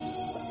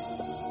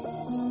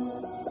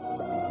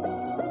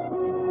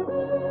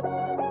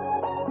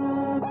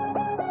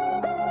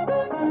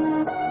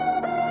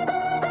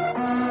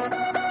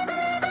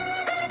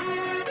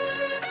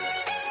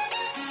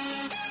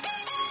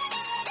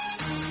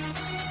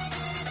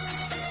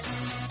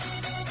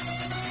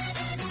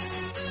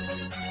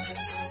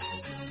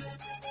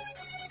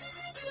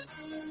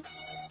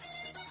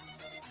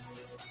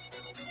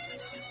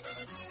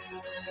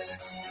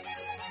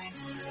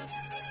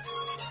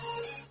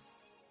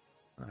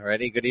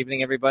Alrighty, good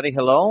evening, everybody.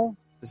 Hello,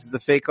 this is the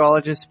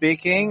Fakeologist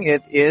speaking.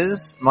 It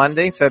is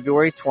Monday,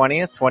 February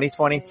 20th,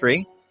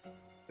 2023.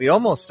 We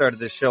almost started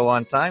the show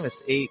on time.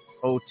 It's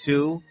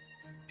 8:02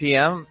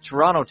 p.m.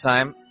 Toronto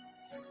time.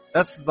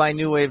 That's my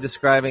new way of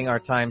describing our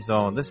time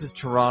zone. This is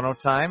Toronto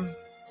time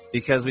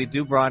because we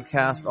do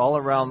broadcast all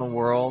around the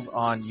world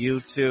on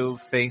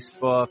YouTube,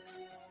 Facebook,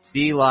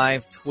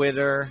 DLive,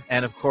 Twitter,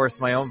 and of course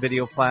my own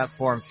video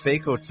platform,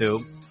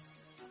 FakeoTube.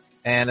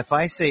 And if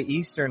I say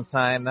Eastern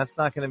time, that's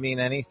not going to mean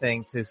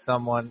anything to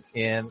someone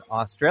in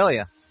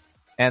Australia.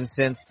 And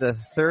since the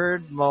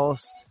third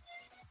most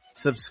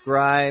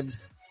subscribed,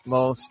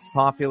 most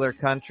popular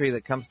country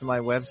that comes to my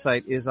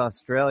website is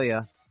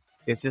Australia,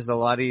 it's just a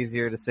lot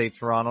easier to say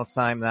Toronto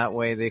time. That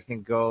way they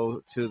can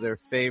go to their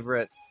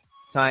favorite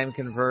time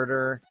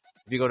converter.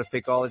 If you go to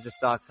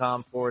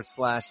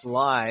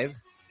fakeologist.com/live,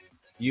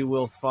 you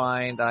will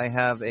find I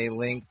have a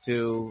link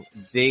to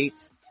Date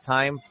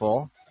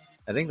Timeful.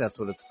 I think that's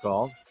what it's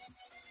called.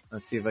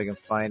 Let's see if I can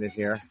find it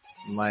here.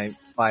 My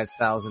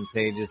 5,000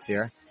 pages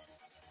here.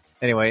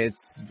 Anyway,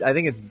 I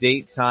think it's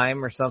Date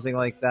Time or something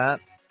like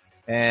that.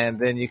 And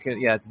then you can,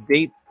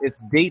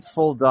 it's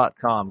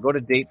dateful.com. Go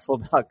to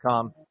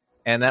dateful.com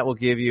and that will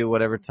give you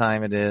whatever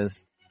time it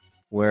is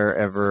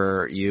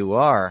wherever you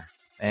are.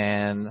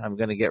 And I'm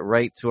going to get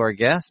right to our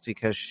guest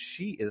because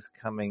she is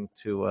coming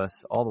to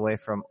us all the way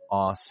from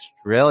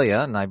Australia.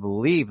 And I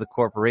believe the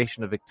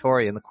Corporation of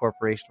Victoria and the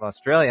Corporation of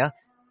Australia.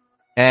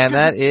 And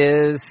that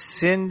is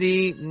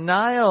Cindy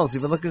Niles.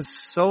 We've been looking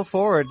so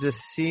forward to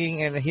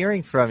seeing and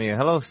hearing from you.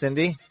 Hello,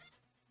 Cindy.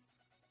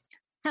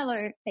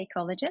 Hello,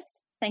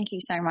 Fakeologist. Thank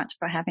you so much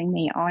for having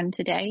me on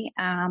today.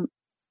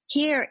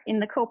 Here in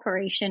the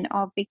Corporation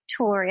of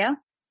Victoria,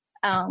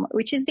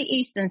 which is the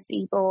eastern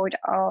seaboard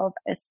of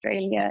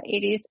Australia,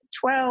 it is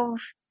 12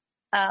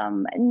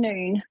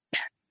 noon.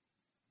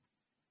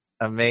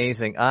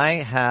 Amazing.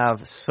 I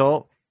have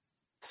so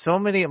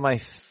many of my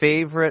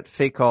favorite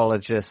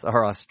fakeologists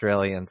are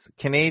Australians.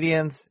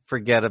 Canadians,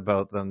 forget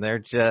about them. They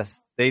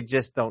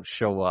just don't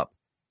show up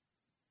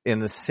in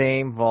the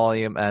same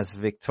volume as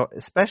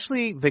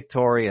especially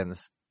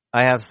Victorians.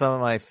 I have some of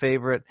my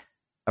favorite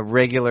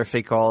regular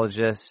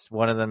fakeologists.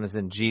 One of them is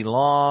in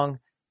Geelong,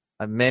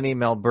 many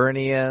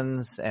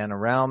Melburnians and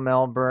around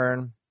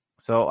Melbourne.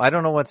 So I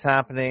don't know what's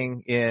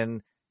happening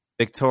in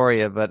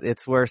Victoria, but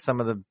it's where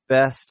some of the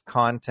best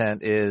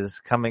content is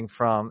coming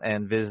from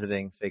and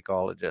visiting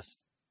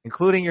fakeologists,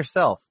 including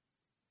yourself.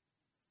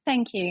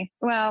 Thank you.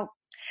 Well,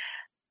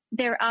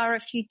 there are a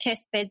few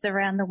test beds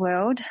around the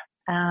world.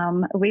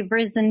 We've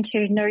risen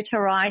to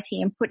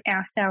notoriety and put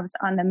ourselves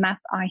on the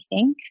map, I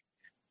think,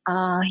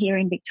 here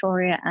in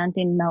Victoria and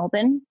in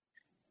Melbourne.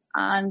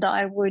 And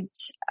I would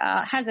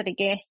hazard a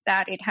guess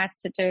that it has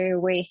to do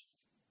with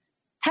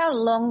how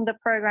long the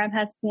program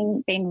has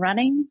been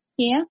running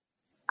here.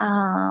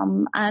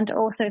 And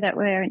also that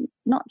we're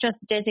not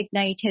just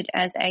designated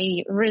as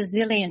a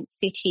resilient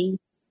city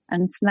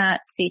and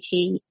smart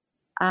city,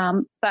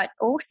 but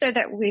also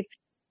that we've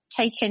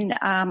taken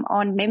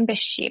on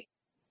membership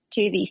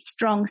to the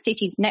Strong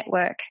Cities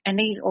Network, and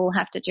these all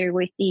have to do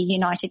with the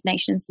United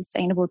Nations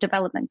Sustainable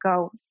Development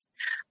Goals.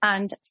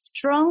 And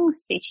Strong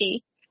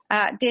City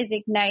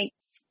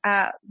designates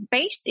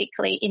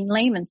basically, in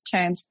layman's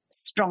terms,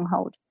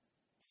 stronghold.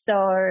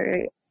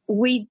 So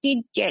we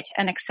did get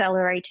an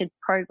accelerated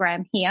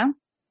program here.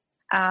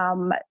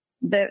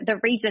 The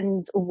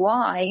reasons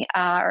why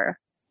are,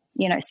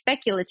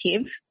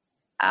 speculative.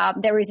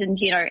 There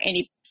isn't,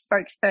 any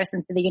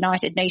spokesperson for the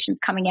United Nations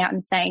coming out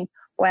and saying,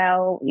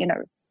 well,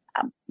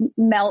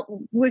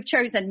 we've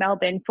chosen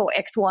Melbourne for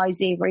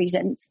XYZ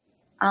reasons.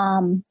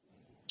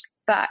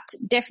 But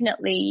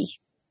definitely,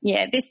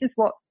 this is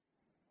what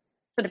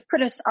sort of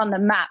put us on the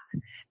map.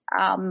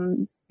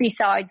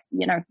 Besides,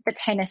 the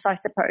tennis, I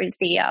suppose,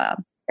 the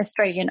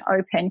Australian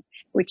Open,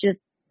 which is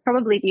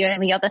probably the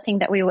only other thing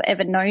that we were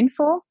ever known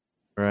for.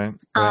 Right.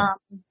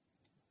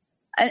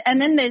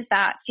 And then there's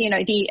that,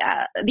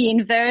 the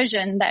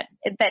inversion that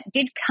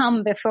did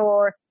come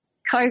before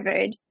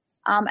COVID.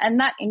 And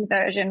that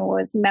inversion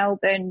was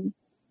Melbourne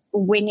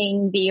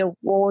winning the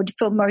award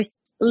for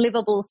most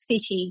livable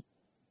city.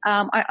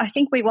 I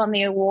think we won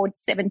the award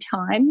 7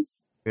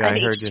 times. Yeah, and I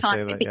heard each you time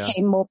say it that,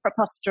 became more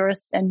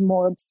preposterous and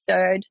more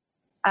absurd.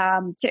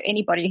 To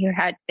anybody who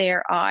had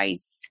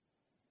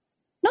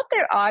not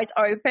their eyes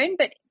open,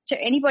 but to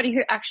anybody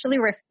who actually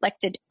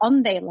reflected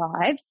on their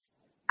lives,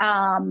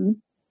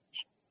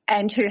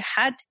 and who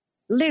had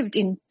lived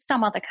in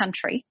some other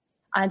country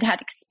and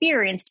had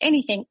experienced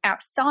anything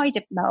outside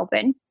of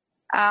Melbourne,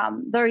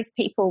 those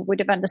people would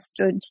have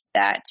understood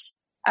that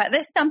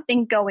there's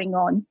something going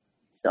on.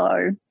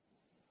 So,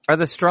 are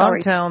the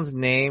Strong Towns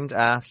named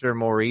after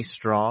Maurice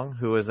Strong,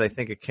 who was, I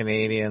think, a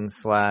Canadian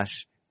 / I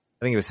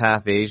think he was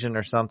half Asian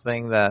or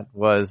something that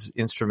was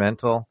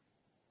instrumental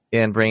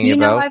in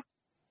bringing about?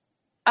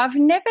 I've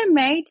never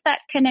made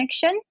that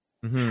connection,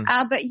 mm-hmm.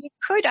 But you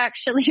could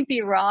actually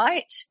be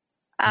right.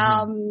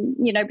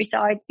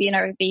 Besides,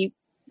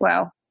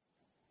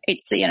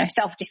 it's,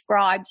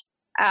 self-described.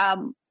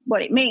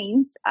 what it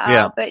means.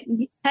 But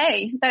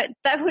hey,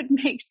 that would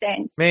make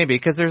sense. Maybe,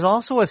 because there's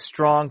also a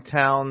Strong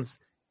Towns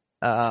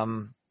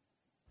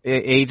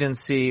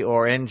agency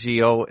or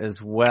NGO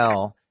as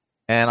well.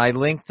 And I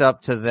linked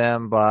up to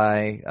them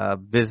by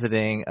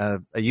visiting a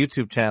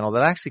YouTube channel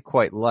that I actually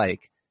quite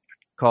like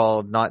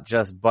called Not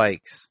Just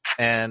Bikes.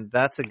 And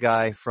that's a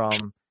guy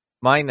from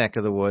my neck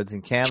of the woods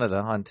in Canada,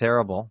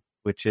 Ontario,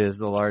 which is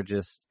the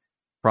largest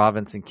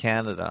province in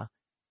Canada.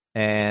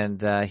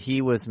 And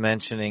he was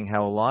mentioning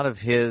how a lot of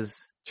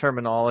his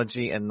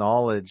terminology and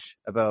knowledge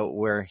about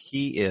where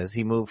he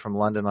moved from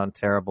London,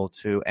 Ontario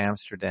to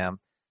Amsterdam.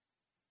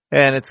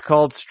 And it's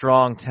called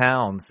Strong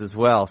Towns as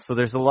well. So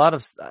there's a lot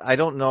of, I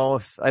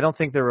don't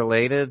think they're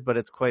related, but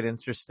it's quite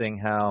interesting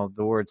how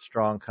the word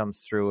strong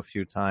comes through a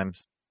few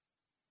times.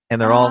 And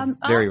they're all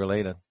very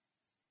related.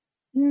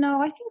 No,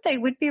 I think they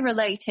would be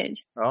related.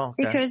 Oh,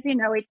 okay. Because,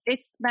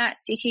 it's smart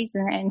cities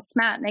and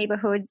smart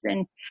neighborhoods,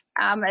 and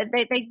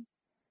they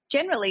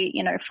generally,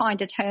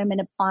 find a term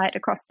and apply it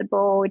across the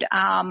board.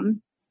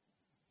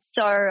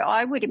 So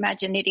I would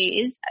imagine it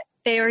is.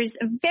 There is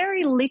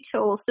very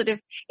little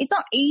it's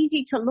not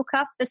easy to look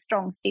up the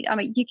strong city. I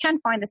mean, you can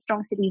find the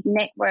strong cities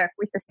network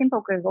with a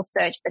simple Google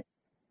search, but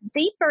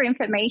deeper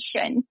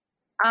information,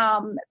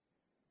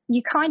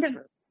 you kind of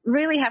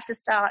really have to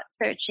start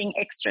searching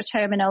extra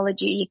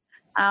terminology,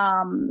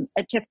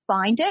 to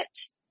find it.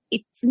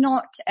 It's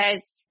not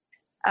as,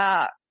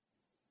 I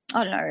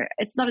don't know.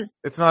 It's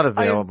not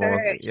available.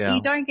 Yeah.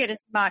 You don't get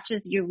as much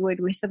as you would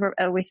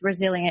with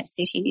resilient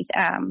cities.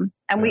 And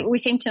we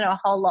seem to know a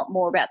whole lot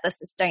more about the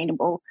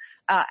sustainable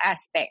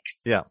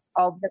aspects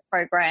of the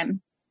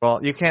program.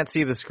 Well, you can't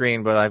see the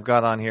screen, but I've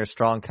got on here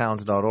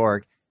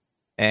strongtowns.org,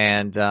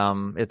 and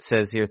it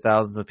says here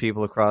thousands of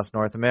people across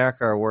North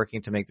America are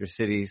working to make their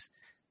cities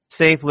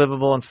safe,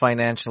 livable, and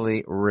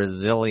financially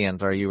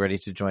resilient. Are you ready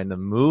to join the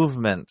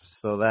movement?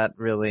 So that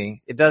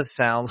really, it does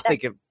sound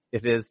like it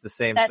is the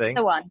same thing. That's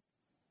the one.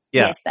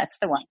 Yeah. Yes, that's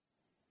the one.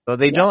 So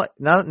they don't,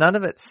 none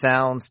of it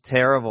sounds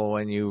terrible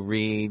when you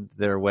read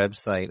their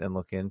website and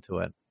look into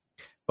it.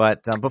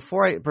 But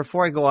before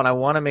I go on, I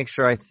want to make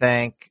sure I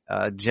thank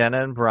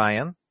Jenna and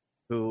Brian,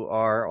 who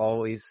are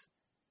always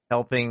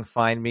helping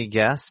find me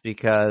guests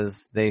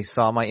because they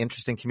saw my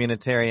interest in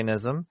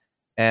communitarianism,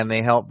 and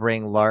they helped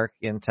bring Lark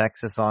in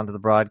Texas onto the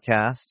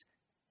broadcast.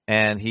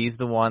 And he's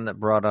the one that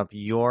brought up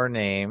your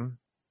name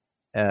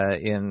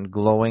in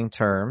glowing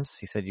terms.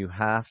 He said, you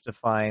have to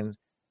find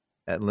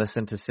and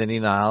listen to Cindy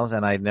Niles,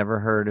 and I'd never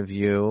heard of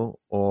you,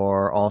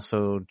 or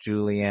also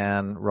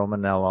Julianne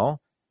Romanello.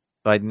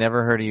 So I'd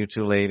never heard of you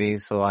two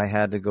ladies, so I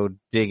had to go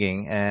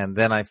digging. And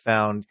then I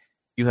found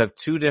you have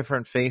two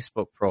different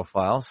Facebook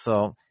profiles.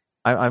 So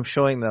I'm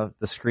showing the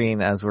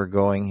screen as we're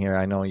going here.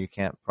 I know you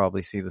can't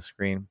probably see the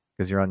screen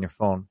because you're on your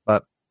phone,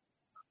 but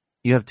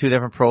you have two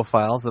different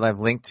profiles that I've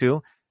linked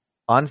to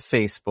on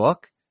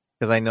Facebook,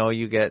 because I know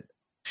you get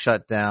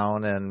shut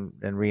down and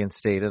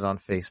reinstated on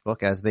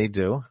Facebook, as they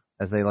do,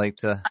 as they like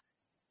to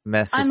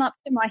mess with. I'm up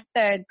to my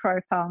third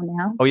profile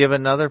now. Oh, you have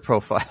another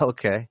profile.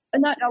 Okay.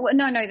 No.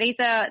 These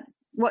are,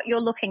 what you're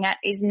looking at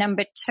is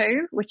number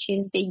 2, which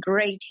is the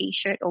gray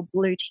t-shirt or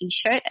blue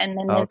t-shirt. And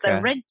then there's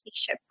the red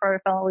t-shirt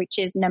profile, which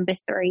is number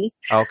 3.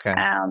 Okay.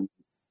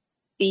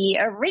 The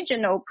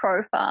original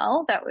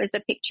profile, that was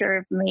a picture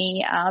of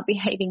me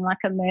behaving like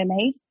a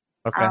mermaid.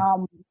 Okay.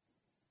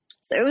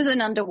 So it was an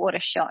underwater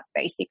shot,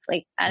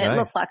 basically, and It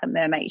looked like a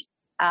mermaid.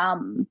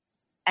 And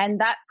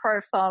that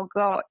profile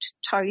got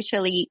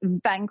totally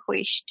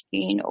vanquished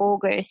in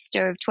August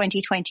of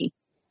 2020.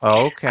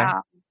 Oh, okay.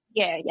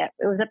 Yeah.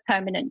 It was a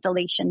permanent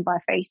deletion by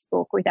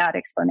Facebook without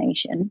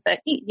explanation, but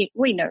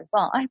we know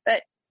why.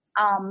 But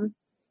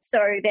so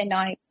then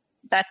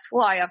that's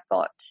why I've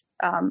got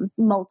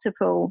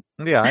multiple.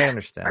 Yeah, I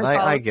understand.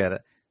 I get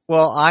it.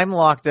 Well, I'm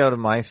locked out of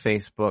my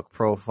Facebook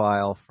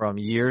profile from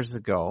years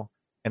ago,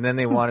 and then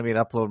they wanted me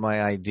to upload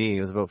my ID.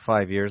 It was about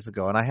 5 years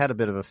ago, and I had a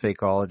bit of a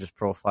fakeologist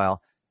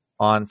profile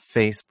on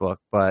Facebook,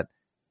 but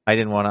I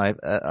didn't want to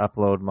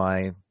upload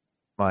my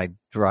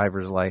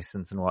driver's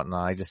license and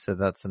whatnot. I just said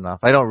that's enough.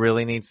 I don't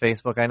really need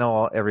Facebook. I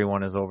know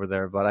everyone is over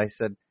there, but I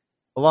said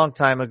a long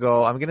time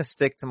ago, I'm going to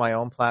stick to my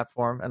own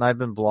platform, and I've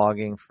been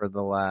blogging for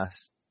the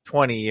last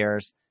 20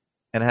 years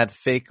and had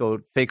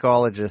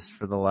fakeologists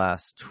for the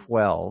last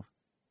 12.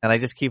 And I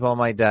just keep all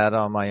my data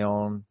on my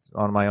own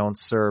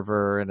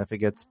server, and if it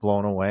gets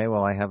blown away,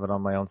 well, I have it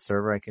on my own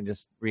server. I can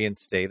just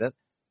reinstate it.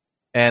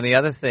 And the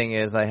other thing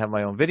is I have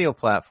my own video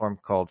platform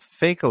called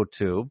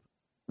FakeoTube,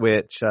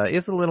 which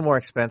is a little more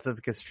expensive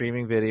because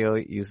streaming video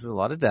uses a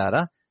lot of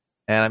data.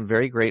 And I'm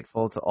very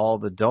grateful to all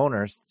the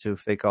donors to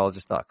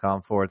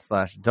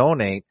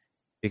fakeologist.com/donate,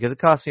 because it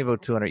costs me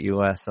about $200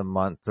 US a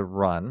month to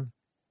run.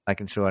 I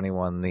can show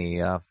anyone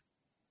the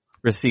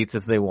receipts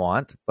if they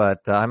want, but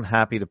I'm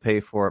happy to pay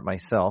for it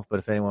myself. But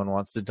if anyone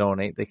wants to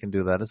donate, they can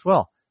do that as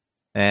well.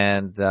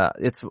 And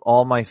it's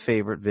all my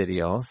favorite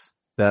videos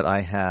that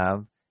I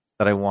have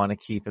that I want to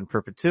keep in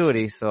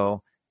perpetuity.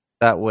 So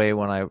that way,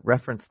 when I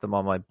reference them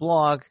on my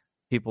blog,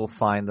 people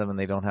find them and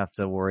they don't have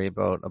to worry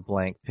about a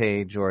blank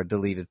page or a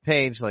deleted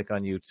page like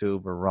on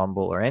YouTube or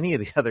Rumble or any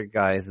of the other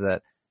guys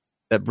that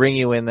bring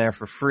you in there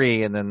for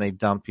free and then they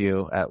dump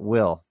you at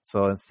will.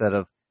 So instead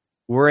of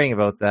worrying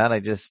about that, I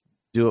just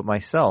do it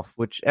myself,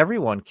 which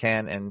everyone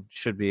can and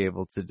should be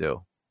able to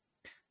do.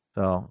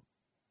 So,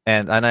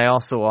 and I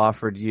also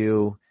offered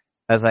you,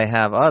 as I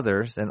have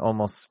others, and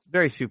almost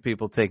very few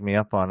people take me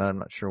up on it, I'm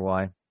not sure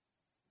why,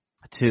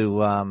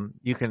 to,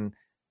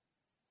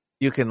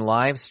 you can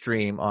live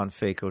stream on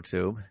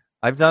FakeOtube.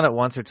 I've done it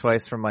once or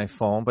twice from my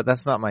phone, but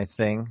that's not my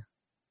thing.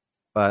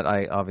 But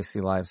I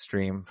obviously live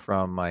stream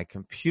from my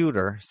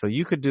computer. So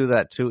you could do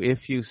that too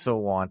if you so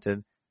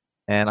wanted.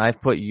 And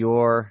I've put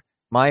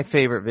my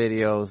favorite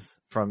videos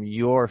from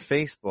your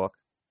Facebook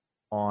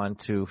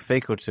onto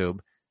FakeOtube.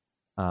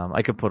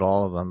 I could put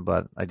all of them,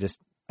 but I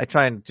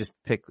try and just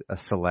pick a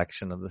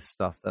selection of the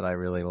stuff that I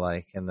really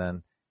like and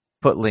then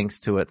put links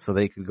to it so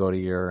they could go to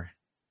your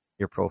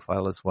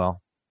profile as well.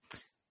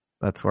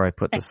 That's where I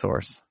put the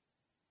source.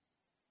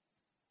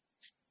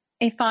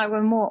 If I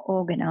were more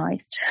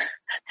organized,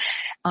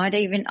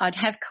 I'd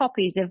have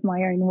copies of my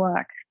own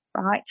work,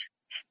 right?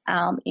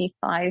 If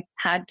I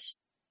had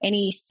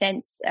any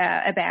sense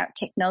about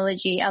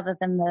technology other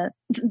than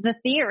the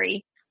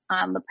theory,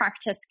 the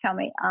practice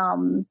coming,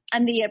 and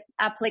the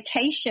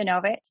application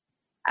of it,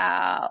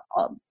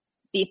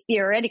 the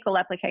theoretical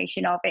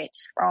application of it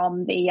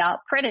from the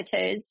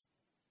predators,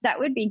 that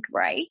would be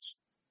great.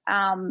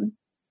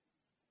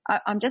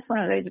 I'm just one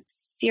of those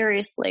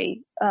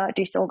seriously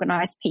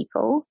disorganized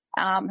people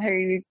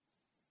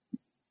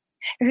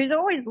who's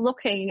always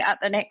looking at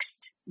the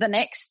next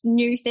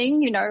new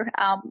thing,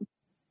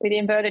 with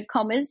inverted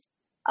commas,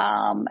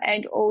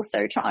 and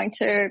also trying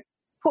to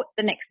put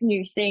the next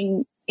new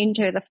thing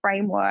into the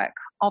framework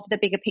of the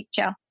bigger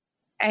picture.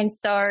 And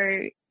so,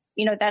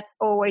 that's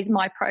always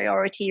my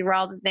priority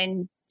rather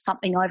than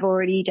something I've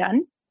already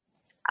done.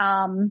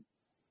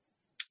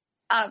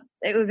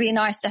 It would be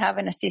nice to have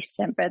an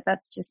assistant, but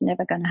that's just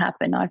never going to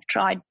happen. I've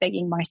tried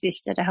begging my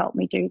sister to help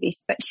me do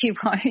this, but she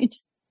won't.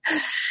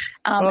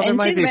 Well, there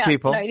might be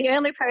people. The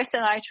only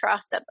person I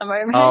trust at the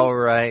moment. Oh,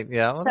 right.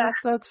 Yeah, well,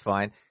 that's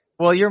fine.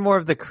 Well, you're more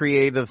of the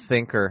creative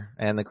thinker,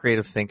 and the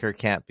creative thinker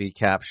can't be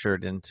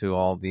captured into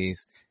all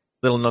these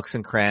little nooks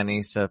and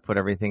crannies to put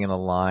everything in a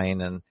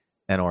line and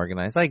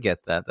organize. I get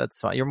that. That's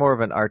fine. You're more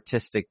of an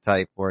artistic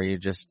type where you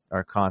just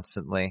are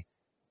constantly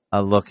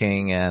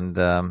looking and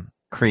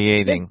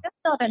creating. There's just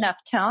not enough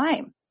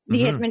time.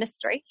 The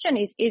administration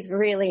is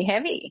really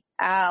heavy.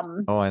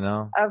 Oh, I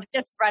know. Of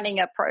just running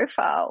a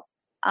profile.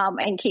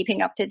 And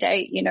keeping up to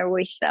date,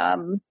 with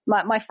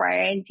my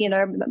friends,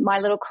 my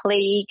little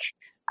clique,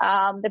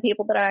 the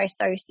people that I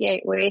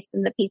associate with,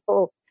 and the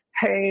people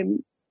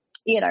whom,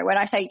 when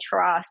I say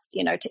trust,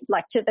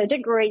 to the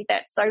degree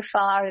that so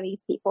far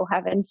these people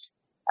haven't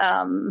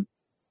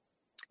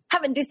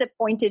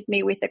disappointed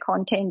me with the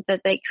content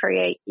that they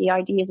create, the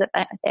ideas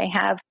that they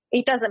have.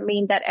 It doesn't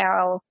mean that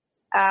our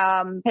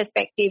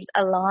perspectives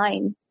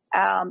align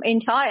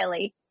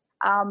entirely.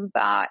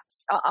 But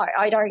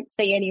I don't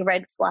see any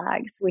red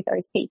flags with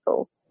those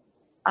people.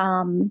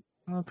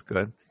 That's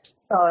good.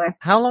 So,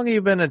 how long have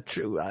you been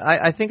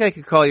I think I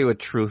could call you a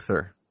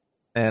truther,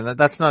 and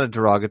that's not a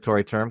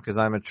derogatory term because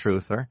I'm a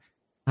truther.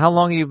 How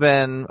long have you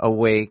been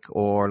awake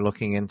or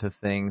looking into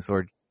things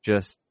or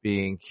just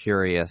being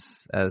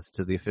curious as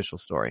to the official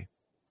story?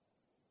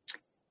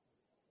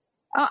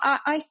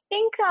 I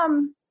think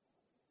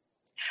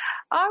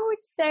I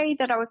would say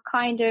that I was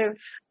kind of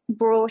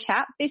brought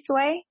up this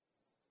way.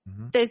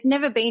 Mm-hmm. There's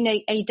never been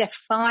a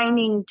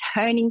defining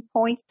turning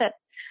point that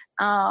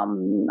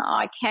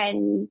I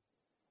can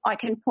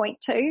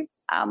point to.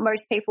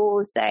 Most people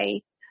will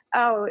say,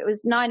 "Oh, it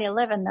was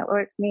 9/11 that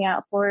woke me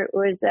up," or "It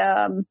was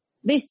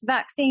this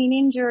vaccine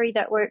injury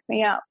that woke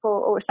me up,"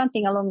 or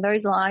something along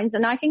those lines.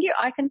 And I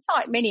can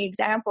cite many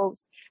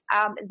examples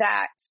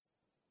that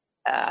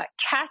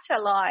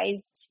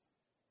catalyzed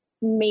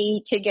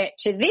me to get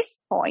to this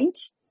point.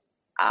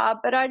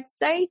 But I'd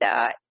say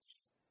that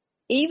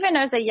even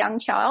as a young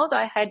child,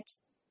 I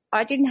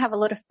didn't have a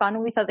lot of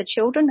fun with other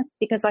children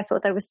because I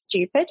thought they were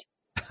stupid.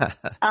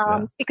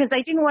 Because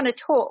they didn't want to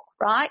talk,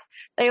 right?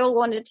 They all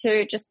wanted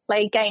to just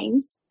play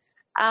games.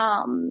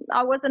 I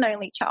was an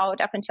only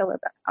child up until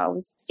I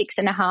was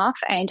 6.5,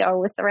 and I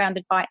was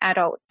surrounded by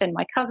adults, and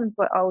my cousins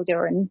were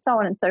older, and so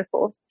on and so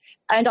forth.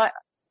 And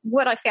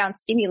what I found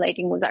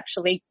stimulating was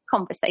actually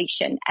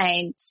conversation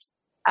and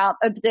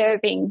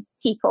observing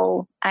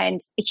people and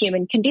the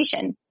human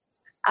condition.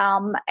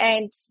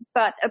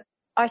 But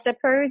I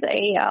suppose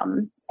a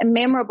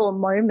memorable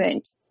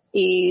moment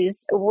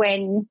is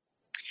when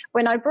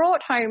I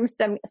brought home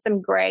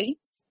some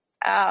grades.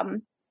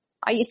 I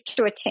used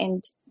to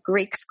attend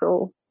Greek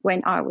school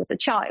when I was a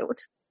child,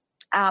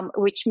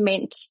 which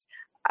meant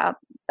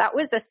that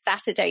was a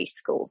Saturday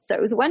school, so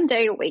it was one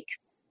day a week.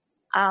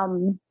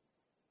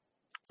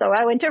 So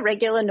I went to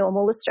regular,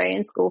 normal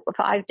Australian school for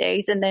 5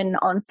 days, and then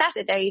on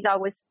Saturdays I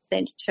was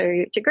sent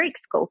to Greek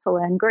school to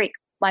learn Greek.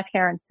 My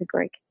parents are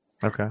Greek.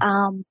 Okay.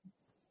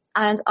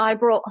 and I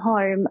brought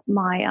home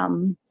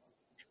my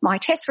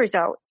test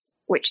results,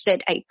 which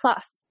said A+,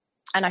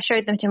 and I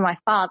showed them to my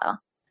father,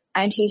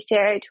 and he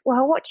said,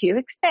 well, what do you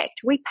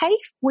expect? We pay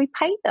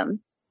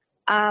them.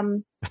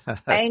 And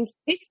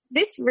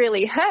this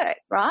really hurt,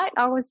 right?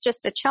 I was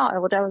just a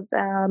child. I was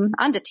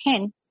under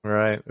 10.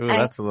 Right. Ooh,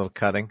 that's a little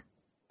cutting.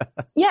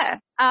 Yeah.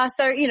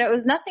 So, it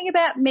was nothing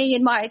about me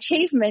and my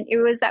achievement. It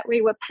was that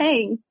we were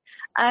paying.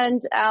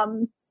 And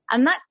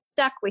that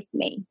stuck with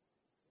me.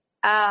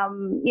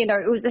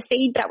 It was a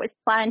seed that was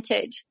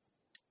planted.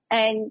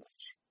 And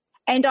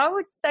I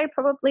would say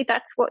probably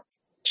that's what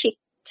kicked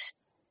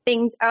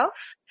things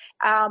off.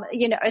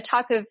 A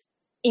type of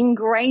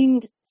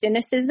ingrained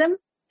cynicism.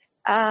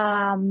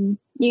 In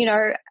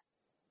our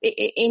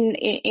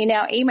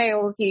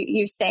emails,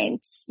 you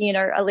sent,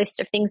 a list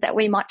of things that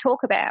we might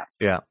talk about.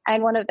 Yeah.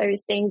 And one of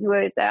those things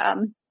was,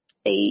 the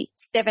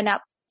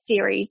 7-Up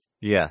series.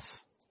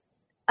 Yes.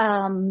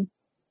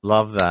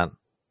 Love that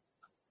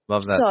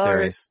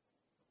series.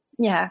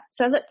 Yeah.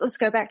 So let's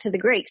go back to the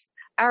Greeks.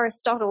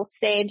 Aristotle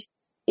said,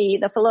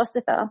 the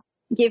philosopher,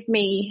 give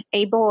me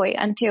a boy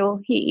until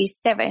he is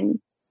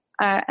 7,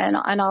 and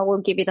I will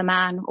give you the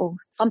man, or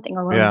something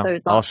along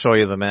those lines. I'll show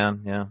you the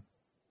man. Yeah.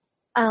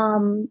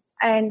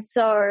 And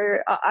so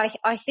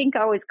I think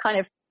I was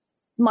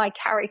my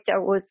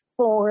character was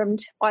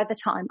formed by the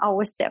time I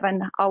was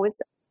 7. I was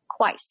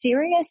quite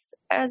serious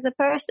as a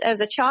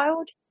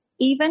child,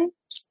 even.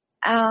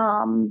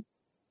 And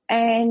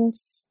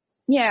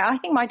yeah, I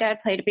think my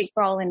dad played a big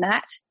role in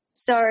that.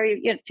 So,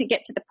 to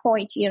get to the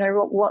point,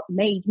 what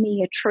made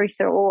me a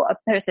truther or a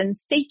person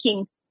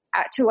seeking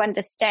to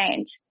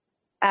understand,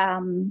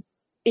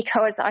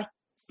 because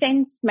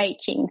sense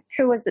making.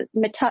 Who was it?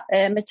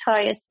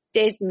 Matthias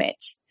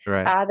Desmet,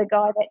 right? The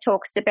guy that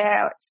talks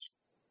about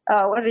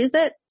what is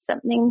it?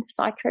 Something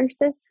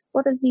psychosis.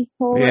 What does he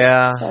call it?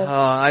 Yeah,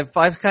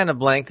 I've kind of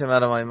blanked him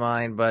out of my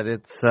mind, but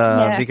it's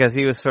because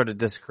he was sort of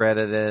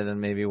discredited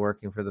and maybe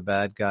working for the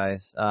bad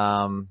guys.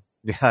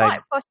 Quite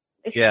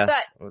possibly. Yes.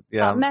 But,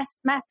 mass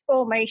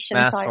formation.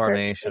 Mass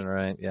formation,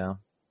 right? Yeah.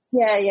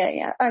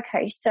 Yeah.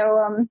 Okay,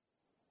 so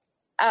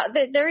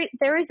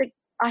there is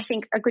I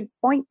think a good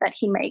point that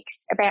he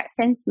makes about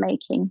sense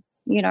making,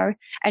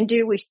 and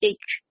do we seek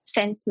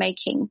sense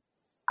making?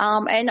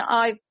 And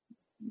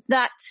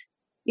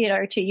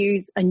to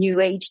use a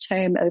new age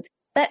term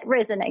that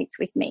resonates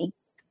with me.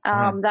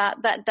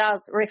 That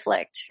does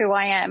reflect who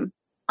I am.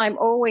 I'm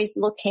always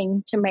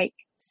looking to make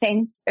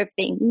sense of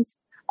things.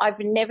 I've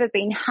never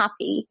been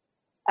happy,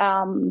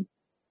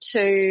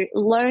 to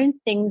learn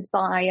things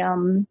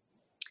by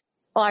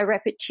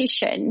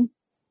repetition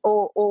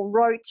or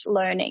rote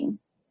learning.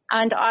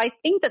 And I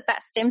think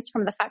that stems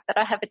from the fact that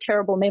I have a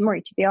terrible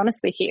memory, to be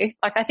honest with you.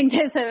 I think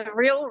there's a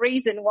real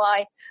reason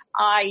why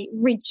I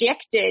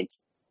rejected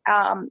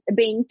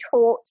being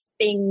taught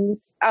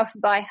things off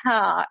by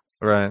heart,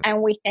 right,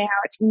 and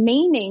without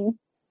meaning,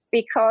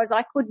 because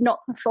I could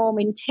not perform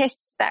in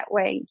tests that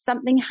way.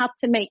 Something had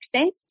to make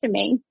sense to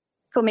me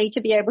for me to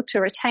be able to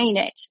retain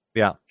it.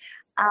 Yeah.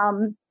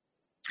 And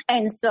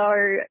so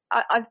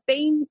I've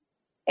been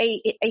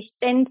a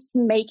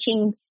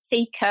sense-making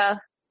seeker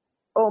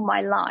all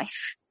my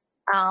life.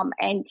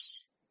 And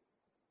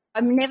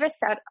I'm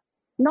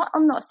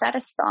not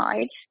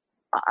satisfied.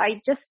 I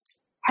just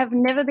have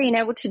never been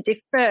able to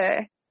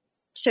defer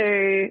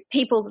to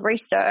people's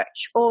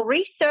research or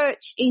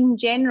research in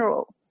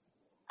general.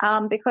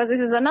 Because this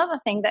is another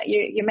thing that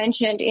you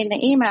mentioned in the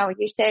email.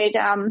 You said,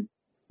 do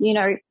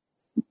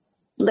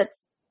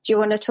you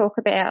want to talk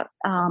about,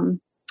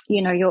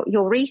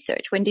 your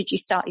research? When did you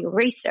start your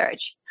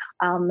research?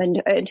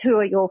 And who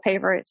are your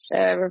favorite,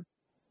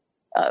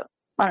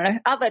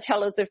 other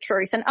tellers of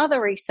truth and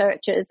other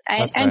researchers?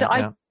 And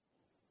I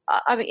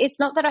mean, it's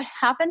not that I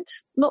haven't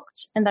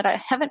looked and that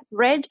I haven't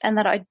read and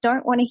that I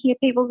don't want to hear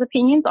people's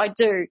opinions. I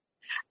do.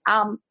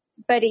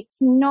 But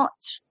it's not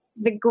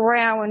the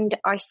ground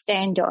I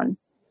stand on.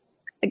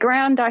 The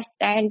ground I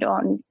stand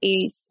on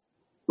is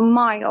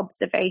my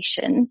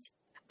observations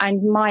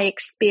and my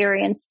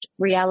experienced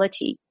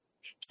reality.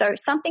 So if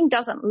something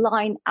doesn't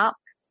line up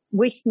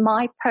with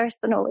my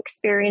personal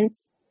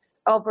experience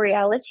of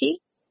reality,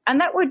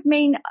 and that would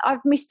mean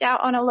I've missed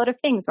out on a lot of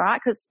things,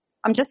 right? Because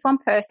I'm just one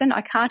person.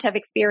 I can't have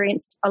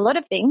experienced a lot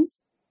of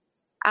things.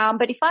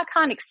 But if I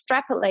can't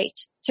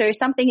extrapolate to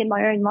something in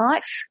my own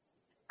life,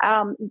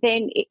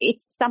 then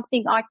it's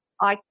something I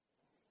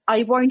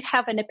won't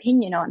have an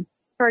opinion on.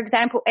 For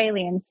example,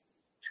 aliens.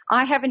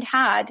 I haven't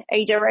had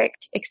a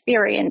direct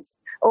experience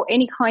or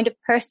any kind of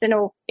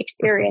personal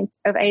experience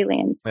of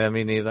aliens. Yeah,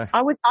 me neither.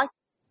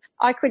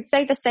 I could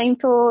say the same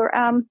for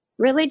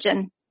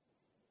religion.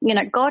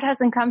 God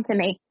hasn't come to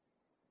me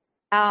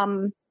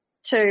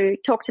to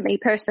talk to me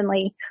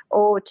personally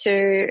or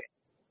to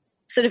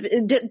sort of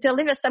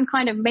deliver some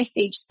kind of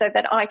message so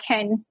that I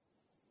can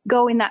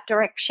go in that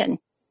direction.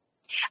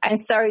 And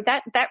so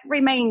that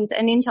remains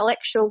an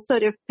intellectual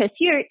sort of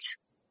pursuit,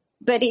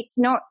 but it's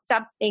not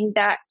something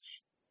that,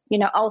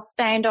 I'll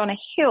stand on a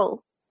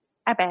hill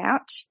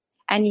about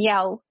and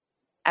yell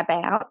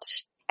about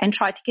and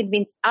try to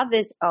convince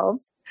others of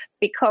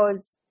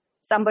because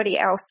somebody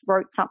else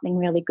wrote something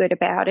really good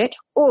about it,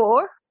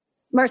 or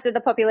most of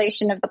the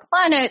population of the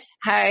planet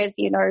has,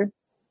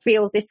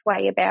 feels this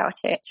way about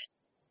it.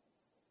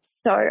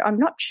 So I'm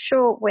not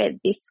sure where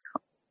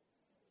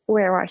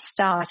I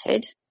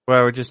started.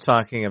 Well, we're just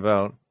talking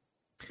about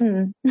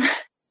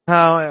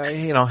how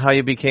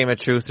you became a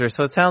truther.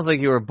 So it sounds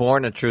like you were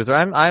born a truther.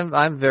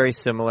 I'm very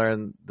similar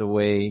in the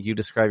way you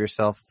describe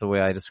yourself. It's the way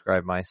I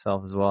describe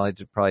myself as well. I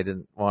probably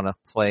didn't want to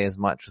play as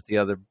much with the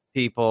other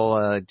people.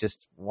 I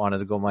just wanted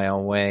to go my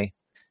own way.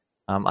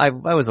 I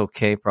was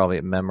okay probably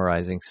at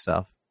memorizing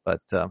stuff,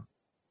 but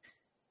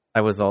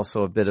I was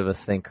also a bit of a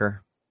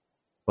thinker.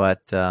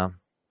 But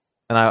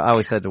and I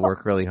always had to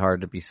work really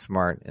hard to be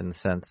smart in the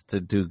sense to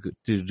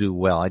do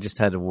well. I just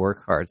had to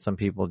work hard. Some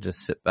people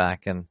just sit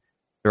back and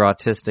they're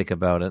autistic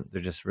about it.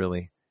 They're just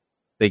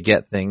they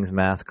get things,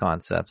 math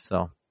concepts.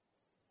 So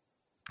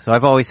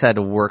I've always had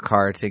to work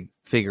hard to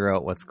figure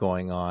out what's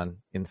going on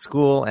in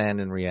school and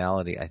in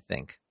reality, I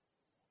think.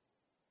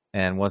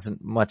 And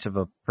wasn't much of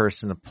a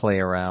person to play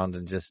around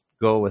and just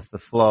go with the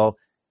flow.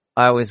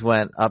 I always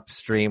went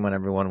upstream when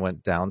everyone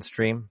went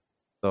downstream.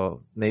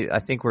 So I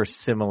think we're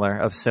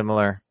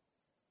similar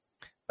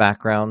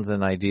backgrounds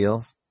and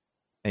ideals,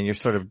 and you're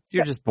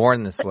just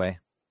born this way.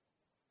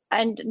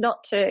 And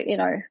not to,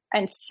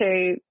 and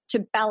to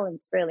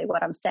balance really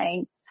what I'm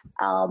saying,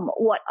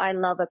 what I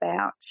love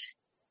about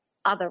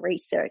other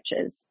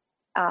researchers,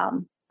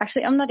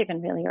 actually, I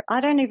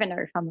don't even know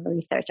if I'm a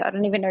researcher. I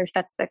don't even know if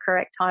that's the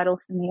correct title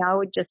for me. I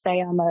would just say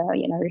I'm a,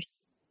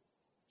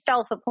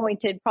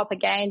 self-appointed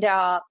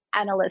propaganda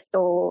analyst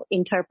or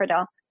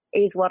interpreter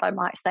is what I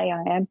might say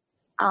I am.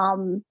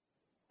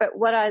 But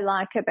what I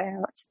like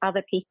about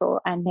other people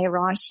and their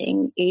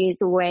writing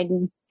is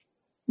when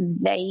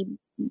they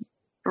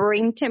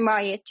bring to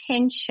my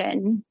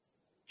attention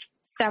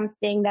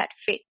something that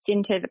fits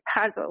into the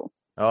puzzle.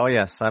 Oh,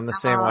 yes. I'm the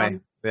same way.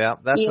 Yeah,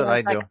 that's what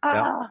I do.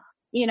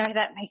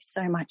 That makes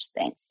so much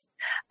sense.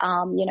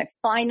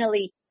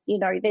 Finally,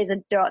 there's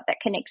a dot that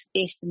connects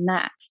this and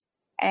that.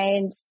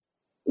 And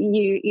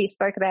you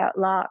spoke about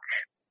Lark.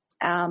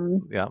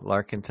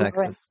 Lark in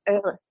Texas.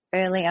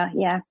 Earlier,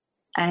 yeah.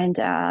 And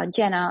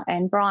Jenna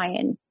and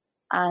Brian.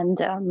 And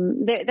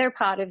they're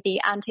part of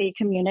the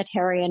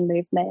anti-communitarian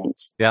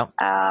movement. Yeah.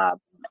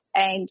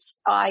 And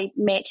I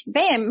met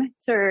them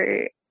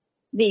through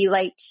the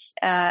late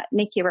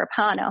Nikki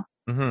Rapana.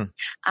 Mm-hmm.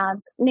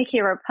 And Nikki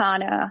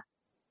Rapana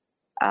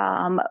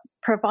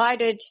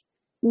provided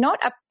not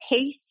a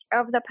piece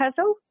of the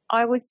puzzle.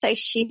 I would say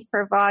she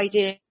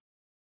provided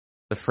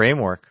the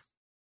framework.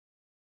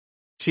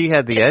 She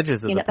had the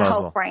edges of the puzzle. The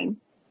whole frame.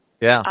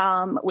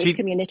 Yeah. With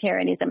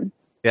communitarianism.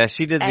 Yeah,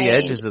 she did the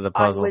edges of the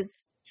puzzle.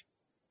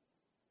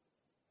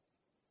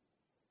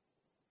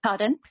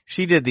 Pardon?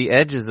 She did the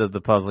edges of the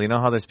puzzle. You know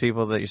how there's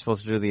people that you're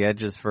supposed to do the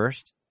edges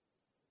first?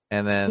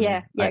 And then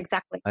Yeah,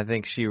 exactly. I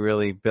think she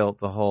really built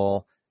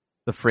the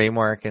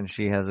framework, and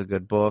she has a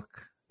good book,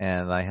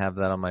 and I have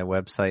that on my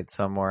website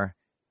somewhere.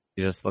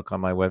 You just look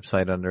on my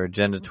website under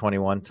Agenda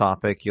 21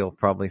 topic, you'll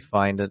probably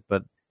find it,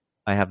 but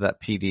I have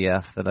that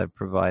PDF that I've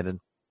provided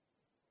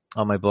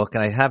on my book.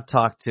 And I have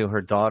talked to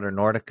her daughter,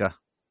 Nordica,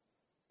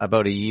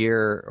 about a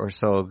year or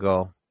so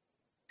ago.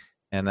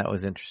 And that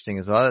was interesting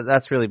as well.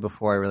 That's really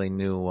before I really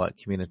knew what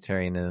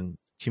communitarianism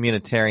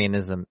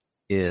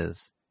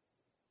is.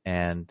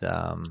 And,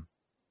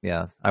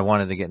 I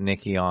wanted to get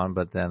Nikki on,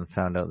 but then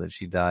found out that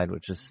she died,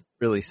 which is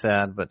really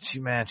sad. But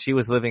she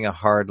was living a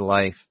hard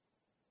life.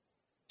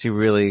 She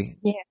really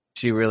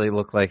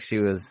looked like she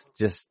was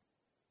just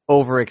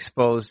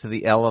overexposed to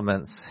the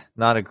elements.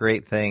 Not a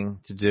great thing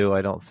to do,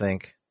 I don't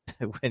think,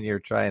 when you're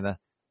trying to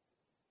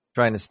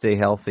stay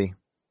healthy.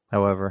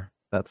 However,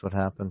 that's what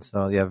happened.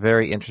 So yeah,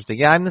 very interesting.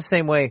 Yeah, I'm the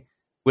same way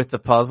with the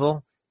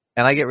puzzle,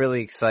 and I get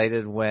really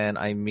excited when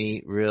I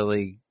meet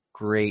really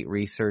great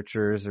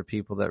researchers or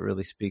people that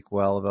really speak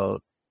well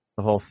about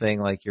the whole thing,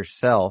 like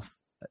yourself,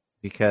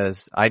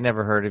 because I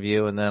never heard of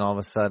you, and then all of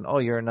a sudden, oh,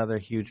 you're another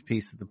huge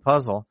piece of the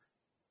puzzle,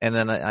 and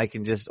then I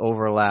can just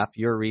overlap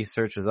your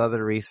research with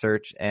other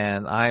research,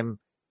 and I'm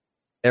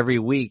every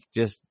week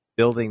just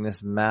building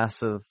this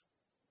massive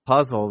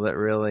puzzle that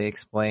really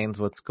explains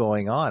what's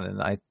going on.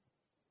 And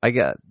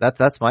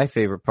that's my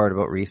favorite part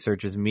about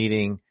research, is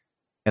meeting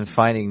and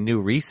finding new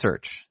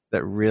research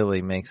that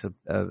really makes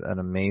an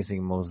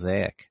amazing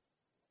mosaic.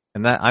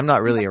 And that I'm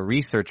not really a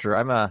researcher.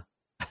 I'm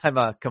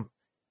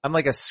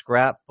like a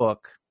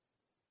scrapbook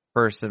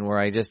person where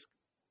I just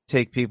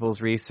take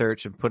people's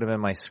research and put them in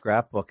my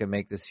scrapbook and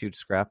make this huge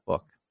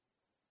scrapbook.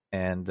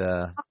 And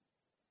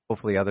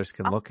hopefully others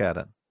can look at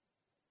it.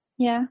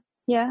 Yeah.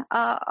 Yeah.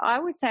 I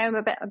would say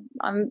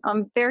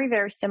I'm very,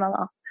 very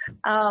similar.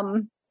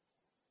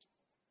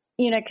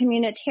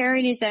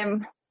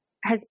 Communitarianism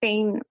has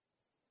been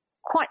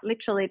quite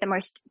literally the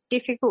most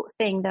difficult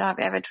thing that I've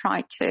ever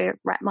tried to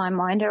wrap my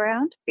mind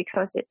around,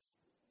 because it's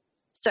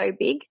so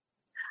big.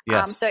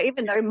 Yes. So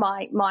even though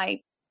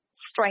my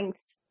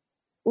strengths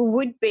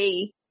would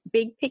be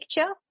big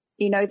picture,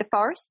 the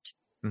forest,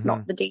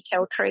 not the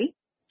detailed tree.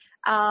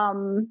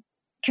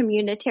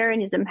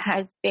 communitarianism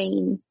has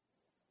been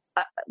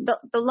the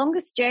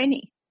longest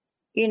journey.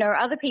 You know,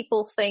 other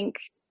people think,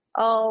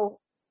 oh,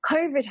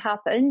 COVID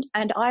happened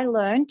and I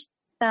learned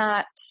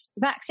that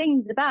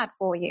vaccines are bad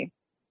for you.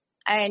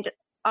 And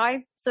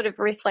I sort of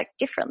reflect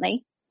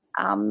differently,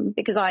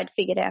 because I'd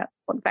figured out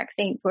what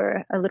vaccines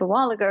were a little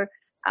while ago.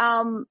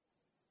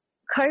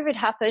 COVID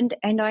happened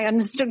and I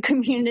understood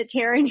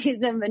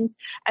communitarianism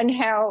and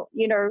how,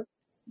 you know,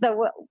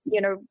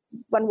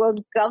 one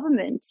world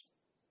government,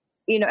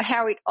 you know,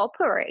 how it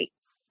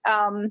operates.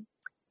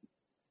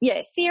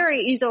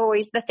 Theory is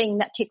always the thing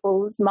that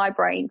tickles my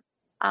brain,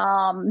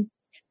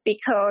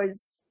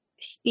 because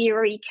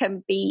theory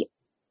can be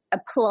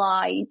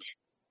applied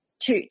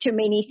to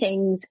many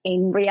things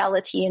in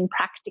reality and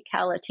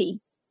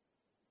practicality.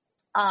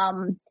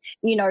 You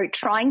know,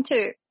 trying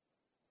to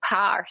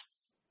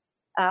parse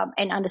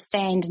and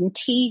understand and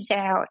tease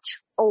out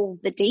all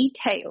the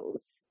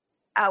details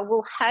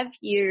will have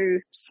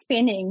you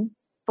spinning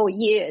for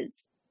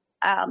years.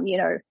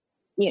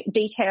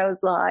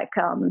 Details like,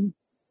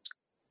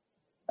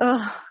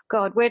 oh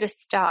God, where to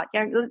start?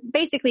 You know,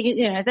 basically,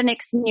 you know, the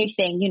next new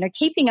thing, you know,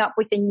 keeping up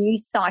with the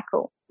news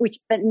cycle, which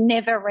the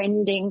never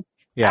ending,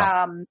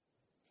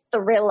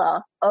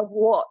 thriller of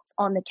what's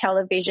on the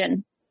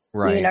television.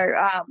 Right. You know,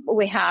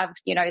 we have,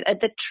 you know,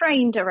 the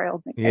train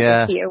derailment.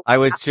 Yeah. I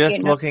was just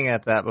looking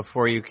at that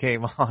before you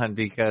came on,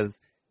 because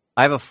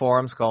I have a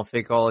forums called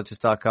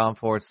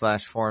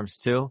fakeologist.com/forums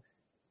too.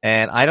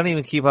 And I don't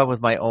even keep up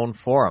with my own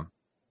forum.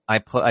 I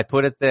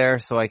put it there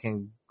so I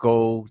can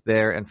go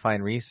there and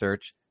find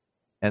research.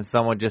 And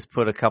someone just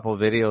put a couple of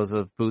videos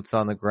of boots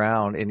on the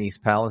ground in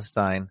East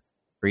Palestine,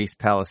 or East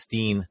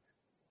Palestine,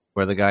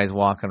 where the guy's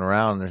walking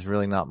around and there's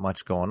really not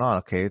much going on.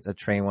 Okay, a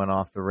train went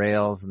off the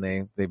rails and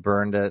they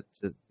burned it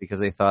because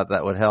they thought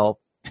that would help.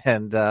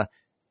 And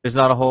there's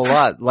not a whole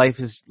lot. Life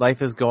is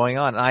going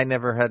on. I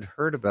never had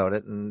heard about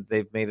it, and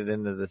they've made it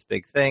into this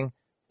big thing.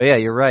 But yeah,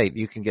 you're right.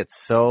 You can get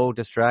so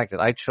distracted.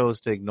 I chose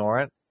to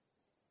ignore it,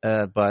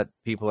 but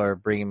people are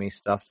bringing me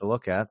stuff to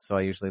look at, so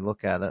I usually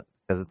look at it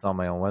because it's on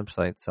my own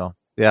website. So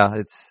yeah,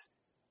 it's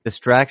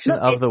distraction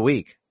of the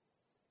week.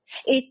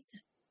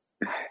 It's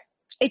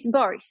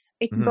both.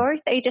 It's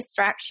both a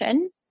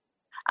distraction,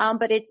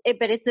 but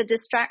it's a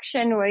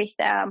distraction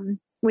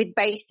with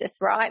basis,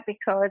 right?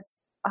 Because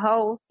a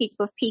whole heap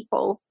of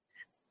people,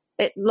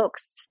 it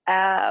looks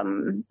that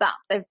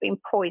they've been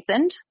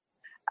poisoned,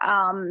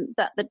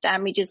 that the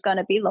damage is going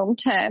to be long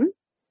term.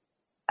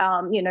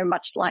 You know,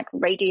 much like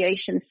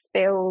radiation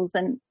spills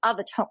and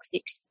other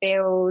toxic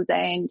spills,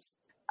 and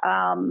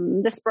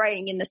the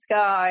spraying in the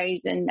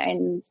skies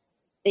and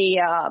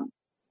the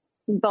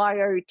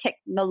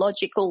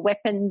biotechnological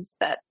weapons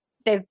that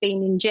they've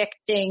been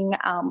injecting,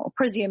 or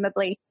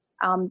presumably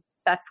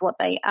that's what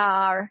they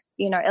are,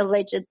 you know,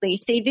 allegedly.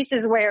 See, this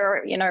is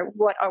where, you know,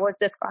 what I was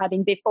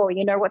describing before,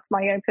 you know, what's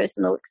my own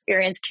personal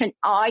experience? Can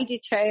I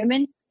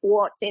determine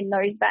what's in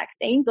those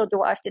vaccines, or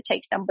do I have to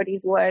take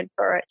somebody's word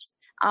for it?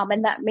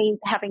 And that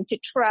means having to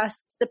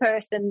trust the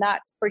person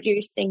that's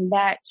producing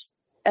that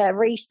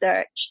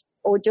research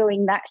or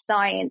doing that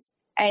science.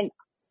 And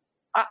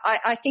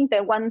I think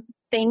that one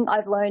thing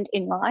I've learned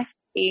in life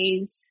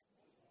is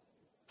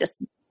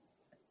just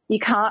you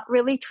can't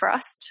really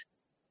trust.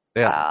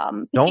 Yeah.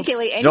 Don't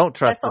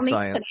trust the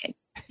science.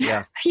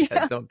 Yeah.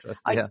 Don't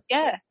trust.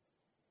 Yeah.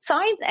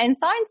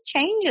 Science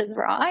changes,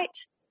 right?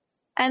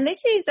 And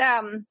this is,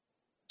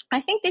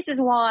 I think this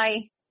is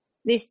why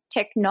this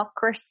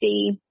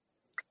technocracy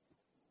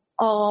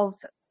of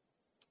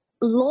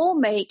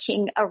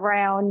lawmaking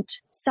around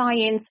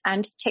science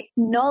and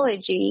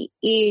technology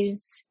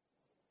is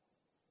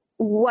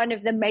one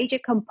of the major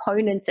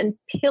components and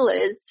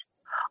pillars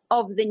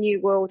of the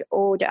New World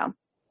Order.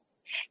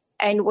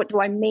 And what do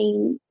I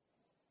mean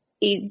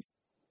is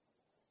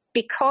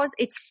because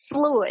it's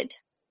fluid,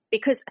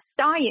 because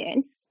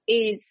science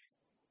is,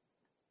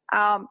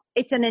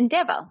 it's an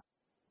endeavor.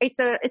 It's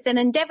an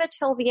endeavor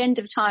till the end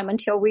of time,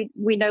 until we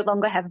no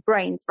longer have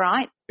brains,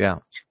 right? Yeah.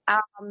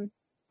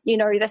 You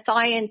know, the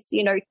science,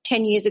 you know,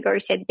 10 years ago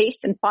said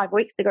this and 5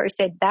 weeks ago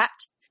said that.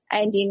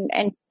 And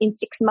in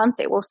 6 months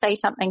it will say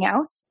something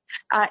else.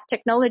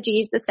 Technology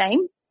is the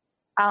same.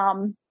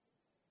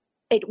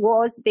 It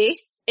was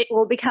this, it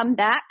will become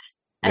that.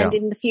 And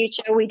in the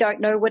future, we don't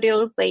know what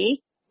it'll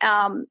be.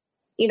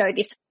 You know,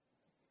 this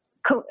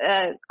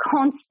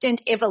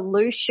constant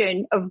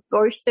evolution of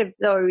both of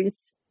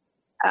those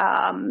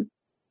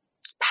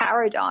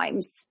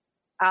paradigms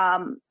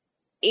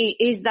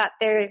is that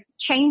they're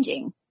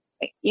changing.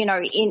 You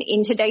know,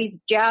 in today's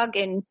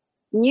jargon,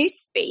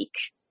 newspeak,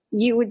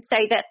 you would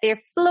say that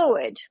they're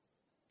fluid.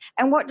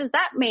 And what does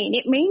that mean?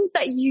 It means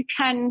that you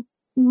can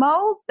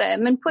mold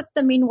them and put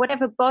them in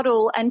whatever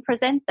bottle and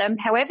present them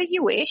however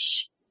you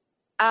wish,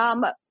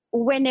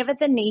 whenever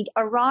the need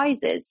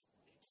arises.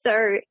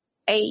 So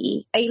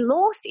a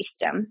law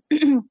system,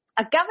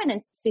 a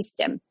governance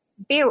system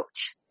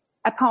built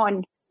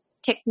upon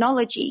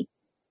technology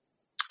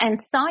and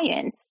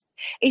science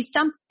is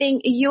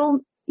something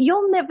you'll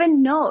never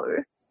know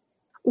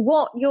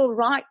what your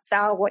rights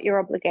are, what your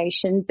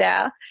obligations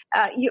are.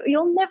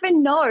 You'll never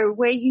know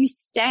where you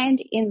stand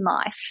in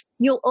life.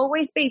 You'll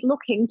always be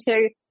looking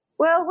to,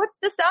 well, what's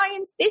the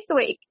science this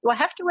week? Do I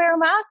have to wear a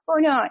mask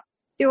or not?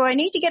 Do I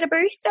need to get a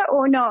booster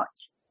or not?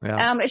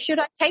 Yeah. Should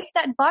I take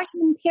that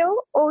vitamin pill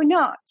or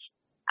not?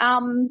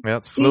 Yeah,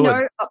 it's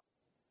fluid.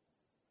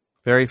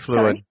 Very fluid.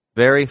 Sorry?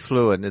 Very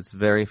fluid. It's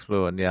very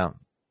fluid, yeah.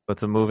 But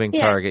it's a moving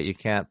Yeah. target. You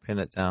can't pin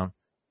it down.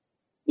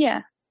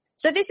 Yeah.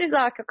 So this is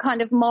like a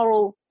kind of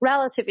moral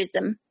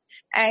relativism.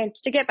 And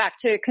to get back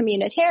to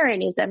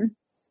communitarianism,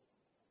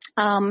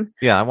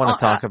 yeah, I want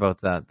to talk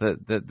about that.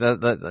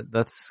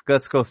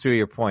 Let's go through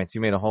your points.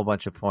 You made a whole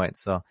bunch of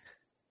points. So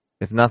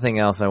if nothing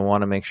else, I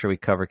want to make sure we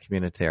cover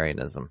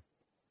communitarianism.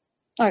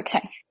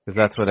 Okay. Because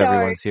that's what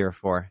everyone's here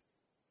for.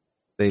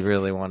 They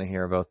really want to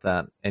hear about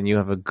that. And you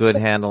have a good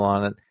handle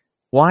on it.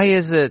 Why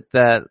is it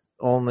that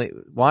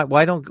why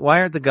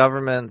aren't the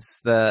governments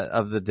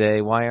of the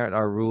day, why aren't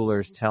our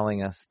rulers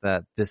telling us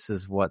that this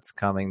is what's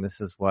coming, this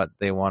is what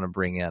they want to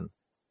bring in?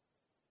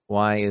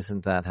 Why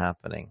isn't that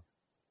happening?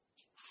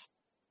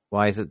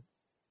 Why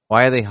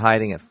are they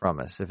hiding it from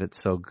us if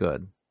it's so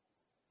good?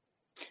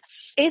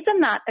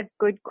 Isn't that a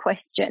good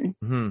question?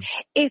 Mm-hmm.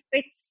 If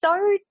it's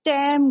so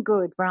damn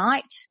good,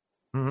 right?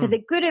 Mm-hmm. For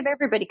the good of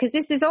everybody, because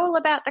this is all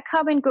about the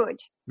common good.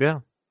 Yeah.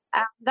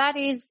 That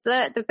is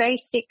the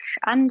basic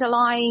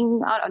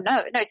underlying, I don't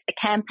know, no, it's the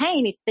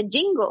campaign, it's the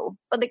jingle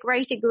for the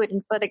greater good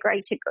and for the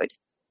greater good.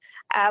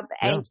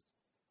 And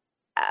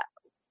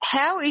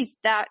how is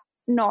that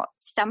not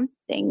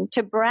something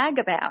to brag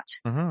about?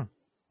 Mm-hmm.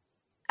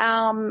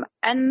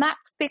 And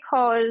that's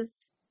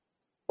because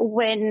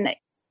when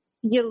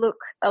you look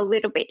a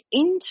little bit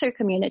into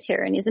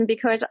communitarianism,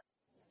 because,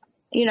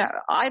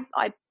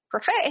 I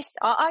profess,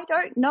 I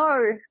don't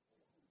know.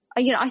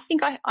 I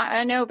think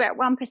I know about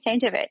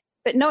 1% of it,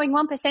 but knowing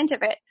 1%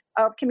 of it,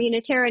 of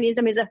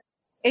communitarianism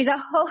is a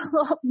whole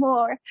lot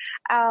more,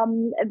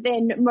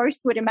 than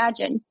most would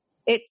imagine.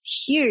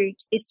 It's huge,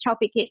 this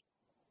topic.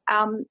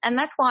 And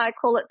that's why I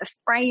call it the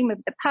frame of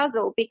the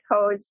puzzle,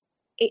 because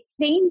it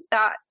seems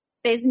that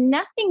there's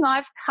nothing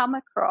I've come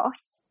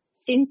across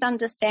since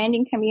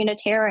understanding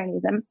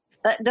communitarianism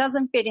that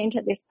doesn't fit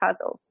into this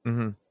puzzle.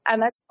 Mm-hmm.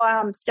 And that's why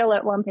I'm still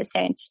at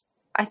 1%.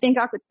 I think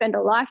I could spend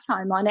a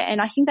lifetime on it,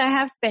 and I think I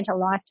have spent a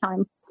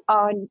lifetime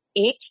on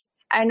it.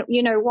 And,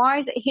 why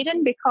is it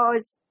hidden?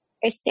 Because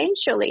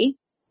essentially,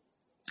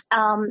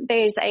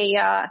 there's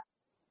a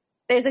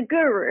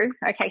guru.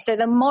 Okay. So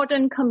the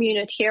modern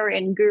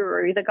communitarian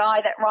guru, the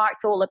guy that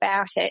writes all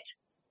about it,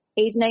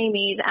 his name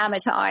is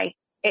Amitai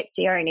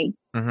Etzioni.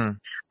 Mm-hmm. And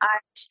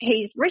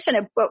he's written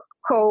a book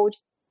called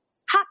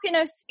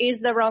Happiness is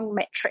the Wrong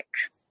Metric,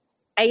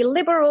 a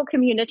liberal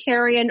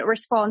communitarian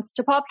response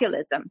to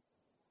populism.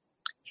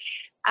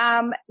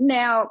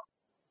 Now,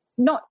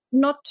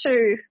 not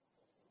to,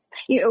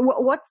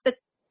 what's the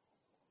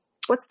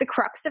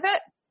crux of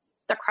it?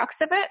 The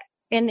crux of it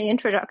in the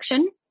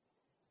introduction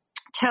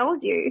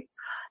tells you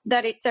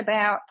that it's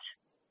about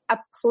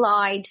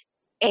applied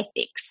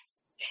ethics.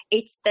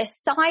 It's the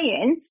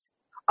science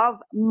of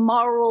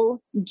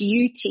moral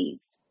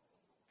duties.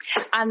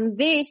 And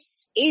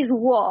this is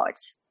what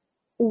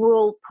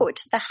will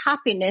put the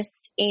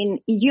happiness in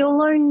you'll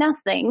learn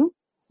nothing,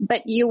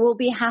 but you will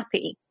be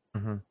happy.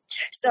 Mm-hmm.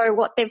 So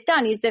what they've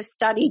done is they've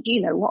studied,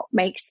 what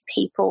makes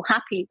people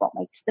happy, what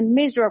makes them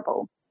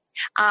miserable.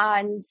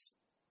 And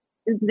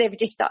they've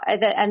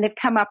decided and they've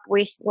come up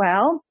with,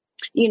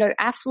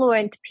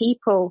 affluent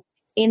people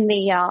in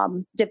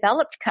the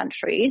developed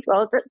countries,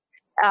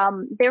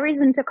 there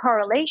isn't a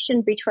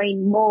correlation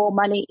between more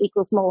money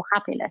equals more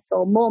happiness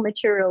or more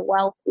material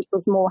wealth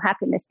equals more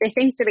happiness. There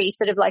seems to be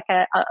sort of like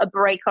a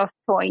break-off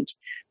point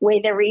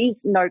where there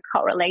is no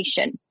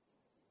correlation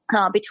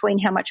between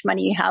how much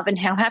money you have and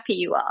how happy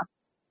you are.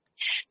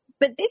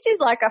 But this is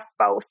like a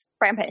false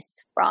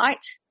premise, right?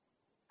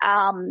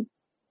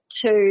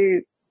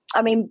 After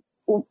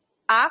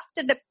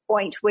the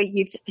point where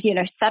you've,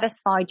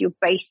 satisfied your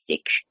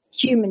basic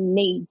human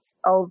needs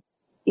of,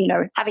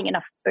 having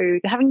enough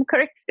food, having the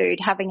correct food,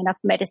 having enough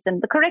medicine,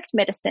 the correct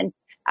medicine,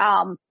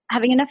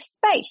 having enough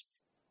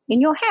space in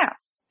your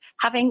house,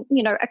 having,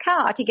 a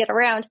car to get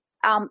around,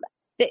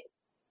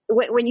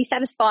 when you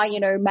satisfy,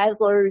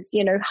 Maslow's,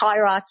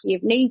 hierarchy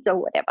of needs or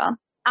whatever,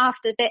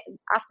 after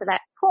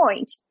that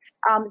point,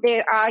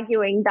 they're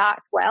arguing that,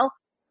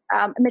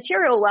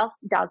 material wealth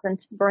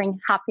doesn't bring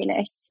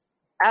happiness.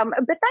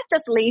 But that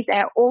just leaves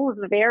out all of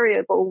the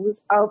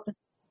variables of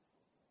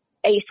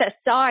a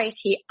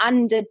society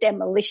under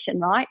demolition,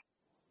 right?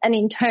 An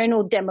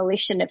internal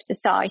demolition of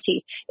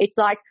society. It's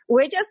like,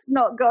 we're just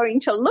not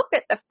going to look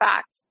at the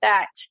fact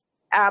that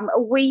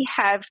we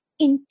have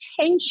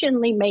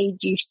intentionally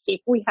made you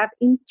sick. We have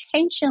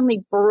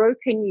intentionally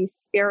broken you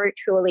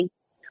spiritually.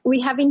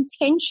 We have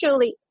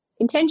intentionally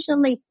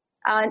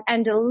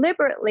and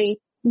deliberately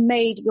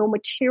made your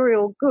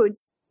material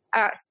goods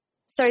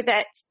so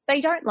that they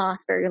don't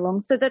last very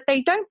long, so that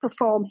they don't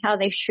perform how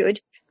they should,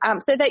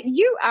 so that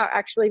you are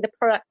actually the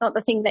product, not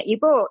the thing that you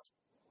bought.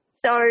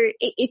 So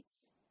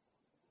it's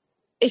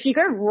if you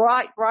go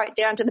right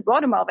down to the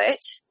bottom of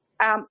it,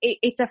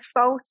 it's a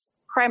false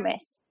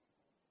premise.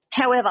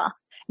 However,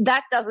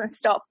 that doesn't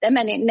stop them,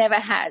 and it never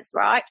has,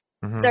 right?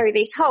 Mm-hmm. So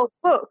this whole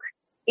book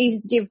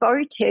is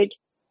devoted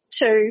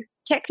to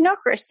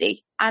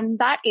technocracy, and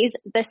that is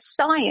the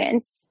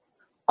science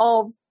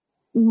of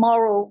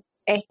moral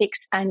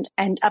ethics and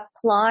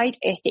applied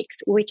ethics,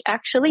 which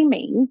actually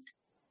means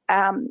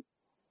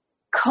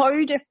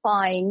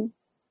codifying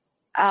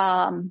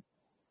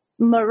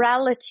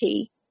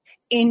morality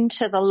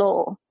into the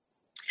law.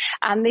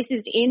 And this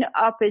is in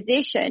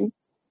opposition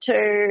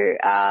to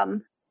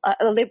a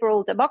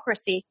liberal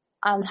democracy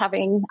and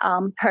having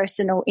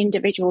personal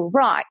individual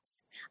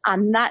rights,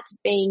 and that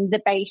being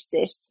the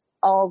basis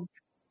of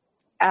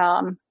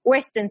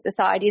Western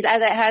societies,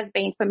 as it has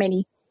been for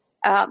many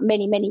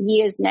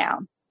years now.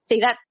 See,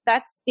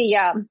 that's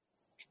the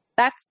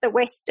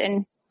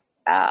Western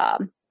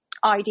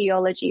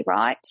ideology,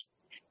 right?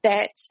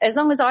 That as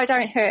long as I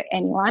don't hurt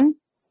anyone,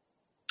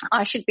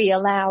 I should be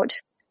allowed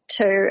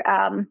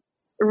to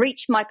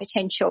reach my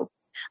potential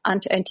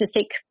and to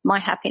seek my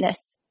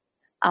happiness,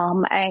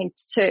 and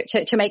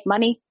to make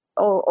money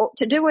or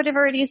to do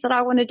whatever it is that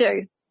I want to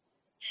do.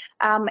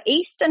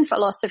 Eastern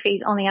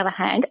philosophies, on the other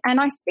hand, and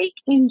I speak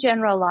in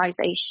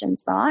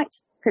generalizations, right?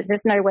 Because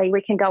there's no way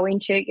we can go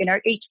into,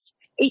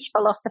 each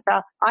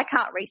philosopher. I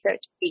can't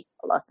research each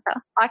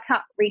philosopher. I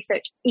can't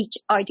research each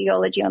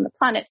ideology on the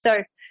planet.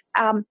 So,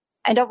 and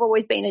I've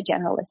always been a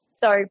generalist.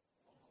 So,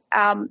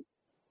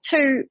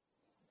 two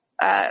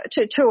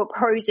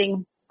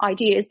opposing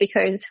ideas,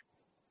 because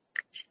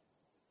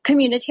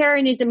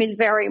communitarianism is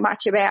very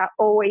much about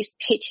always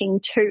pitting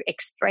two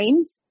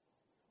extremes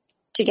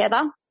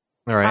together.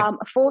 All right.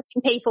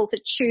 Forcing people to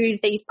choose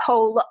these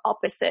polar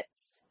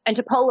opposites and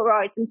to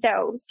polarize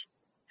themselves.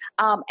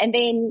 And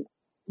then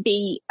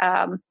the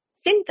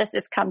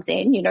synthesis comes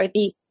in,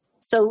 the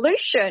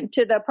solution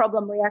to the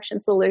problem reaction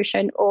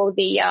solution, or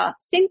the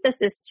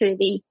synthesis to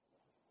the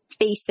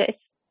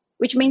thesis,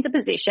 which means a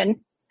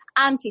position,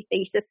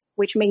 antithesis,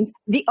 which means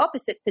the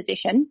opposite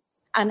position,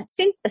 and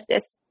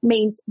synthesis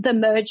means the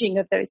merging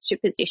of those two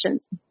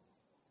positions.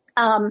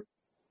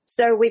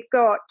 So we've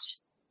got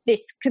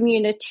this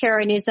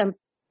communitarianism,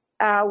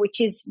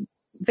 which is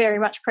very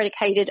much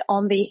predicated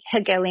on the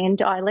Hegelian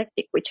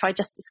dialectic, which I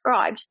just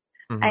described.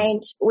 Mm-hmm.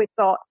 And we've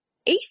got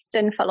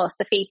Eastern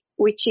philosophy,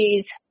 which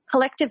is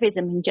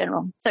collectivism in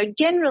general. So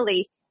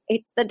generally,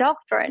 it's the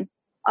doctrine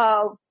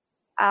of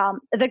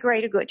the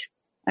greater good,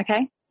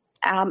 okay,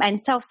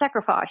 and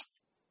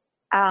self-sacrifice.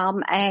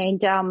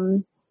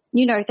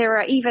 There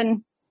are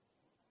even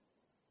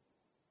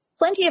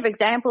plenty of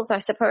examples, I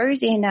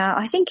suppose, in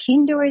I think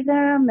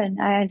Hinduism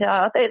and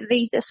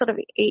these are sort of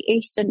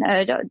Eastern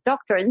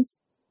doctrines,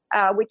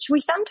 which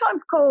we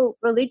sometimes call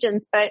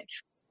religions, but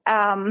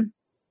they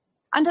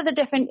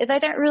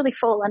don't really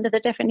fall under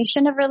the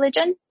definition of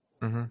religion.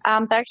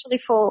 Mm-hmm. They actually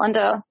fall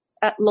under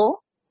law.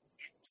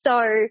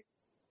 So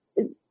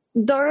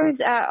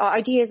those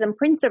ideas and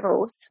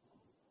principles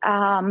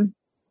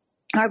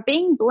are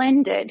being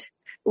blended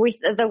with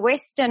the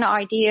Western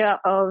idea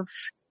of,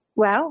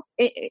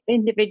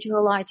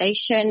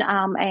 individualization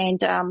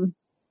and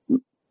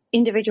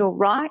individual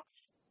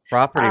rights.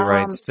 Property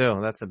rights,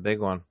 too. That's a big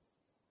one.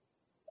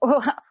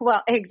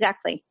 Well,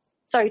 exactly.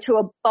 So to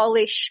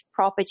abolish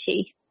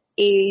property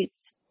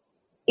is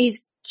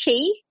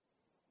key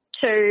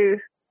to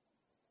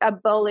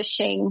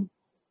abolishing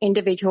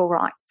individual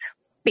rights,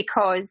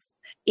 because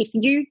if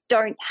you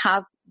don't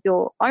have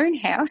your own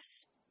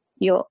house,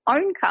 your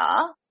own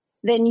car,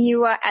 then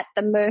you are at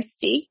the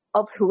mercy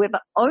of whoever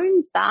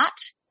owns that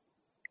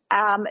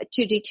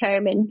to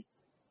determine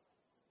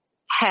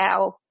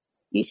how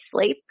you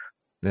sleep,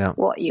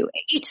 what you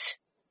eat,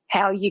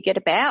 how you get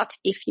about,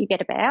 if you get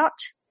about.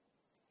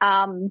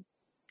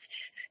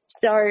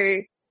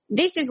 So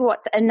this is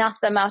what's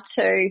anathema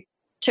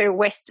to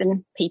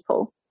Western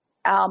people,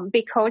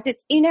 because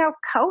it's in our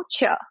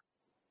culture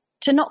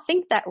to not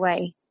think that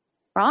way,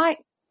 right?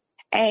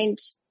 And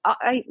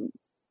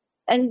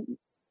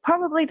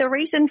probably the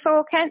reason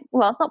for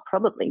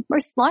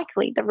most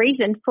likely the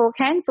reason for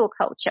cancel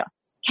culture,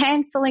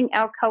 canceling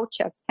our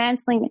culture,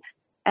 canceling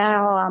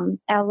our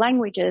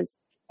languages,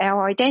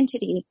 our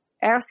identity,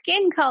 our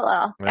skin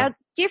color, our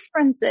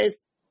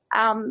differences.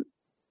 And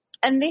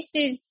this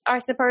is, I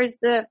suppose,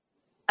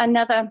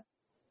 another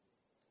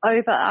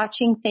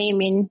overarching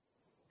theme in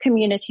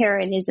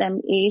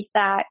communitarianism is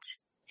that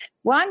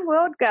one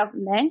world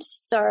government.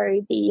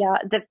 So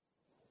the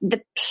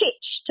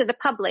pitch to the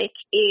public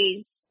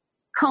is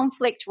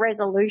conflict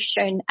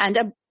resolution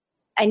and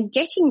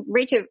getting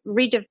rid of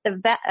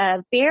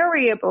the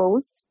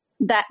variables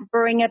that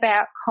bring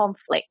about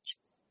conflict.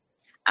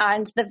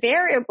 And the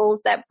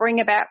variables that bring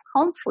about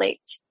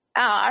conflict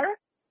are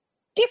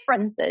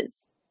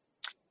differences.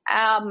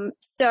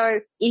 So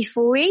if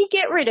we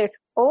get rid of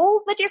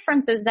all the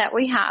differences that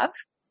we have,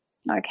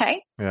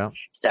 okay? Yeah.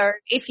 So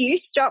if you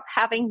stop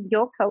having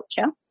your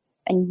culture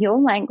and your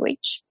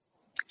language,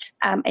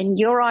 and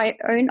your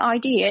own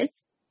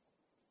ideas,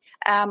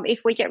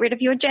 if we get rid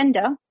of your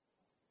gender,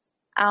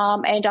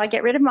 and I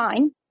get rid of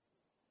mine,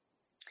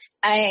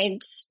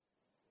 and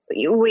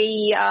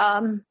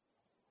we'll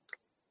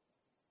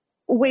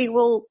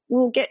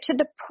get to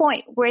the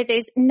point where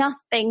there's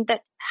nothing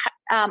that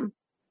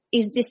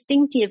is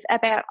distinctive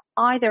about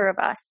either of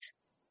us,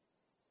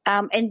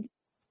 and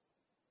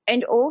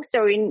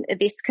also in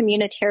this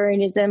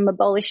communitarianism,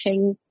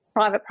 abolishing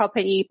private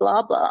property,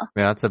 blah blah.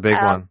 Yeah, that's a big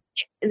one.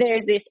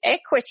 There's this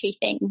equity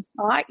thing,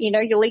 right?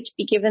 You'll each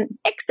be given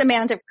X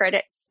amount of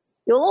credits.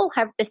 You'll all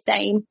have the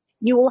same.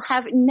 You will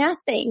have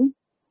nothing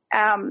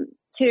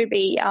to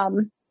be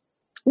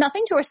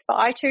nothing to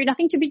aspire to,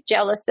 nothing to be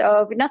jealous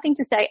of, nothing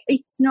to say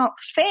it's not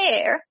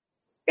fair,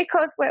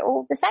 because we're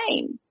all the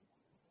same.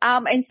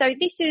 And so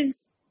this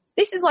is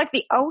like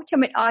the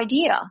ultimate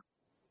idea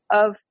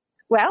of,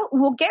 well,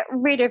 we'll get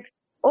rid of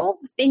all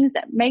the things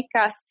that make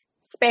us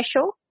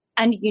special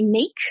and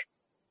unique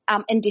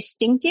and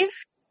distinctive.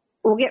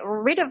 We'll get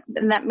rid of,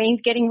 and that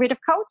means getting rid of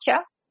culture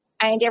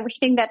and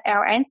everything that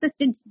our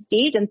ancestors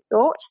did and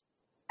thought.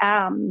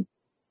 And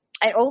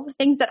all the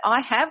things that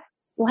I have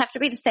will have to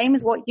be the same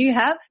as what you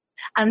have.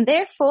 And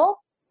therefore,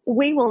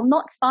 we will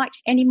not fight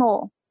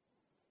anymore.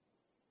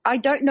 I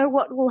don't know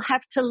what we'll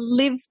have to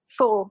live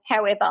for,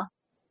 however,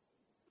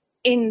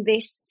 in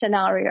this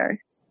scenario.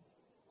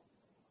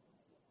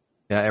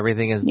 Yeah,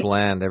 everything is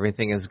bland.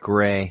 Everything is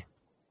gray.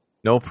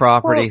 No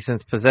property,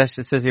 since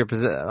possession, it says here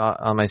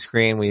on my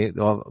screen,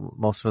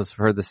 most of us have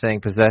heard the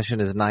saying,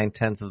 possession is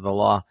 9/10 of the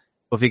law.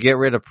 Well, if you get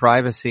rid of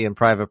privacy and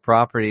private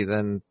property,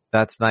 then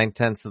that's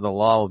 9/10 of the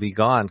law will be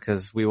gone,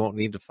 because we won't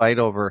need to fight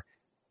over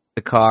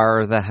the car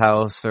or the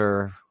house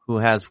or who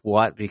has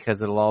what,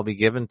 because it'll all be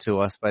given to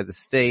us by the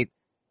state,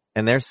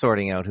 and they're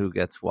sorting out who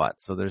gets what.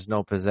 So there's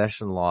no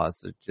possession laws.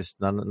 There's just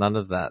none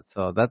of that.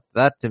 So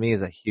that to me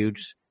is a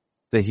huge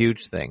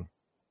thing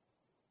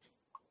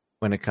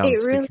when it comes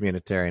to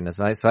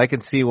communitarianism. So I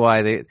can see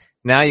why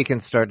now you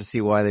can start to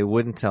see why they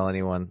wouldn't tell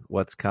anyone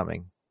what's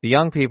coming. The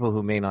young people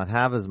who may not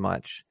have as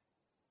much,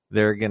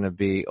 they're going to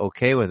be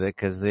okay with it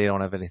because they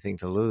don't have anything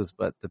to lose.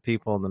 But the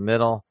people in the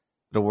middle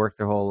that'll work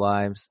their whole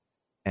lives,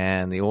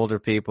 and the older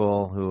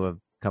people who have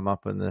come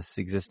up in this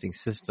existing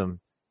system,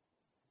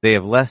 they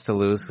have less to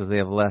lose because they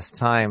have less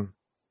time.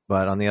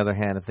 But on the other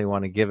hand, if they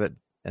want to give it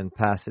and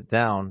pass it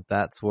down,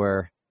 that's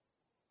where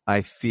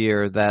I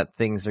fear that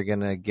things are going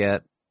to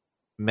get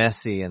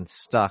messy and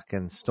stuck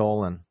and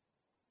stolen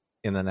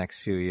in the next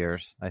few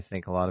years. I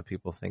think a lot of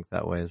people think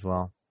that way as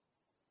well.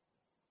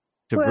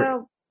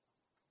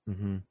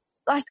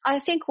 I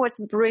think what's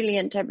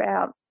brilliant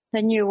about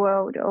the New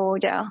World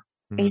Order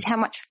is how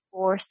much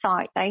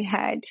foresight they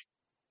had,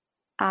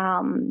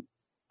 and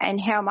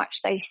how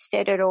much they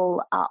set it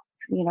all up,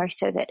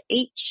 so that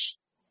each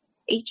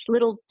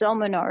little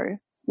domino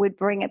would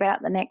bring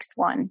about the next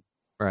one.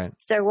 Right.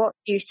 So what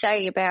you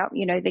say about,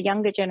 the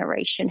younger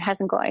generation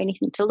hasn't got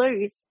anything to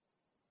lose,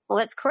 well,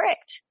 that's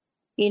correct.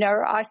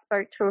 I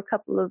spoke to a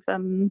couple of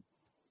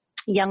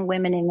young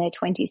women in their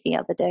 20s the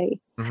other day,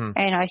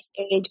 and I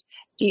said,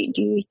 do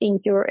you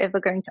think you're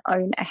ever going to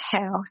own a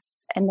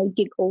house? And they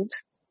giggled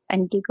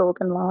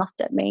and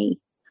laughed at me.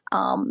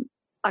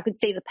 I could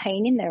see the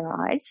pain in their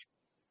eyes,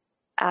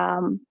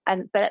 but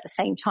at the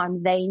same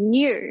time, they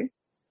knew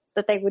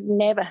that they would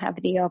never have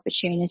the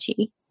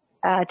opportunity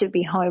to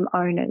be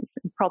homeowners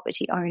and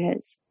property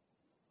owners.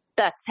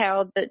 That's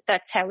how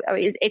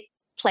it's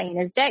plain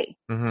as day.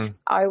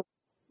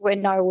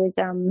 When I was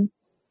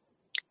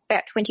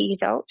about 20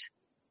 years old,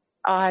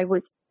 I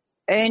was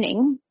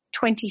earning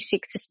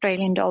 26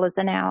 Australian dollars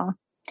an hour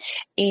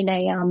in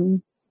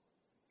a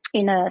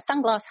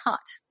sunglass hut.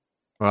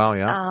 Wow,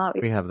 yeah,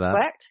 we have that.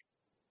 Worked.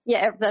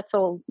 Yeah, that's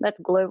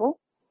global.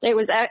 It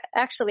was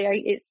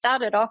it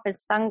started off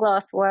as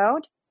Sunglass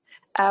World,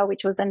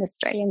 which was an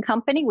Australian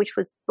company, which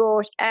was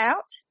bought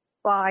out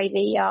by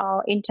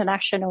the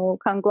international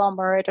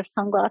conglomerate of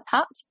Sunglass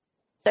Hut.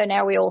 So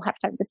now we all have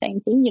to have the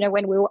same thing.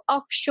 When we were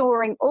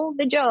offshoring all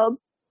the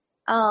jobs,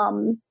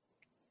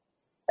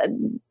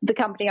 the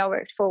company I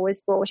worked for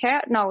was bought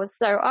out, and I was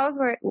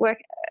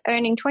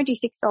earning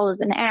 $26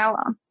 an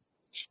hour.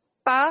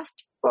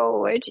 Fast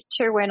forward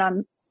to when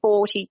I'm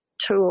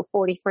 42 or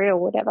 43 or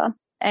whatever,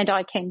 and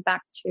I came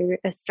back to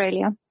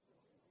Australia,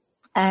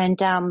 and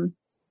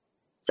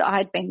so I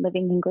had been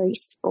living in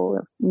Greece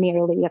for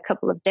nearly a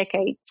couple of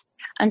decades,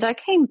 and I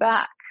came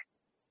back,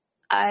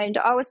 and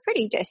I was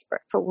pretty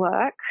desperate for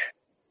work.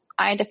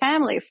 And a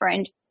family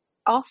friend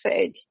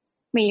offered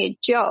me a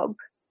job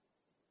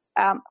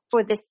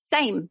for the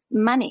same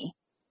money.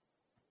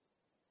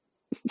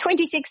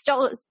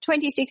 $26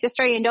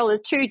 Australian dollars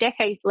 2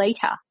 decades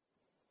later,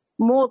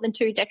 more than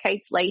 2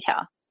 decades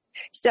later.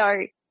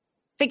 So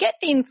forget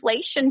the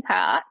inflation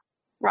part,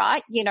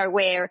 right?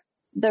 Where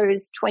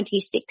those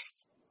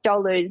 $26,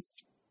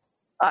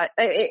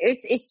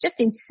 it's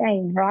just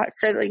insane, right?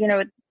 So,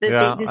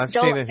 this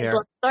dollar has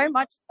lost so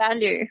much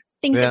value.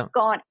 Things have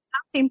gone up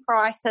in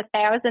price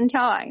 1,000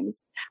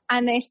 times,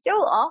 and they're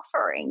still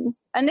offering,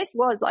 and this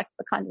was like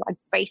the kind of like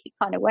basic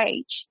kind of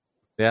wage.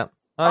 Yeah,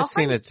 I've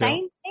seen it too.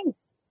 Same thing.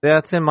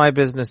 That's in my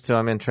business too.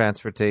 I'm in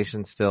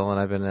transportation still, and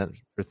I've been in it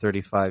for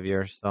 35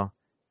 years. So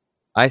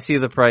I see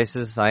the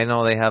prices. I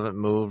know they haven't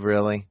moved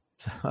really.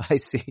 So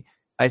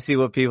I see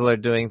what people are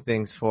doing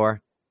things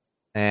for,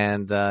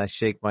 and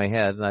shake my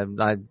head.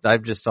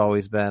 I've just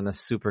always been a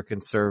super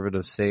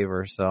conservative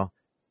saver. So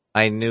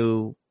I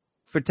knew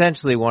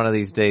potentially one of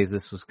these days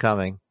this was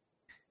coming,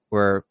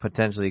 where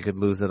potentially you could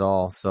lose it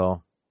all.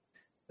 So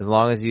as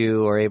long as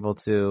you are able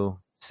to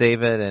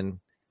save it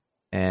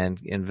and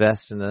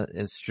invest in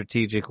a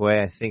strategic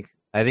way, I think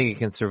you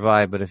can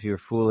survive. But if you're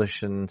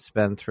foolish and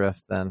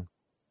spendthrift, then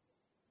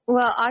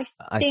Well, I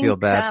I feel think,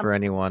 bad for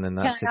anyone in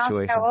that can I ask how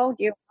situation. old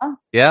you are?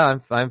 Yeah,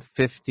 I'm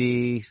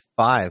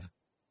 55,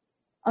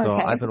 so I've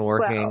Okay. been Well,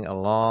 working a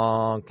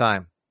long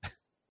time,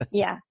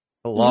 yeah.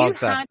 a You long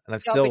time, had and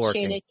I'm the still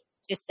working. opportunity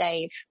to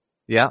save.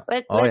 Yeah. Oh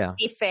Let's yeah.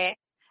 be fair.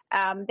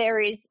 There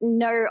is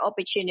no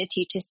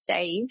opportunity to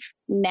save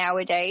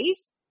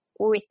nowadays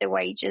with the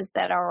wages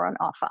that are on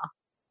offer.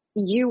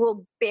 You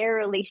will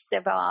barely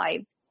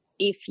survive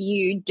if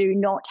you do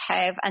not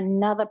have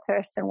another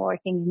person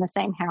working in the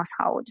same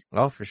household.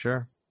 Oh, for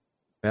sure.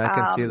 Yeah, I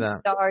can see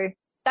that. So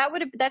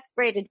that's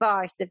great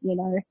advice of,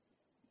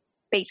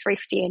 be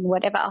thrifty and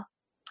whatever,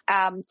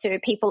 to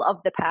people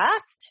of the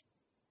past.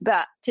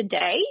 But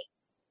today,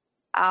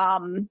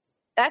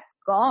 that's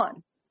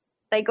gone.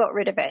 They got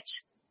rid of it.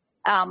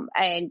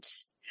 And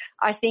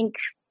I think,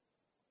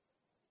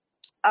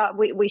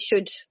 we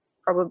should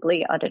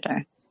probably, I don't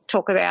know,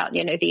 talk about,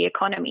 the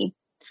economy,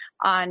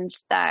 and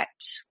that,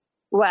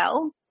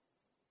 well,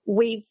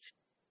 we've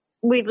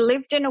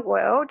lived in a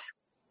world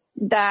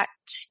that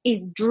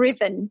is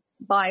driven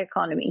by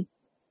economy.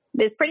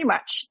 There's pretty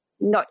much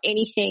not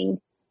any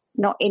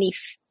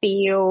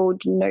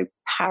field, no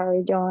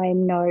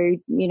paradigm,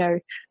 no,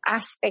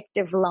 aspect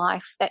of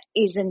life that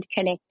isn't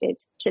connected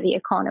to the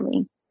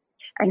economy.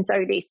 And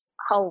so this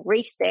whole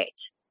reset,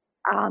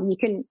 we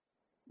can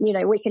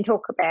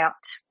talk about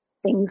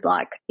things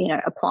like,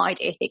 applied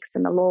ethics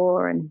and the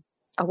law and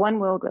a one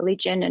world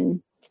religion.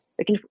 And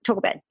we can talk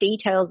about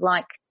details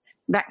like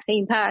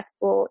vaccine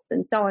passports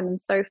and so on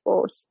and so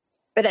forth.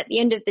 But at the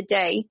end of the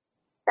day,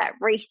 that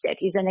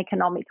reset is an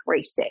economic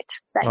reset.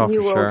 That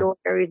new world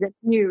order is a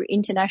new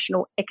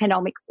international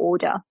economic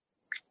order.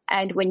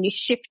 And when you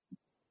shift,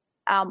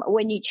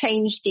 when you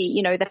change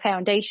the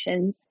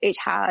foundations, it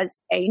has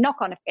a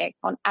knock-on effect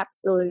on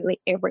absolutely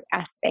every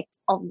aspect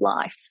of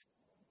life.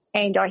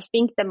 And I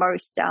think the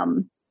most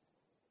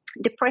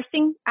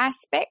depressing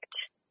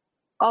aspect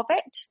of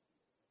it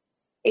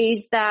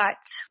is that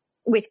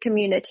with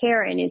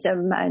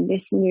communitarianism and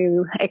this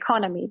new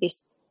economy,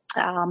 this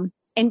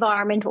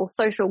environmental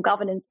social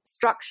governance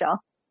structure,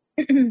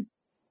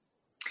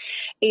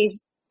 is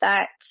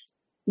that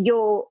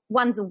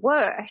one's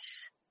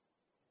worth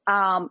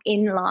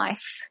in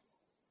life,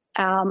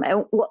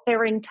 and what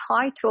they're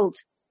entitled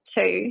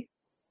to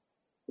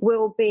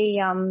will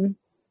be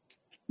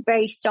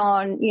based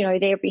on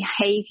their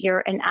behavior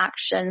and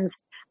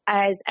actions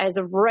as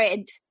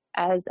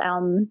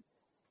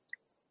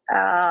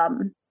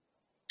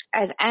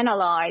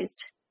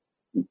analyzed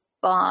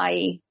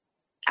by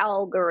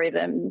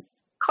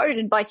algorithms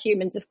coded by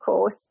humans, of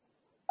course,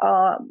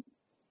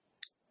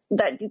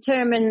 that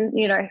determine,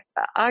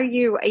 are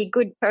you a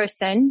good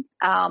person?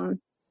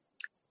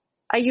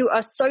 Are you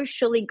a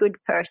socially good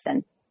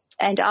person?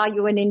 And are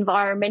you an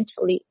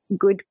environmentally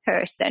good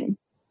person?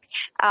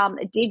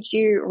 Did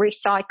you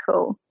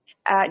recycle?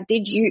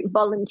 Did you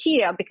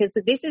volunteer? Because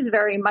this is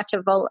very much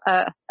a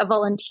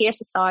volunteer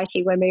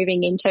society we're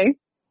moving into.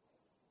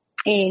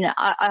 And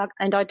I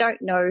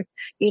don't know,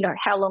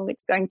 how long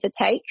it's going to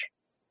take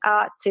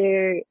all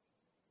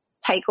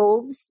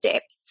the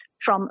steps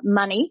from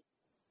money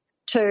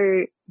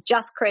to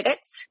just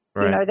credits.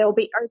 Right. There'll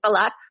be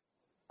overlap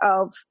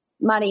of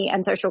money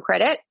and social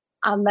credit.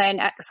 And then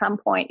at some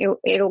point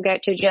it'll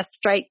get to just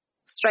straight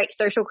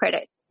social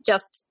credit,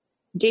 just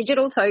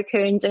digital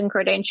tokens and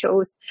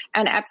credentials,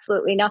 and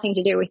absolutely nothing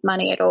to do with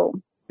money at all.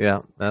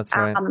 Yeah, that's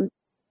right.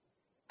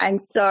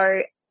 And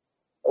so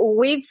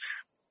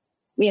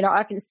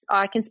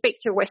I can speak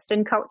to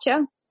Western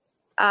culture,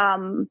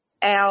 and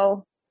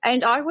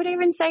I would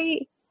even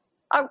say,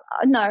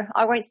 no,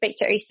 I won't speak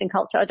to Eastern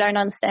culture. I don't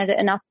understand it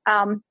enough.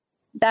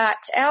 That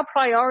our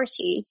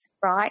priorities,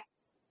 right,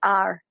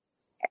 are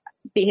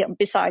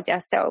besides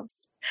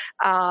ourselves,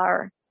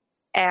 are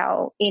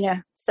our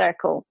inner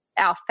circle,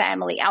 our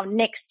family, our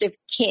next of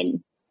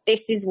kin.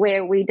 This is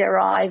where we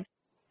derive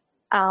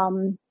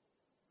our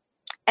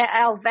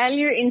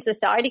value in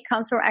society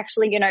comes from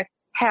actually,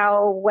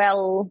 how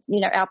well,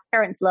 our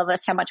parents love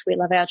us, how much we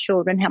love our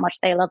children, how much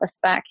they love us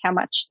back, how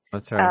much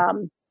That's right.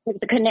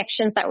 the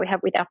connections that we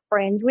have with our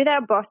friends, with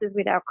our bosses,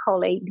 with our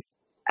colleagues,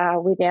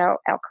 with our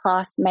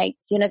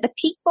classmates. The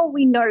people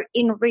we know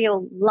in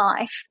real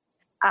life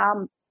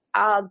are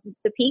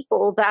the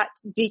people that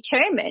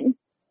determine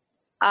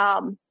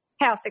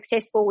how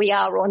successful we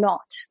are or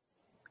not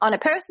on a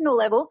personal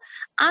level,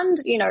 and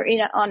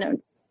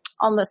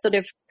on the sort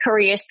of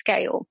career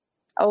scale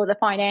or the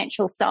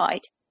financial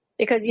side,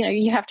 because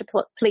you have to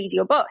please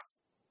your boss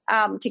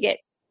to get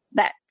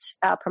that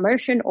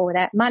promotion or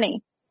that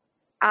money.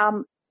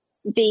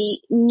 The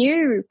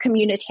new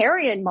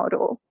communitarian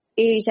model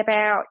is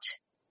about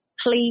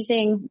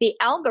pleasing the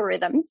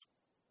algorithms,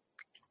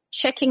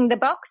 checking the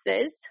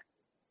boxes,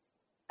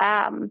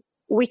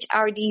 which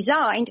are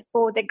designed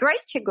for the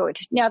greater good.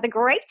 Now, the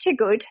greater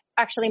good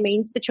actually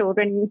means the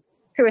children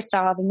who are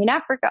starving in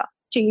Africa,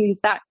 to use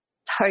that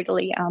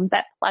totally,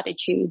 that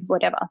platitude,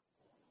 whatever.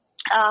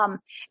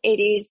 It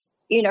is,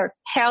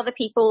 how the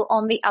people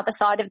on the other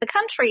side of the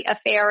country are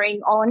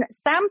faring on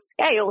some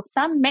scale,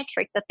 some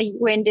metric that the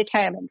UN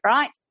determined,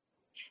 right?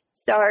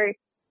 So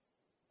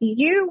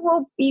you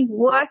will be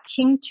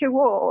working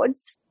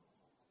towards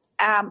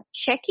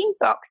checking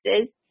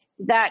boxes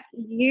that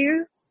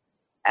you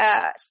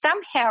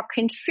somehow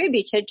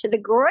contributed to the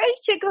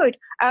greater good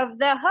of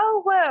the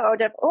whole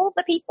world, of all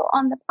the people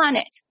on the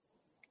planet.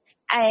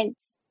 And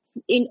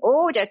in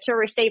order to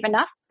receive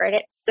enough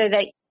credits so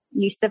that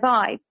you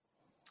survive,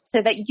 so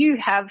that you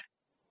have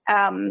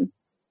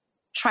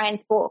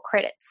transport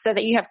credits, so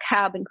that you have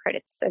carbon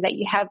credits, so that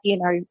you have,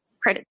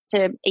 credits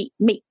to eat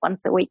meat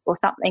once a week or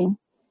something,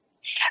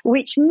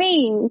 which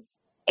means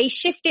a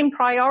shift in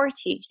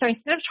priority. So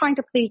instead of trying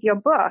to please your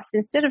boss,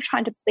 instead of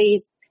trying to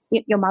please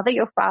your mother,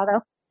 your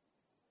father,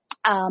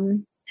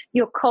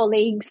 your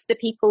colleagues, the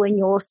people in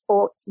your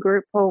sports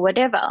group or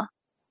whatever,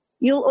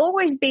 you'll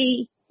always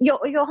be, your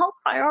whole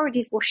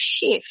priorities will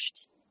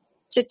shift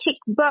to tick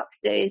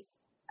boxes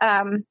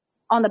on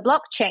the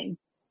blockchain,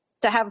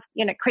 to have,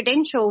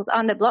 credentials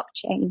on the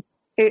blockchain,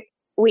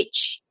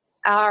 which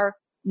are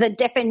the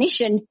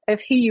definition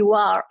of who you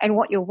are and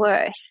what you're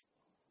worth.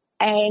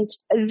 And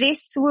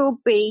this will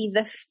be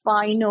the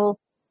final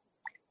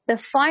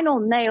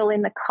nail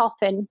in the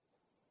coffin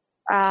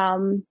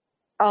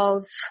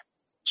of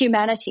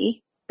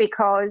humanity,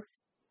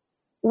 because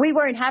we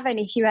won't have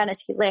any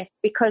humanity left,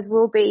 because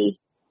we'll be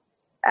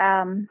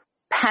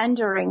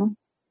pandering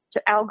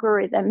to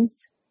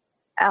algorithms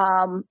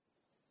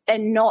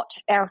and not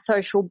our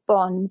social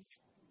bonds.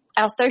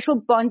 Our social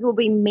bonds will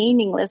be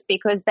meaningless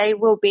because they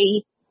will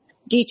be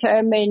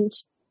determined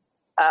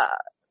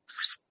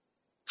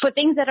for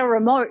things that are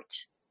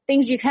remote,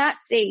 things you can't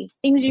see,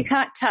 things you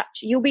can't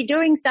touch. You'll be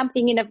doing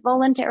something in a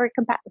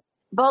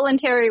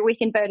voluntary with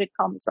inverted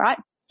commas, right?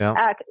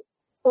 Yeah.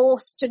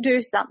 Forced to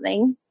do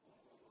something,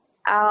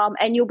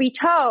 and you'll be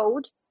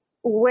told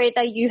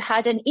whether you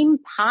had an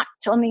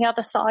impact on the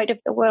other side of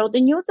the world,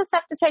 and you'll just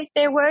have to take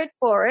their word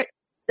for it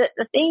that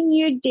the thing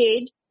you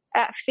did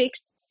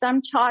fixed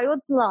some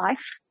child's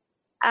life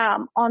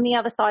on the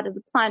other side of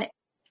the planet.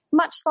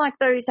 Much like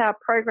those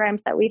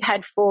programs that we've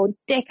had for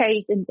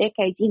decades and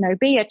decades,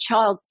 be a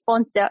child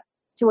sponsor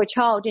to a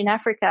child in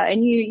Africa,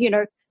 and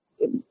you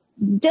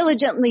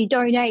diligently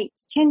donate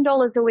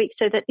 $10 a week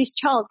so that this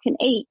child can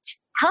eat.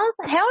 How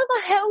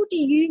the hell do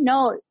you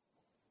know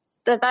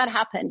that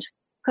happened?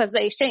 Because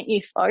they sent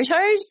you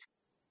photos,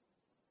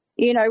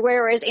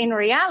 whereas in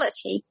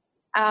reality,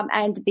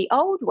 and the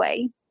old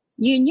way,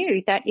 you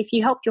knew that if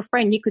you helped your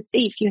friend, you could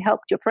see if you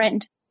helped your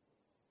friend.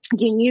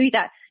 You knew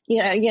that,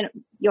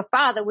 your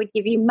father would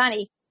give you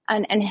money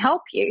and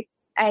help you,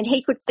 and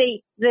he could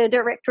see the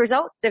direct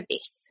results of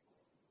this.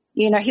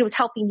 He was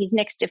helping his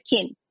next of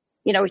kin,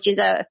 which is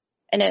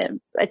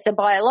it's a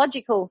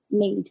biological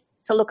need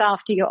to look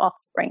after your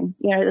offspring,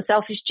 the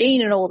selfish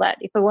gene and all that,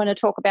 if we want to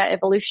talk about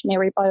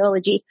evolutionary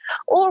biology,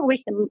 or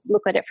we can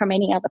look at it from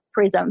any other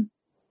prism.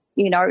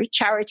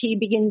 Charity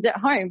begins at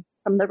home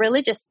from the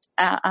religious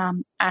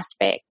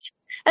aspect.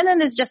 And then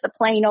there's just the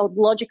plain old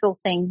logical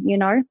thing,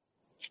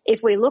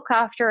 if we look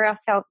after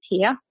ourselves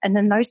here, and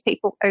then those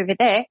people over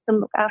there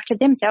can look after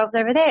themselves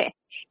over there,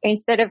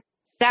 instead of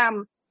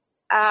some,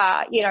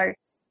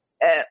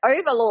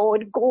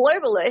 overlord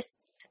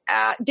globalists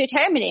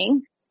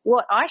determining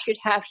what I should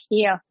have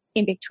here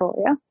in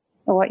Victoria,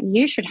 or what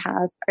you should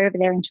have over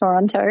there in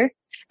Toronto,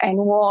 and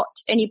what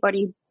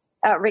anybody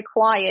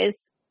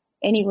requires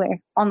anywhere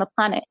on the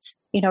planet.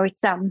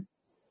 It's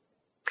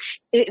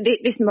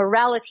this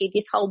morality,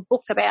 this whole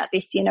book about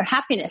this,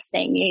 happiness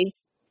thing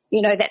is,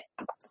 that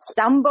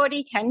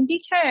somebody can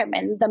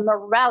determine the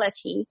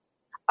morality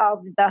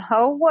of the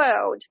whole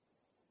world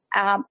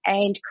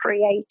and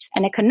create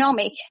an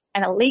economic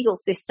and a legal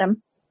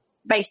system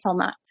based on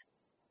that.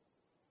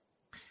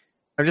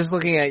 I'm just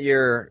looking at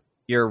your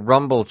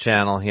Rumble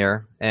channel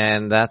here,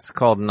 and that's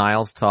called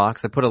Niles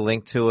Talks. I put a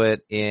link to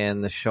it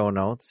in the show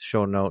notes,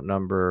 show note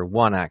number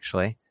 1,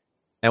 actually.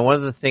 And one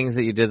of the things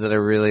that you did that I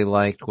really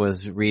liked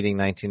was reading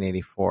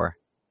 1984.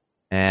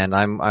 And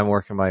I'm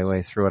working my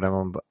way through it.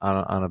 I'm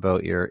on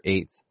about your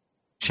 8th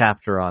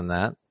chapter on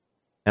that.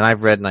 And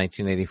I've read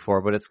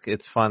 1984, but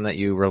it's fun that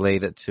you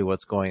relate it to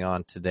what's going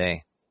on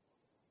today.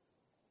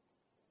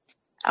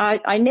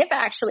 I never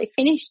actually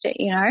finished it,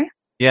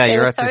 Yeah,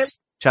 you're at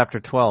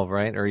chapter 12,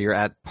 right? Or you're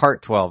at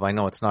part 12. I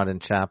know it's not in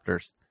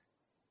chapters.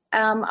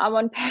 I'm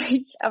on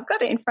I've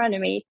got it in front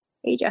of me. It's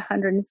page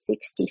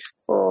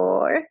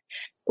 164,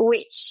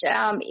 which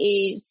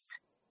is,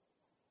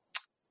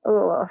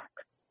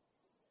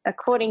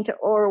 according to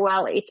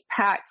Orwell, it's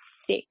part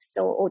 6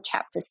 or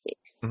chapter 6.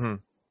 Mm-hmm.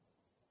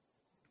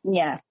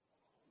 Yeah.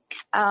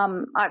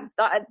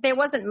 There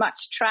wasn't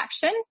much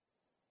traction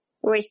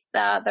with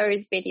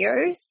those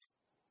videos.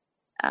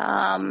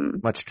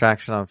 Much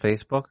traction on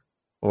Facebook,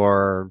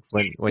 or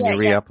when you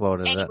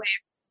re-uploaded it?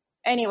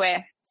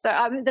 Anywhere. So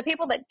the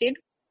people that did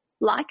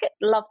like it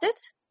loved it,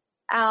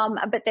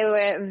 but there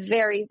were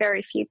very,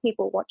 very few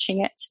people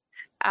watching it,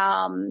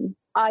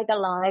 either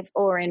live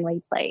or in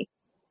replay.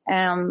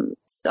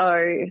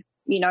 So,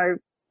 you know,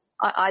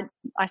 I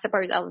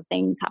suppose other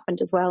things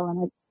happened as well,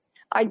 and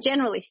I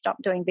generally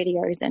stopped doing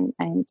videos and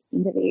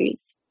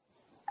interviews.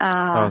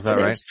 Oh, is that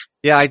right?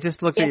 Yeah, I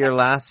just looked at your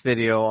last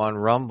video on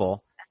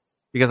Rumble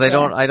because I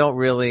don't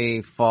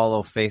really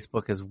follow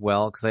Facebook as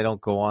well because I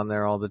don't go on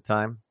there all the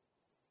time.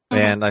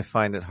 Mm-hmm. And I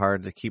find it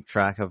hard to keep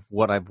track of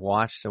what I've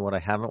watched and what I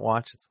haven't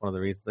watched. It's one of the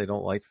reasons I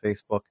don't like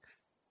Facebook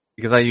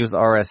because I use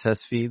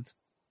RSS feeds.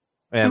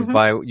 And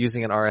by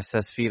using an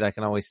RSS feed, I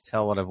can always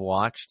tell what I've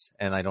watched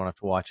and I don't have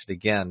to watch it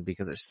again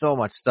because there's so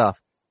much stuff.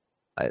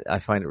 I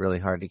find it really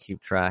hard to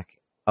keep track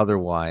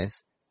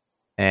otherwise.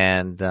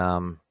 And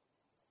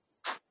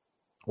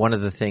one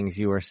of the things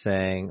you were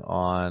saying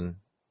on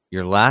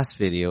your last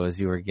video is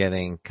you were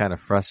getting kind of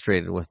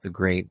frustrated with the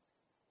great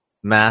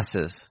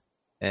masses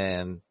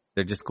and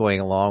they're just going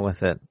along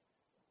with it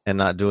and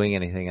not doing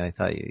anything. And I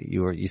thought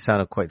you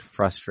sounded quite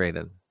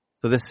frustrated.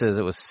 So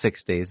it was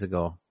 6 days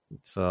ago.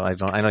 So I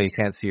know you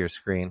can't see your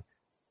screen,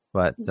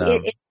 but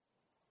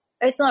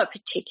it's not a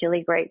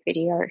particularly great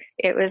video.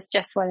 It was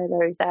just one of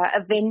those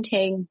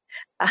venting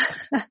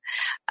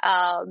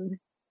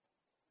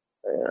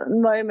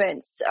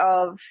moments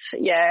of So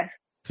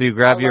you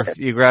grab your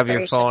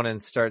phone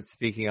and start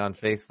speaking on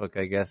Facebook,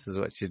 I guess is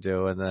what you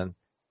do, and then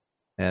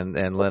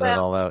and let it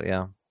all out.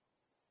 Yeah.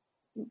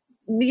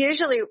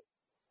 Usually,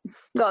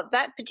 well,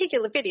 that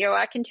particular video,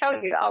 I can tell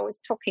you, I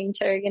was talking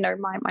to, you know,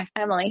 my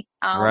family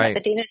at the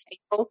dinner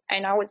table,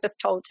 and I was just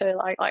told to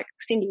like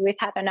Cindy, we've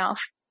had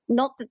enough.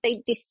 Not that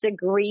they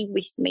disagree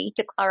with me,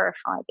 to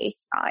clarify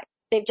this, right?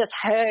 They've just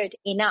heard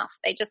enough.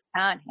 They just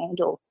can't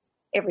handle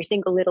every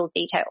single little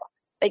detail.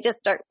 They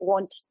just don't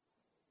want,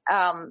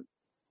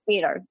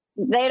 you know,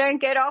 they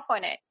don't get off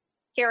on it,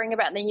 hearing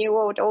about the New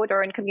World Order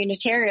and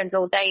communitarians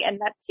all day, and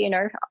that's, you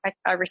know,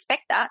 I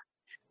respect that.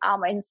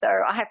 And so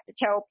I have to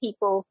tell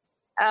people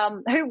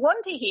who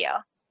want to hear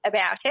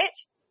about it,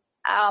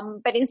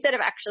 but instead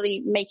of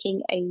actually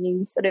making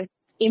a sort of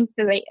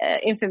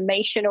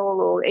informational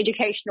or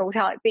educational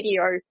type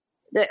video,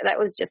 that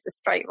was just a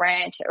straight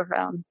rant of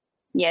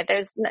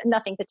there's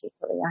nothing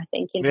particularly, I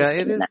think,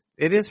 interesting in that.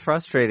 It is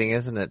frustrating,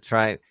 isn't it?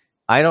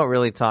 I don't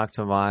really talk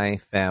to my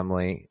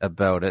family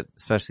about it,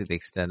 especially the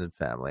extended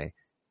family.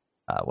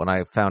 When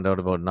I found out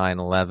about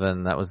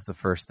 9/11, that was the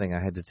first thing I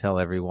had to tell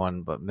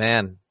everyone. But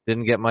man,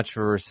 didn't get much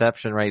of a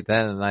reception right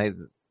then.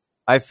 And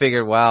I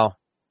figured, wow,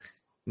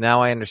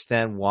 now I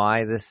understand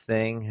why this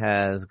thing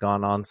has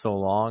gone on so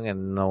long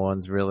and no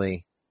one's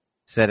really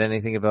said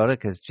anything about it,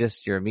 because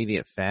just your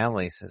immediate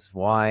family says,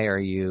 why are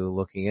you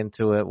looking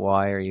into it?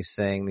 Why are you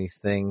saying these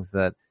things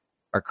that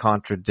are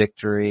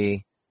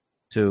contradictory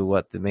to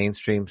what the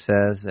mainstream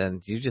says?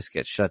 And you just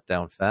get shut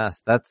down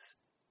fast. That's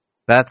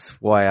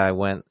why I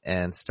went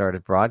and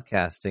started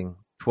broadcasting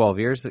 12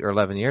 years or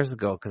 11 years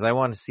ago, because I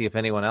wanted to see if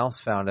anyone else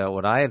found out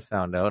what I had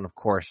found out. And of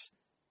course,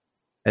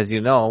 as you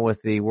know,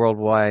 with the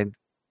worldwide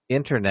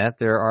internet,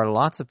 there are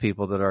lots of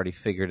people that already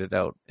figured it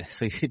out.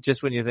 So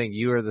just when you think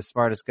you are the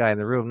smartest guy in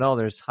the room, no,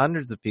 there's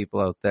hundreds of people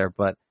out there,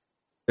 but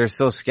they're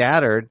so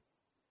scattered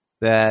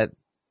that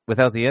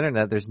without the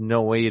internet, there's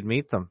no way you'd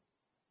meet them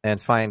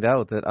and find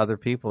out that other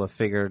people have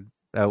figured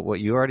out what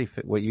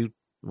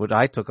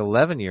I took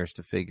 11 years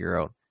to figure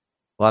out.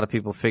 A lot of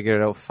people figured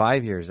it out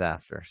 5 years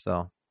after.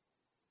 So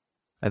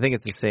I think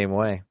it's the same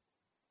way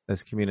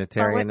as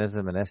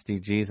communitarianism and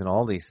SDGs and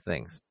all these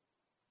things.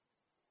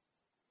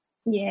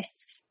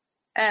 Yes.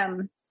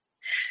 Well,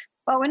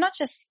 we're not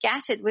just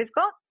scattered. We've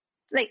got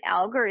the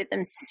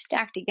algorithms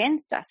stacked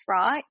against us,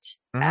 right?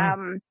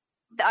 Mm-hmm.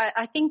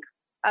 I think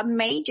a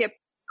major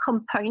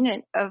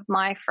component of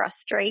my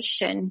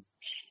frustration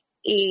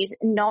is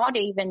not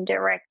even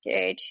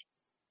directed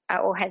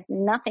or has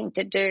nothing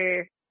to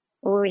do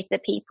with the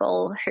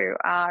people who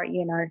are,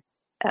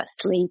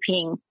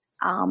 sleeping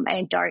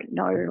and don't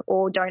know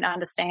or don't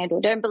understand or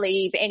don't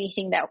believe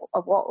anything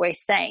of what we're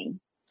saying.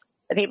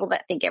 The people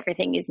that think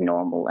everything is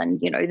normal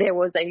and, there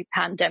was a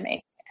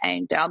pandemic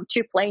and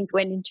 2 planes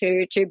went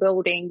into 2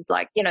 buildings,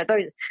 those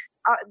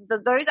aren't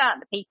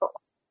the people.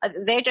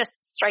 They're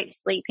just straight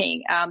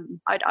sleeping. How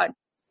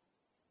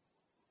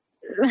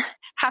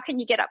can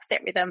you get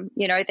upset with them?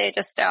 They're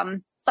just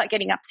it's like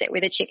getting upset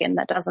with a chicken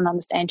that doesn't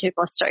understand 2 +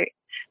 2.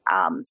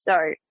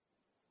 So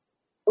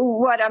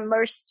what I'm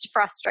most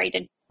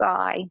frustrated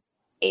by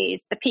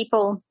is the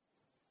people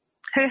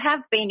who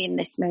have been in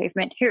this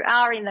movement, who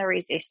are in the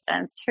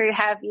resistance, who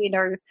have,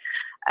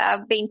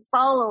 been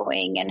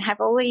following and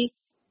have all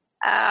this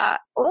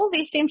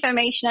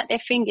information at their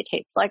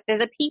fingertips. Like, they're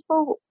the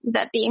people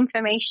that the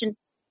information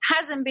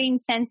hasn't been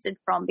censored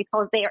from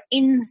because they are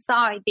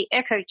inside the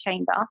echo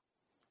chamber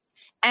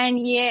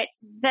And yet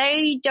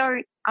they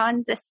don't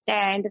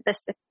understand the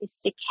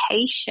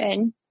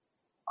sophistication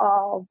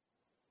of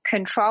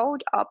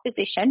controlled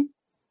opposition,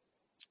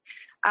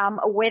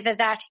 whether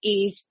that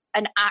is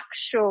an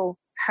actual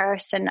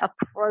person, a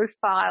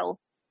profile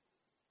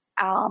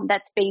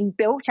that's been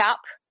built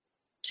up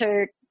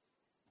to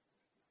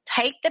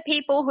take the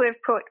people who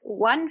have put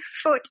one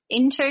foot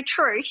into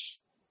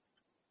truth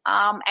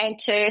and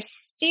to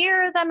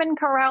steer them and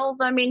corral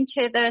them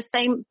into the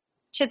same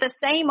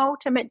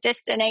ultimate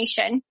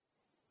destination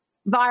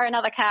via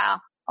another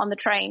car on the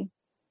train.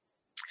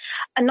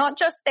 And not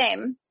just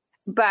them,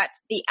 but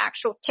the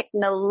actual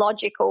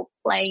technological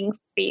playing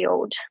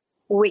field,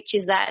 which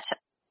is at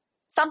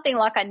something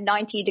like a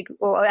 90 degree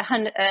or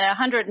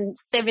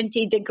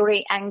 170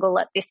 degree angle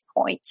at this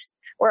point.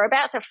 We're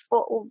about to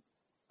fall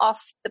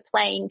off the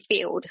playing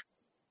field.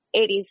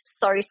 It is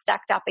so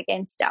stacked up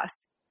against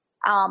us.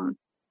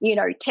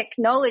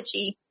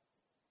 Technology,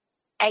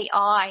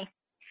 AI,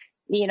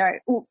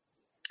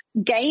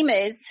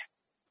 gamers,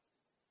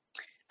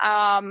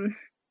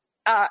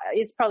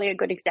 is probably a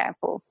good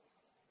example.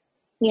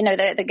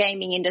 The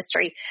gaming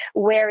industry,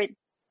 where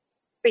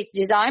it's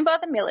designed by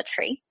the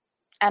military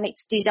and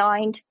it's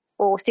designed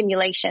for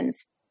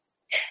simulations.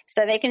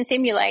 So they can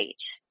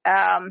simulate,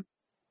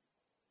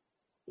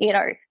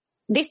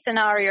 this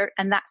scenario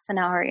and that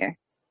scenario.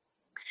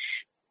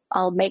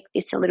 I'll make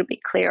this a little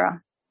bit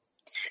clearer.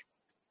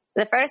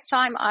 The first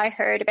time I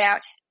heard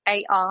about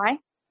AI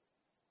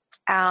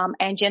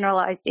and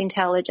generalized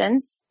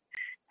intelligence,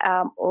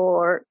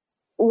 or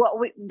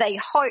what they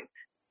hope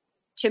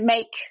to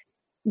make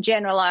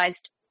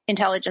generalized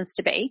intelligence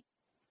to be,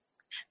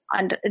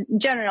 and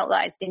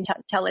generalized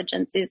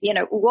intelligence is,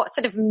 what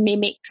sort of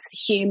mimics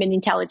human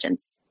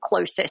intelligence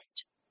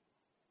closest.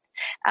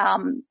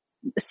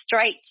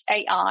 Straight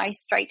AI,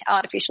 straight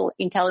artificial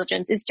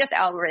intelligence is just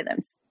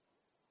algorithms.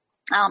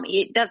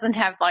 It doesn't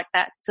have like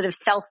that sort of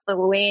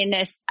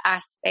self-awareness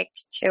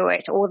aspect to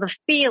it, or the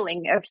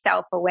feeling of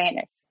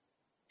self-awareness.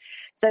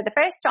 So the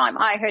first time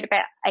I heard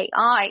about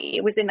AI,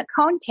 it was in the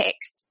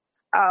context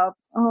of,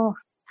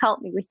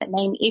 help me with the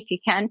name if you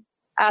can,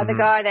 the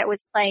guy that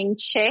was playing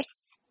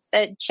chess,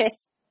 the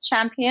chess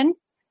champion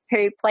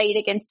who played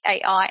against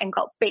AI and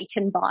got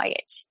beaten by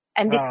it.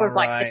 And this was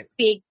like the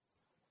big.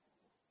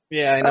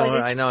 Yeah,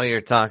 I know what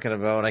you're talking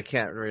about. I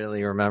can't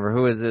really remember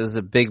who was. It was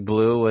the Big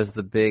Blue was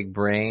the big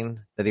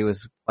brain that he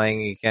was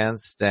playing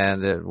against,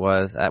 and it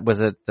was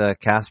it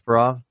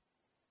Kasparov?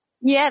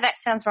 Yeah, that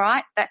sounds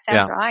right.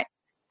 Right.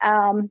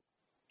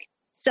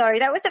 So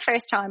that was the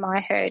first time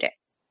I heard it.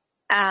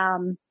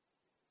 And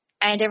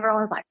everyone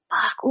was like,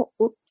 fuck,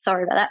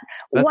 sorry about that.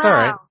 That's wow. All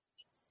right.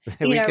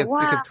 We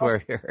can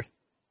swear here.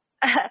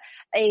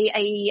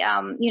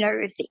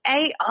 If the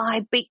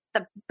AI beat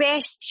the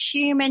best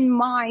human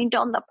mind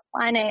on the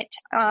planet,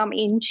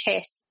 in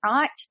chess,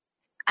 right?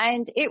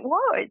 And it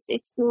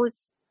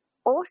was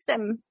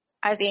awesome,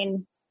 as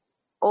in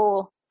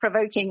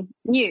awe-provoking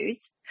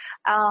news,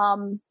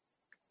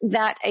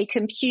 that a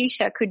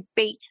computer could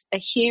beat a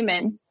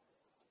human.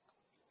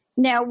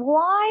 Now,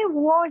 why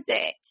was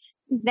it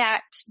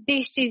that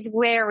this is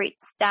where it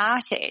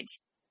started?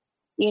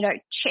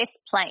 Chess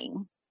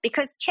playing.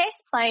 Because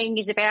chess playing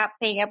is about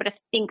being able to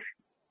think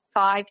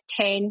 5,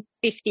 10,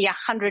 50,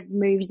 100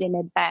 moves in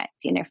advance.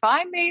 If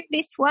I move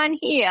this one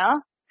here,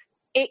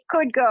 it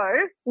could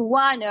go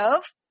one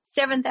of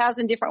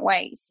 7,000 different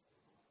ways.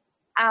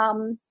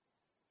 Now,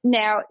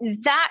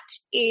 that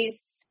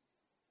is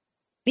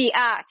the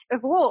art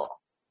of war.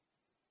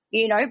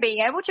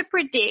 Being able to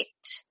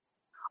predict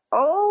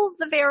all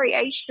the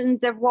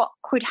variations of what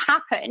could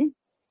happen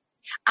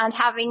and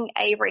having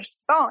a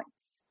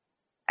response,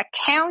 a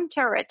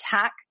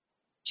counterattack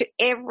to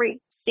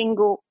every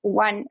single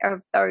one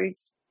of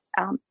those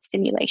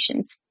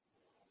simulations.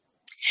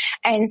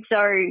 And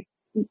so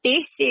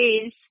this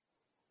is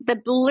the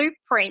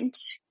blueprint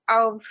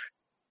of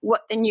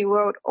what the New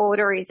World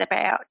Order is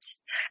about,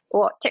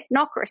 what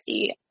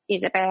technocracy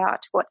is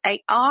about, what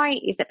AI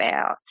is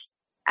about,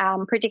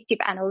 predictive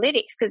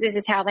analytics, because this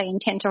is how they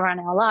intend to run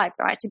our lives,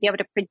 right? To be able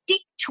to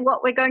predict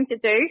what we're going to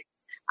do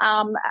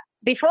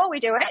before we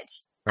do it,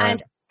 right,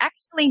 and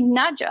actually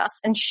nudge us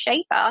and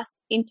shape us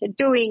into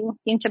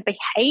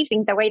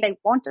behaving the way they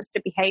want us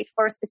to behave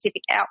for a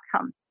specific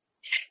outcome.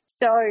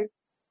 So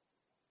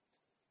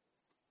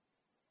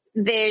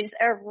there's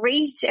a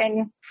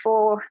reason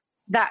for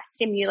that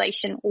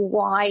simulation,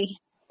 why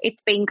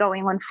it's been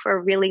going on for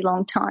a really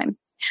long time.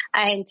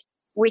 And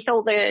with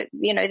all the,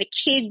 the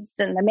kids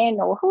and the men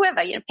or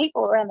whoever,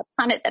 people around the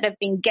planet that have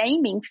been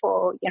gaming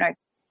for,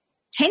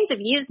 tens of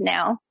years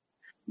now,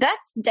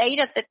 that's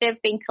data that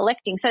they've been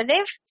collecting. So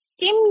they've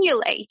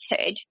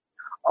simulated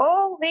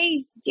all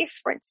these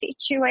different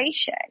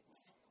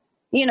situations.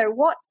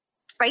 What's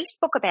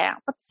Facebook about?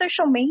 What's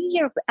social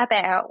media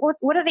about?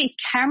 What are these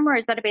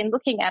cameras that have been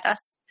looking at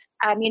us,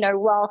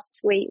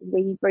 whilst we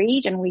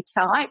read and we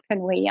type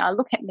and we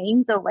look at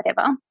memes or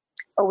whatever,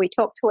 or we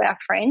talk to our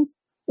friends?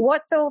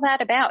 What's all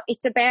that about?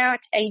 It's about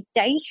a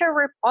data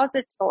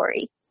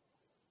repository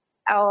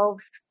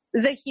of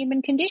the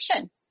human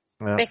condition.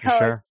 Yeah, for sure.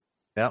 because,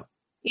 Yep.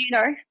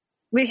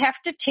 we have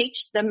to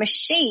teach the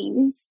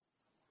machines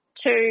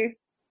to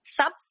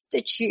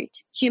substitute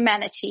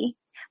humanity,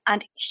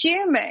 and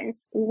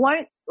humans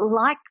won't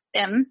like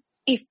them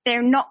if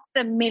they're not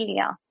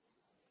familiar.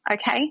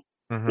 Okay.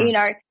 Mm-hmm.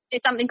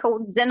 There's something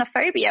called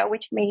xenophobia,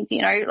 which means,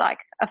 like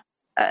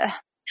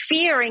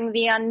fearing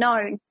the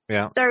unknown.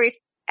 Yeah. So if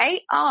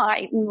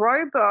AI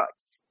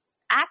robots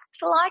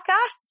act like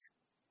us,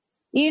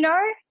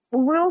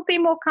 we'll be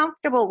more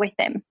comfortable with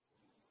them.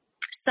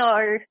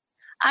 So,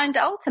 and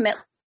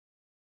ultimately.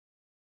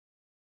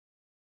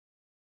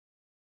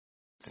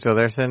 Still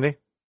there, Cindy?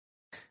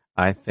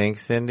 I think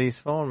Cindy's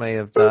phone may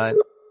have died.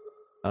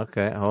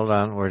 Okay, hold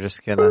on. We're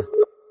just gonna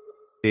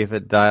see if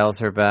it dials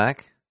her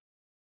back.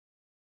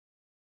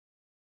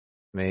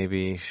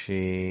 Maybe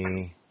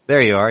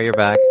there you are. You're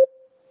back.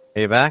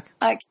 Are you back?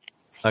 Okay.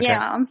 Yeah,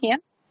 I'm here.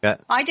 Yeah.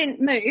 I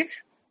didn't move,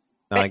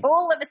 but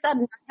all of a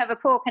sudden I have a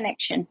poor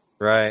connection.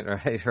 Right.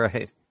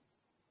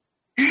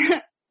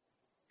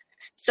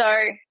 So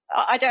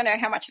I don't know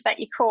how much of that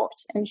you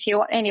caught and if you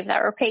want any of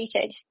that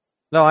repeated.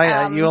 No,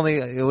 we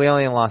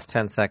only lost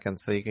 10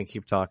 seconds, so you can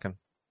keep talking.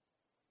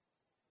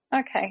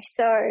 Okay,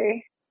 so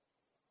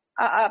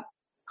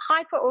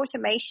hyper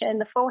automation,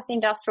 the fourth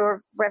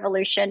industrial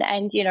revolution,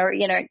 and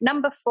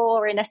number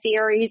 4 in a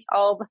series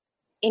of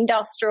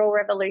industrial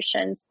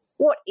revolutions.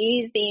 What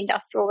is the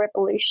industrial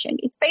revolution?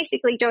 It's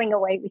basically doing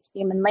away with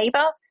human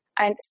labor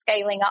and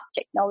scaling up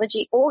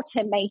technology,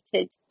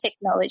 automated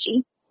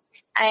technology.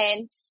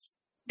 And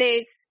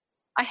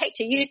I hate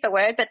to use the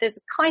word, but there's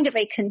kind of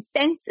a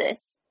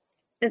consensus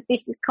that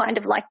this is kind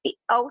of like the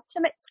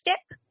ultimate step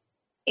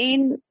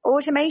in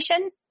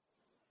automation.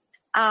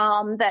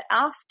 That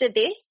after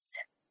this,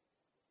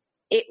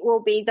 it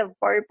will be the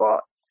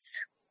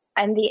robots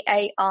and the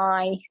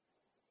AI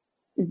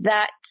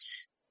that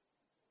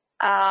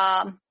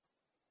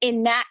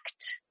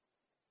enact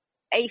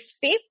a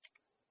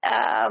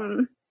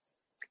 5th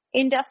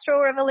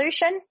industrial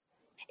revolution.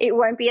 It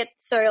won't be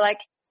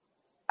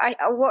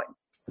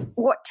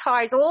what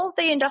ties all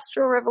the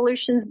industrial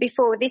revolutions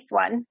before this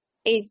one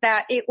is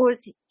that it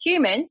was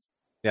humans,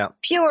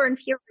 fewer and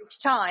fewer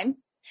each time,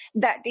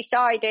 that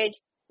decided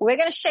we're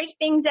going to shake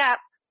things up.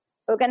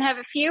 We're going to have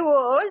a few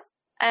wars,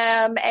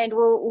 and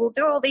we'll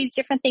do all these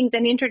different things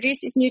and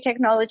introduce this new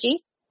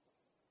technology.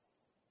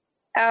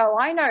 Oh,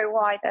 I know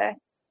why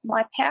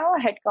my power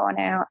had gone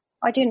out.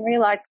 I didn't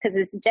realize because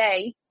it's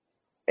day,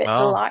 but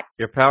the lights.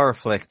 Your power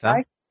flicked,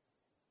 huh?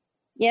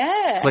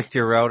 Yeah. Flicked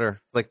your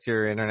router, flicked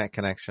your internet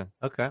connection.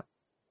 Okay.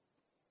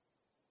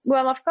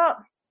 Well,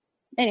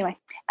 anyway.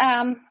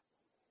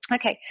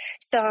 Okay.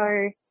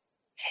 So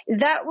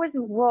that was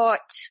what.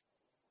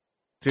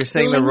 So you're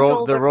saying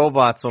the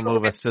robots will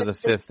move us to the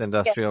 5th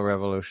industrial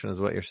revolution is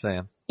what you're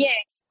saying?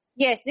 Yes.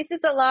 This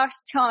is the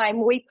last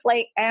time we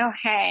play our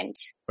hand.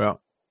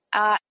 Well.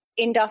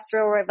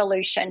 Industrial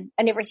revolution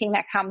and everything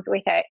that comes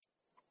with it.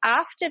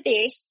 After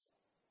this,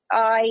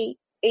 and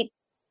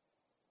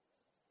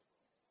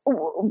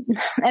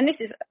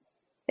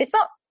it's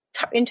not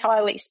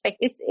entirely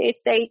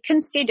it's a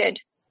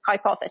considered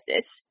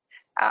hypothesis.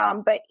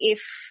 But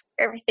if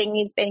everything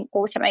is being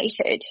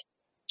automated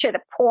to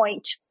the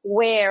point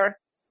where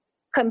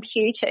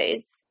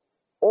computers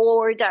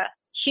order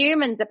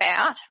humans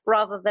about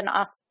rather than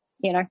us,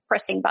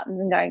 pressing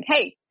buttons and going,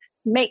 hey,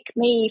 make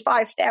me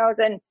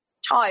 5,000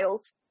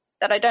 tiles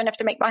that I don't have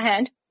to make by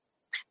hand,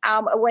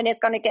 when it's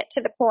going to get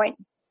to the point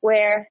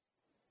where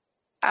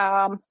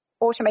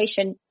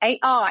automation,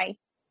 AI,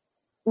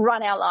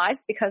 run our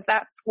lives, because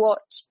that's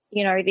what,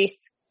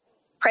 this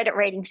credit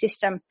rating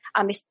system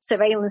and this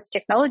surveillance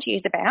technology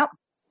is about.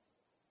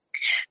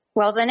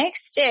 Well, the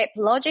next step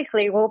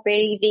logically will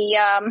be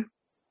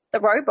the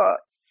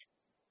robots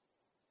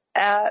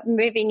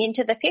moving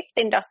into the 5th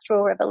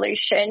industrial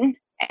revolution.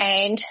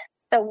 And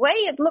the way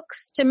it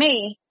looks to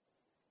me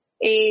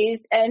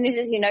is, and this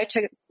is,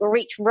 to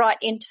reach right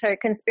into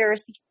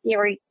conspiracy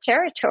theory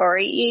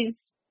territory,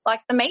 is like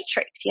the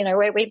Matrix,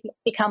 where we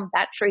become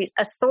batteries,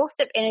 a source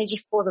of energy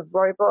for the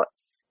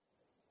robots.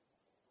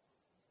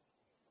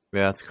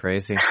 Yeah, that's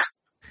crazy.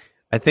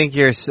 I think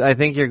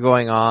you're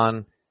going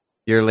on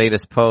your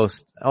latest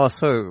post. Oh,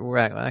 so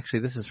actually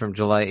this is from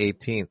July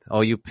 18th.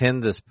 Oh, you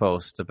pinned this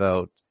post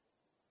about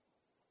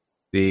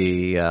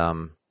the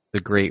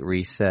Great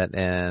Reset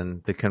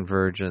and the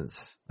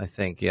convergence. I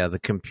think, the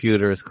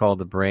computer is called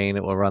the brain.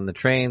 It will run the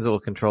trains. It will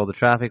control the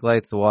traffic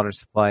lights, the water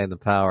supply, and the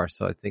power.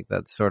 So I think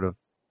that's sort of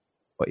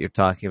what you're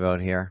talking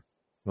about here.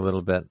 A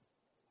little bit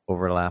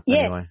overlap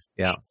anyway.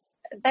 Yeah. Yes.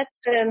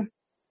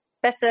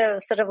 That's a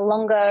sort of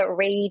longer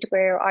read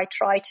where I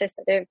try to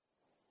sort of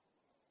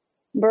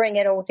bring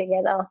it all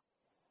together.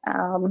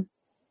 And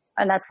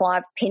that's why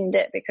I've pinned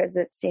it, because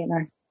it's,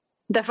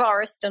 the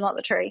forest and not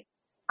the tree.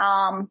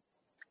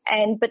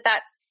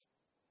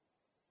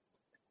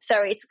 So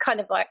it's kind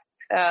of like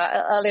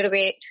a little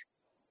bit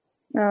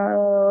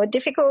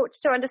difficult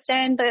to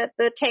understand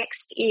the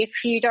text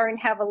if you don't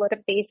have a lot of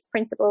these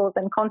principles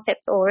and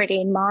concepts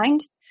already in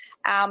mind.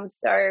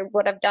 So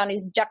what I've done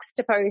is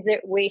juxtapose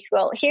it with,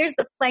 well, here's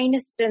the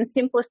plainest and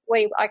simplest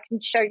way I can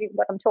show you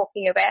what I'm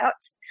talking about,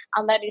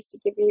 and that is to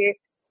give you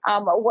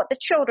what the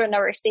children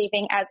are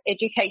receiving as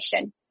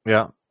education.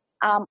 Yeah.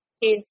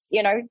 Is,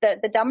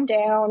 the dumbed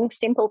down,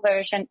 simple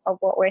version of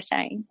what we're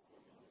saying.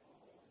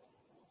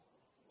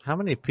 How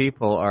many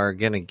people are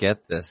going to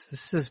get this?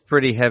 This is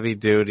pretty heavy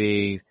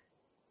duty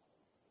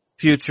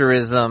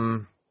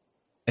futurism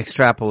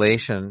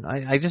extrapolation.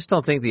 I just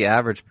don't think the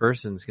average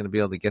person is going to be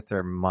able to get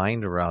their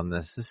mind around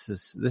this. This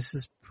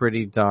is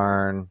pretty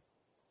darn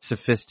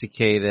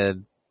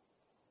sophisticated,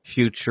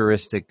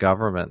 futuristic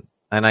government.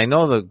 And I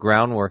know the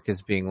groundwork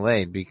is being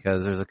laid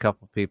because there's a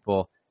couple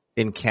people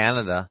in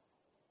Canada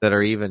that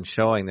are even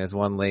showing. There's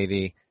one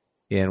lady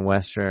in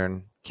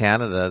Western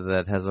Canada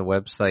that has a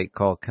website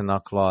called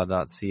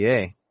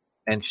canucklaw.ca,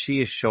 and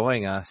she is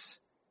showing us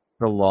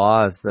the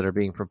laws that are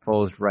being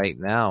proposed right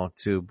now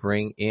to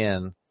bring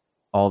in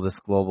all this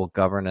global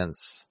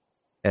governance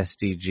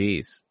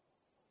SDGs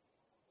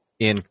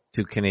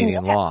into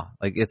Canadian law.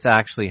 Like, it's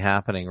actually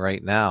happening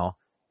right now,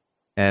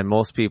 and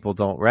most people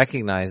don't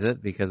recognize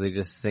it because they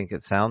just think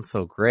it sounds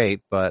so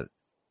great, but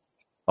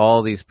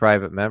all these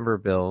private member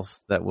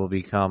bills that will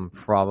become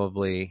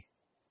probably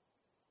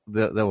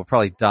that will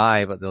probably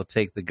die, but they'll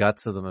take the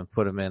guts of them and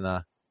put them in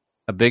a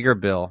bigger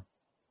bill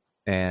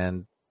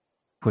and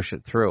push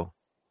it through.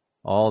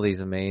 All these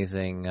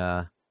amazing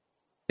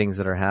things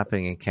that are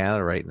happening in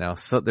Canada right now.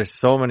 So there's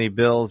so many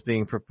bills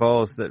being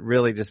proposed that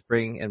really just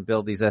bring and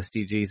build these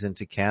SDGs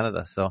into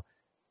Canada. So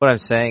what I'm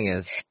saying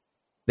is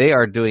they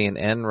are doing an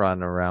end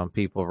run around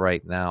people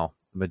right now,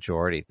 the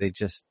majority.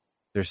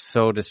 They're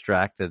so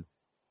distracted.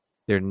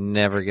 They're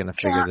never going to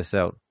figure this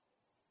out.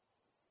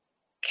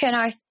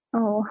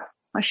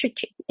 I should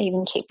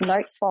even keep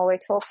notes while we're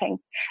talking.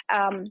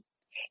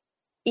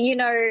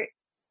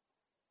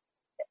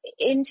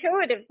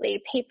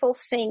 Intuitively, people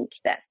think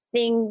that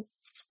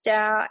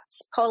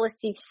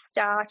policies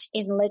start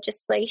in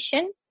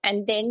legislation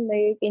and then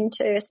move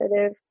into sort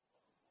of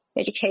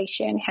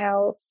education,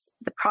 health,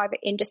 the private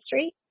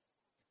industry.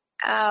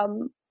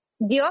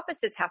 The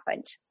opposite's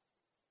happened.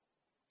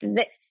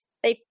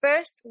 They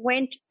first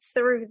went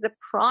through the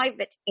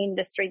private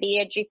industry, the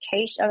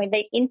education.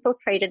 They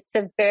infiltrated,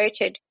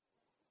 subverted.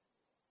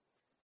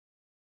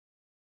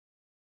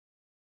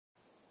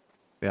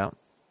 Yeah.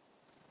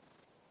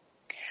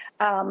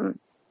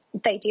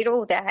 They did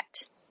all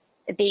that.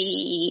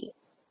 The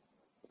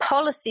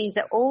policies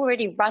are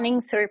already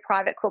running through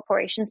private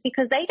corporations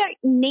because they don't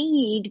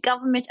need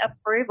government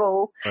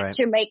approval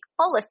to make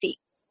policy,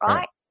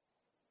 right?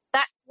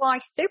 That's why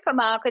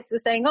supermarkets were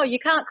saying, you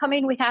can't come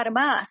in without a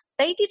mask.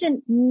 They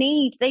didn't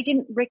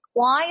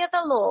require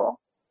the law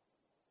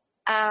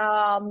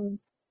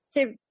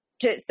to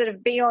sort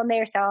of be on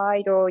their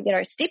side or,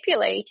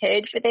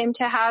 stipulated for them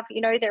to have,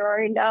 their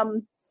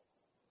own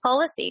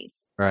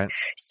policies. Right.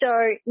 So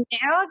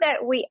now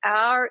that we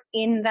are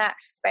in that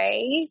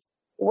phase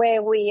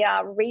where we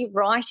are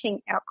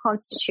rewriting our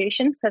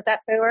constitutions, because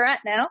that's where we're at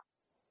now.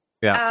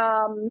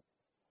 Yeah.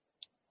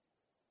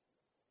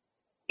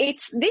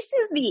 This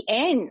is the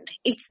end.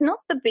 It's not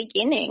the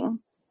beginning.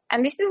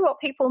 And this is what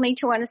people need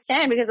to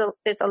understand, because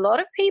there's a lot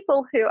of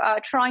people who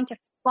are trying to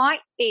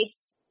fight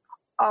this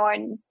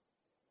on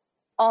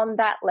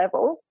that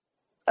level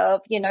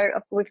of,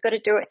 we've got to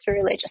do it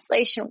through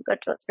legislation, we've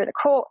got to do it through the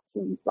courts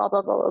and blah,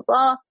 blah, blah, blah,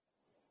 blah.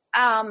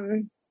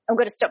 I've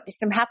got to stop this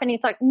from happening.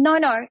 It's like, no,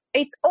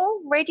 it's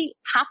already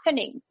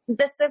happening.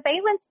 The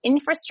surveillance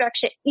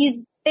infrastructure is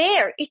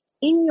there. It's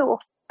in your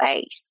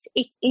face.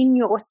 It's in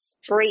your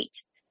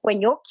street. When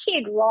your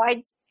kid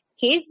rides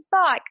his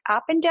bike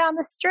up and down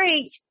the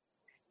street,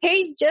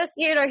 he's just,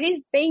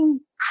 he's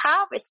being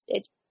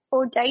harvested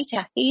for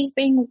data. He's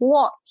being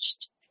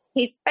watched.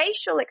 His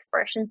facial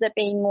expressions are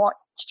being watched.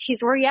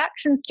 His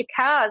reactions to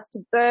cars,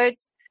 to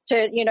birds,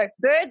 to,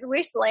 birds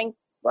whistling,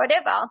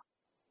 whatever,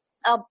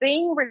 are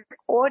being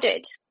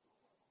recorded.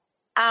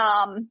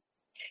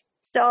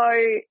 So,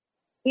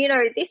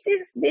 this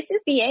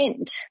is the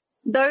end.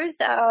 Those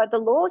are the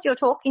laws you're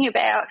talking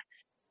about.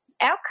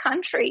 Our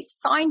country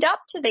signed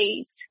up to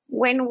these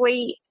when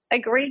we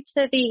agreed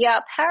to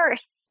the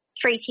Paris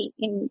Treaty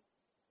in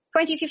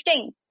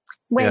 2015,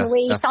 when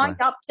we signed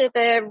up to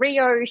the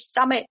Rio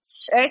Summit,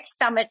 Earth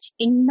Summit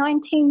in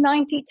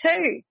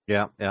 1992.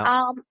 Yeah.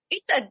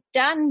 It's a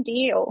done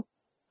deal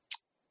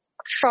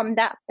from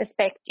that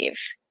perspective.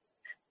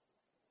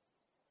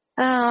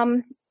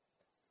 There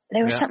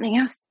was something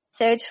else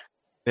said.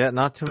 Yeah,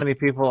 not too many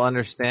people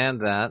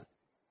understand that.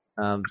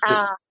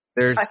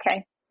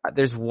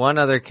 There's one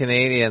other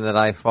Canadian that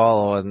I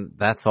follow, and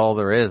that's all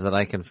there is that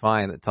I can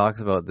find that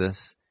talks about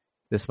this.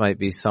 This might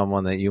be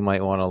someone that you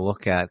might want to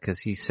look at because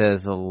he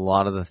says a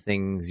lot of the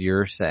things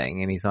you're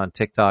saying, and he's on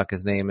TikTok.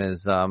 His name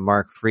is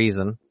Mark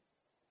Friesen,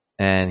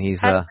 and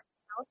he's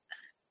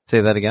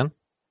say that again.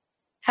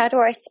 How do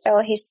I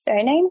spell his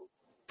surname?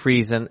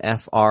 Friesen,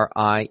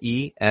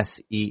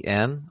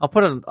 Friesen.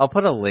 I'll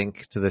put a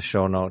link to the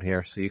show note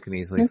here so you can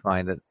easily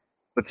find it.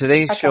 But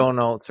today's show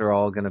notes are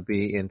all going to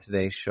be in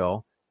today's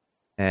show,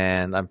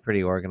 and I'm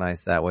pretty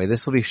organized that way.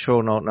 This will be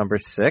show note number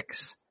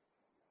 6.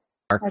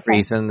 Mark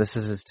Friesen, this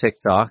is his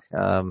TikTok.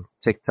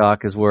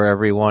 TikTok is where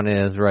everyone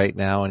is right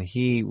now, and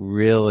he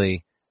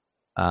really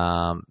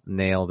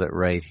nailed it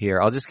right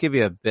here. I'll just give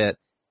you a bit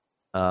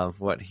of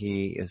what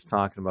he is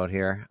talking about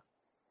here.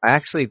 I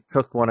actually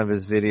took one of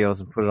his videos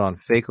and put it on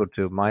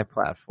FakeOtube, my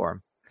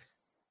platform.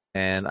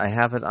 And I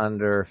have it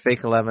under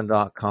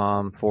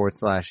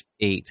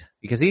fake11.com/8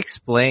 because he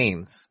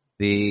explains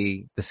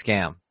the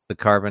scam, the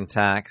carbon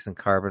tax and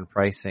carbon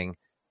pricing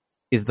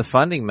is the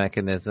funding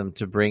mechanism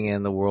to bring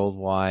in the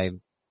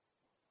worldwide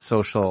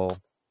social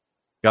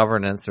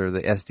governance or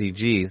the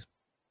SDGs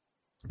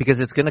because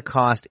it's going to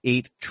cost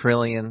 $8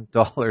 trillion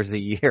a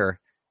year.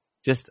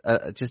 Just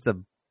a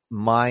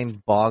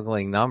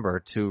mind-boggling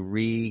number to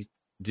redo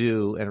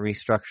and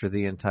restructure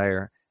the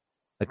entire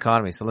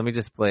economy. So let me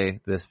just play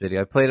this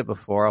video. I played it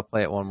before. I'll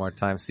play it one more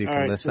time so you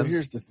can listen. So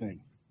here's the thing.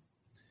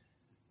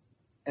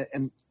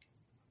 And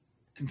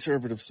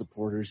conservative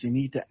supporters, you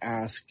need to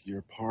ask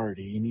your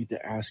party, you need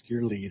to ask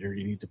your leader,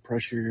 you need to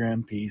pressure your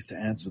MPs to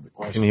answer the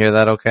question. Can you hear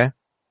that okay?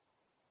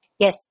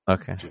 Yes.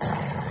 Okay.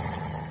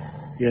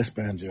 Yes,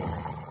 Banjo.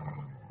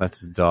 That's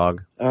his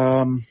dog.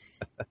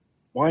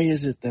 Why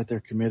is it that they're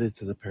committed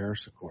to the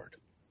Paris Accord?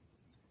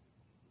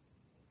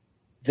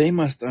 They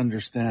must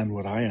understand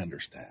what I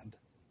understand,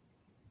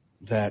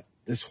 that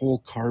this whole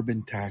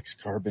carbon tax,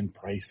 carbon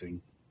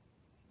pricing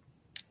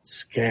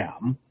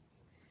scam,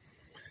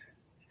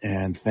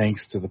 and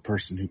thanks to the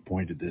person who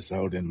pointed this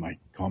out in my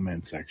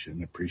comment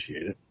section,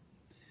 appreciate it,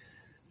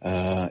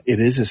 it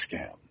is a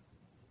scam.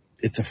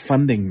 It's a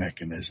funding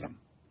mechanism.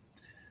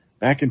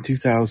 Back in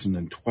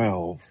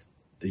 2012,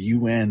 the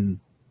UN,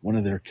 one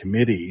of their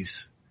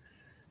committees,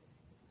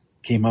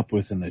 came up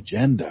with an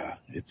agenda.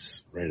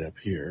 It's right up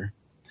here.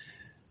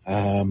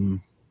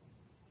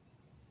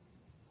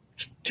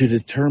 To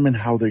determine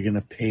how they're going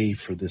to pay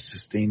for the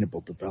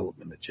Sustainable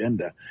Development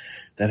Agenda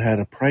that had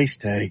a price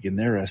tag in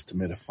their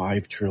estimate of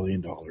 $5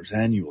 trillion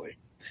annually.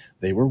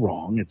 They were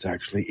wrong. It's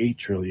actually $8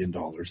 trillion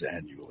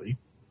annually.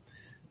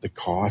 The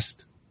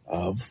cost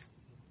of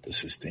the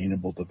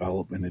Sustainable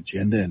Development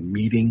Agenda and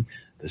meeting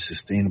the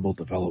Sustainable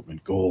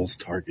Development Goals,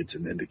 targets,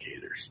 and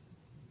indicators.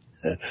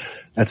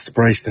 That's the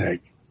price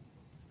tag.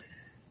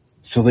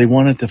 So they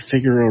wanted to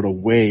figure out a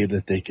way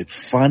that they could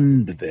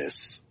fund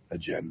this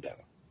agenda.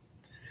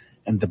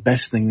 And the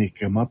best thing they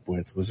came up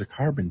with was a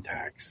carbon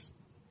tax,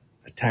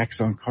 a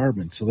tax on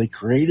carbon. So they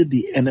created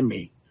the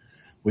enemy,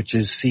 which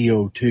is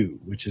CO2,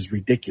 which is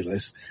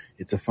ridiculous.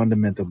 It's a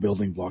fundamental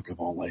building block of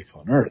all life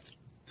on Earth.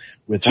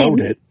 Without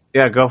it,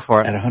 yeah, go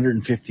for it. At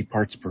 150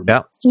 parts per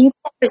million. Can you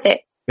pause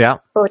it? Yeah.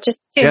 For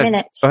just 2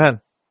 minutes. Go ahead.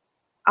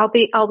 I'll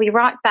be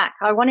right back.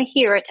 I want to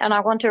hear it and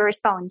I want to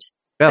respond.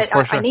 Yeah, but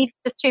for sure. I need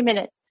just 2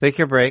 minutes. Take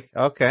your break.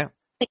 Okay.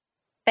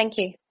 Thank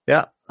you.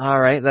 Yeah. All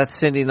right. That's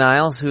Cindy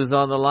Niles, who's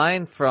on the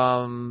line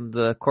from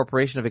the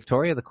Corporation of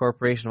Victoria, the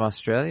Corporation of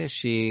Australia.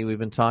 We've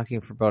been talking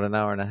for about an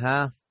hour and a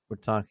half. We're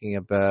talking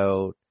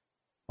about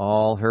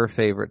all her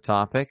favorite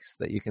topics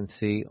that you can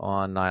see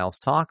on Niles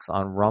Talks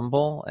on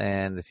Rumble.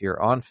 And if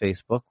you're on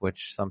Facebook,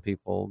 which some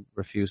people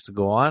refuse to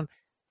go on,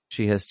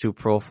 she has 2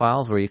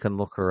 profiles where you can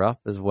look her up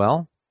as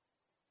well.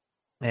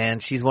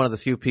 And she's one of the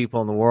few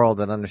people in the world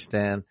that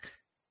understand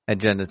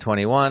Agenda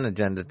 21,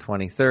 Agenda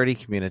 2030,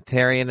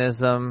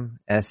 communitarianism,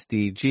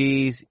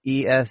 SDGs,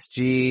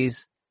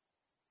 ESGs,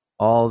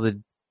 all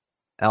the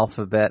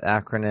alphabet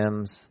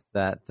acronyms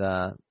that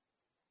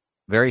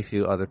very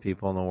few other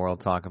people in the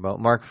world talk about.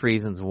 Mark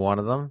Friesen's one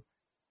of them,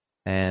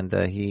 and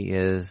he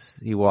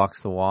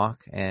walks the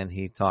walk and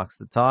he talks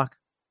the talk.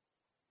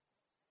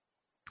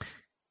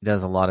 He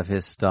does a lot of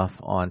his stuff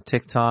on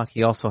TikTok.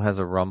 He also has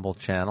a Rumble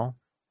channel.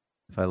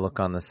 If I look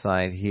on the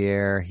side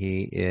here,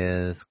 he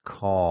has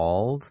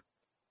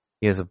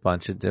a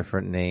bunch of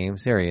different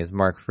names. There he is,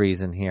 Mark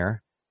Friesen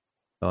here.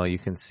 So you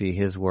can see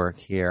his work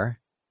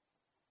here.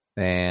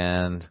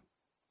 And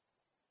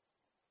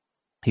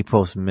he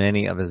posts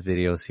many of his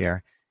videos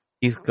here.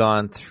 He's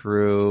going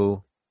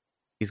through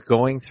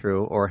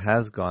or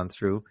has gone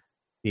through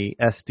the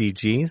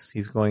SDGs.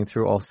 He's going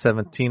through all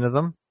 17 of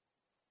them.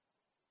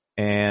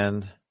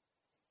 And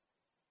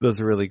does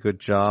a really good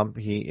job.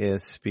 He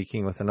is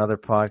speaking with another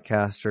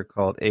podcaster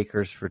called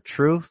Acres for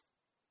Truth.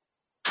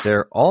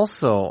 They're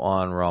also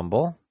on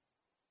Rumble,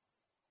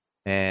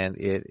 and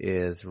it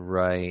is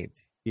right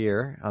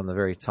here on the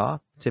very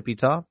top, tippy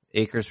top,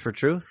 Acres for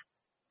Truth.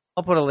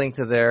 I'll put a link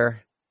to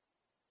their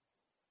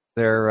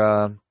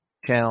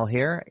channel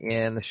here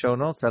in the show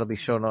notes. That'll be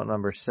show note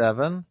number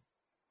 7,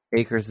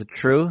 Acres of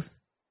Truth.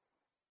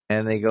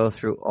 And they go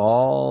through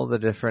all the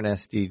different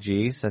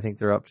SDGs. I think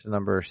they're up to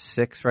number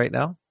 6 right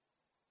now.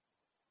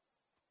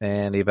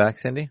 And are you back,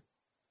 Cindy?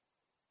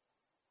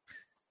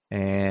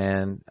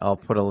 And I'll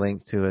put a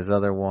link to his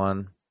other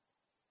one,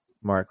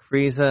 Mark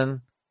Friesen.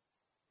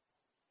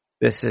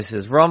 This is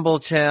his Rumble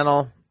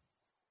channel.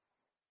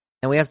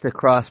 And we have to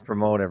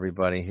cross-promote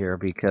everybody here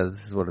because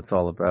this is what it's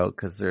all about,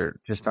 because there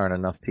just aren't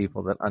enough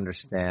people that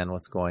understand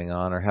what's going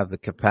on or have the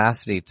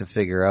capacity to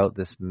figure out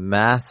this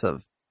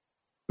massive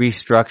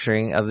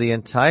restructuring of the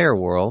entire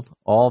world,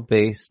 all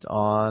based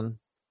on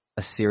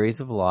a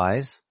series of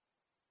lies.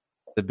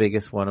 The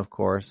biggest one, of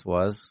course,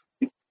 was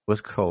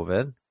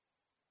COVID.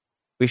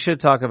 We should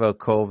talk about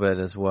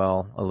COVID as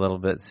well, a little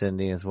bit,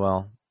 Cindy, as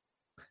well.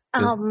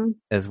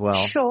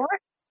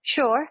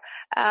 Sure.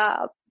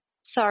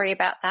 Sorry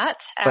about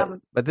that.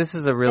 But this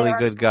is a really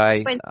good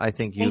guy. I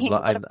think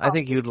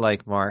you'd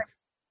like Mark.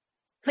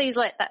 Please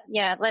let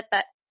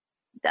that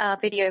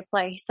video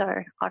play so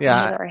I can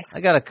hear the rest.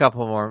 I got a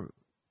couple more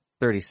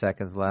 30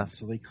 seconds left.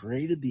 So they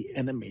created the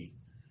enemy,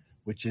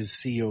 which is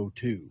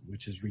CO2,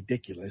 which is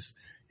ridiculous.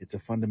 It's a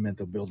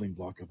fundamental building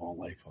block of all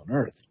life on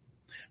Earth.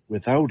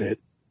 Without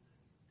it,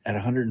 at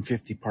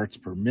 150 parts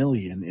per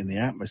million in the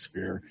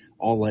atmosphere,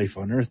 all life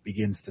on Earth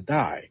begins to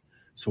die.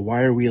 So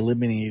why are we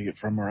eliminating it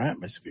from our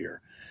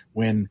atmosphere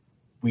when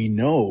we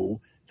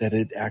know that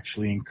it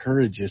actually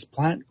encourages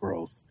plant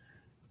growth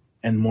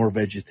and more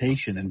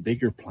vegetation and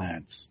bigger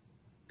plants,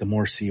 the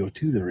more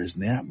CO2 there is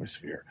in the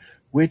atmosphere,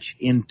 which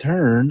in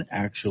turn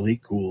actually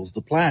cools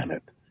the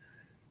planet.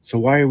 So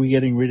why are we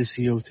getting rid of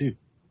CO2?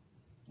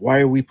 Why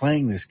are we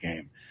playing this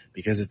game?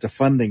 Because it's a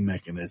funding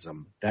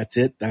mechanism. That's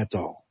it. That's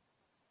all.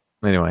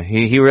 Anyway,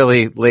 he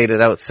really laid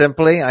it out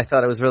simply. I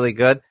thought it was really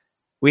good.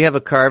 We have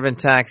a carbon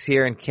tax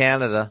here in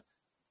Canada,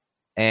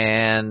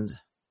 and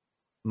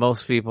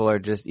most people are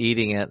just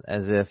eating it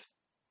as if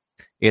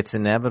it's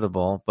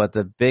inevitable. But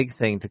the big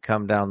thing to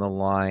come down the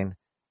line,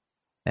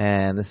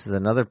 and this is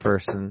another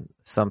person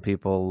some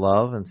people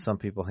love and some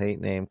people hate,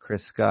 named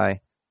Chris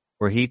Sky,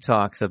 where he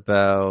talks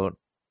about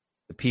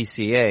the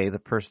PCA, the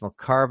personal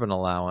carbon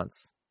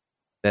allowance,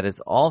 that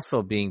is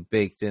also being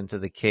baked into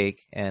the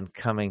cake and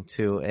coming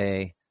to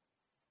a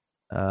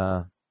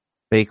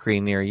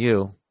bakery near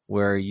you,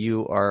 where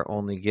you are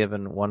only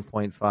given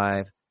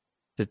 1.5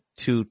 to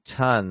 2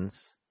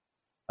 tons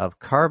of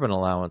carbon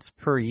allowance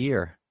per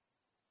year,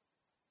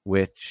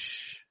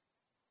 which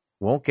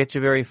won't get you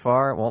very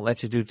far, won't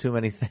let you do too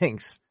many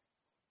things.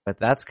 But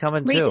that's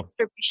coming too.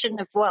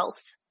 Redistribution of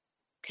wealth.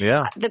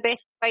 Yeah. The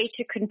best way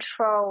to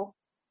control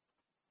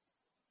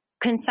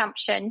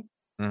consumption,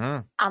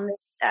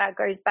 this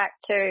goes back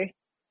to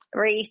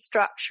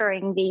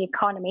restructuring the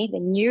economy. The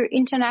new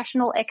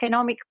international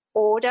economic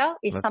order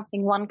is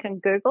something one can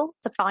Google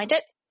to find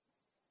it.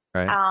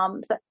 Right.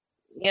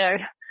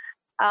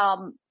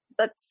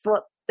 That's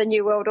what the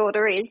new world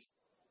order is.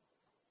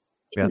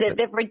 Yeah,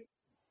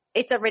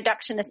 it's a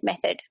reductionist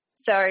method.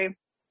 So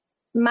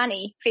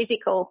money,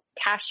 physical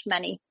cash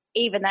money,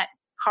 even that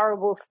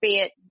horrible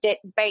fiat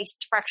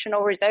debt-based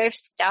fractional reserve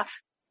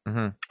stuff,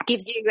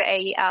 gives you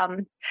a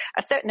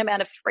certain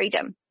amount of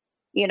freedom.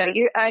 You know,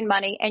 you own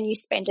money and you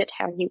spend it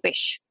how you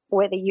wish,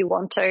 whether you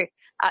want to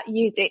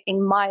use it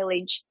in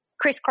mileage,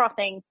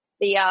 crisscrossing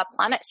the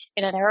planet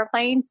in an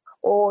aeroplane,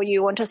 or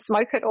you want to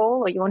smoke it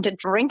all, or you want to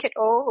drink it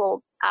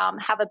all, or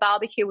have a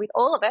barbecue with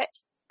all of it.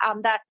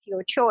 That's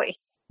your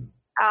choice.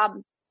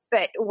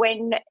 But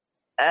when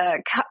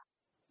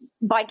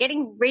by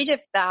getting rid of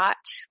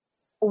that,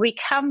 we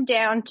come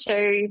down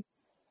to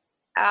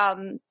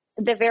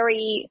the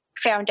very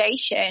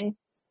foundation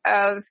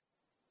of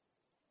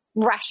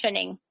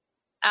rationing.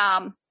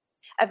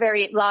 A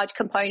very large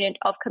component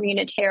of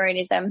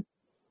communitarianism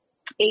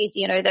is,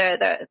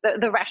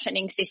 the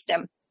rationing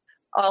system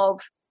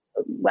of,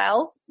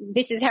 well,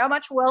 this is how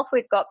much wealth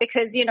we've got,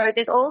 because,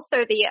 there's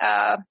also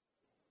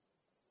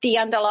the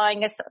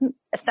underlying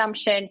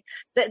assumption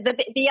that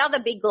the other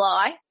big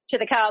lie to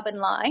the carbon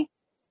lie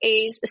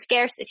is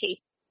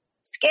scarcity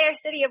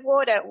of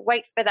water.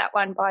 Wait for that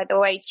one, by the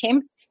way,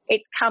 Tim.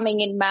 It's coming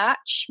in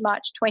March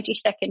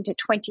 22nd to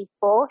 24th.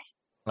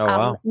 Oh,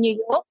 wow.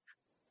 New York.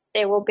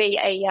 There will be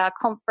a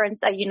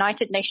conference, a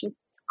United Nations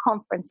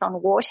conference on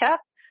water,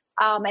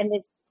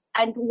 and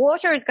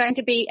water is going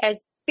to be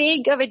as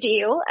big of a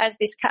deal as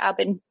this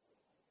carbon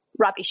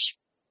rubbish.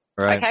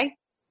 Right. Okay.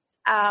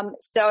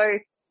 So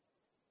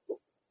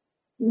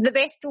the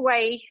best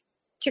way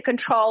to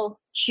control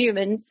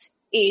humans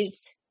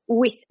is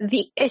with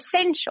the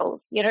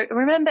essentials.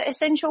 Remember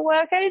essential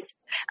workers,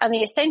 and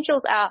the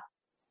essentials are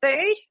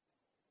food,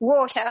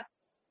 water,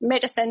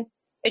 medicine,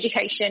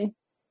 education,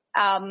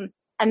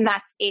 and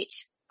that's it.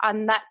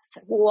 And that's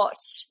what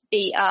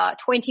the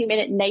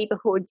 20-minute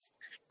neighborhoods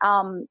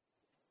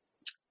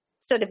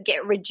sort of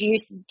get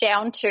reduced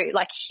down to.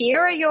 Like, here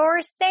are your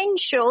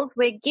essentials.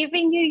 We're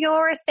giving you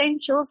your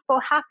essentials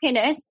for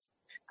happiness.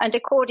 And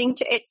according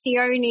to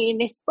Etzioni in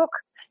this book,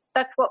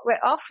 that's what we're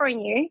offering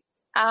you.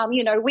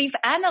 We've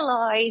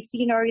analyzed,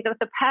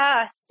 the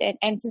past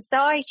and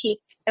society,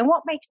 and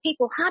what makes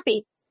people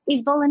happy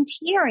is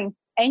volunteering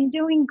and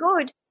doing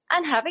good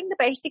and having the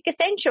basic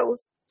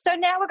essentials. So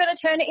now we're going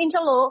to turn it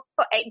into law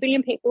for 8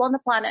 billion people on the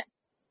planet.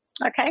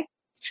 Okay.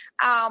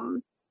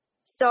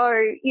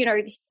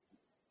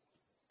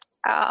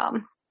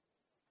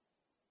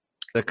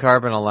 The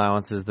carbon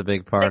allowance is the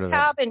big part of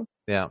carbon,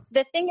 it.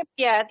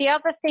 Yeah. The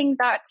other thing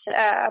that,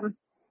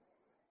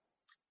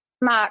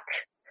 Mark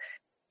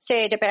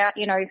said about,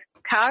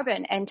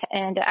 carbon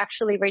and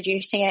actually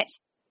reducing it,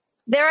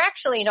 they're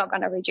actually not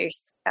going to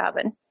reduce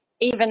carbon,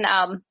 even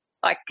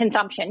like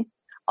consumption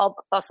of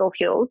fossil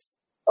fuels,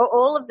 or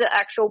all of the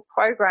actual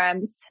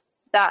programs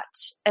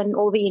and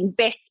all the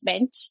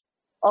investment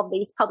of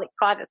these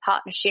public-private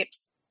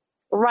partnerships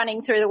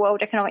running through the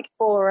World Economic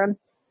Forum,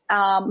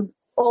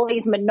 all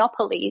these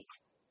monopolies.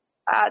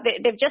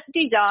 They've just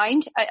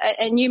designed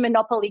a new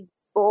monopoly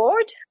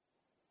board,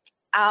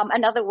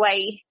 another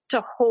way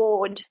to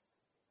hoard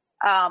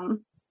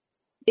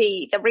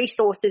the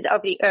resources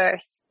of the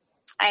earth.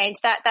 And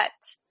that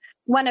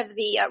one of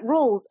the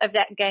rules of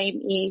that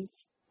game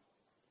is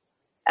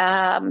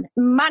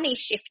money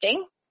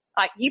shifting.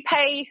 Like you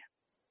pay,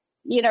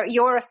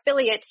 your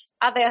affiliate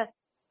other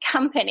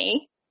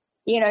company,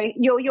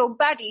 your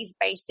buddies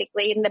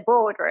basically in the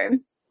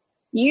boardroom.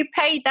 You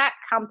pay that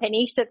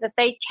company so that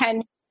they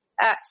can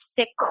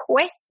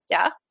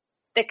sequester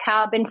the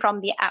carbon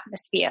from the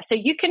atmosphere. So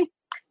you can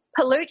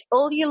pollute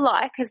all you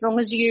like as long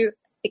as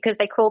because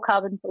they call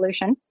carbon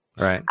pollution.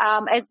 Right.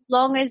 As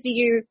long as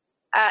you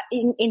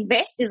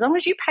invest, as long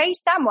as you pay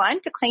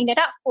someone to clean it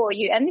up for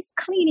you. And this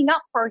cleaning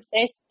up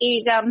process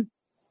is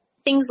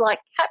things like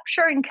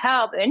capturing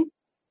carbon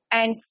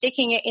and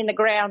sticking it in the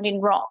ground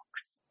in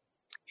rocks.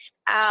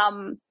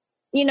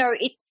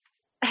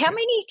 It's how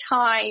many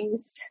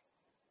times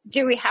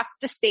do we have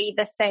to see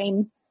the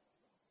same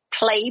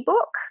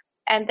playbook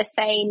and the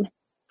same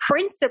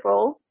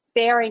principle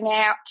bearing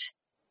out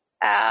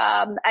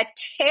a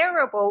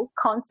terrible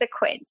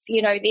consequence?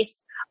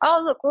 This,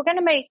 look, we're going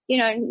to make,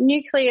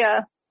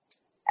 nuclear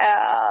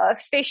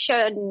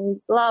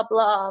fission, blah,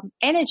 blah,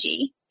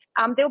 energy.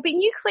 There'll be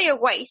nuclear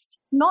waste,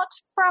 not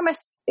from a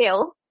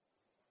spill,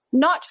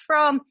 not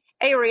from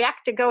a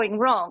reactor going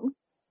wrong,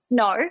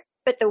 no,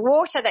 but the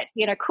water that,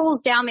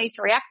 cools down these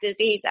reactors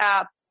is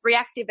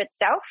reactive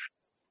itself,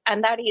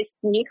 and that is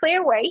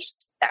nuclear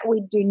waste that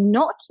we do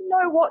not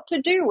know what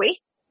to do with.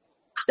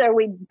 So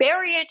we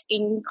bury it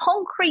in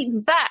concrete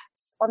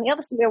vats on the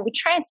other side. We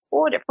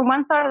transport it from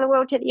one side of the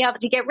world to the other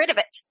to get rid of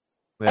it.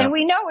 Yeah. And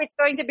we know it's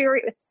going to be,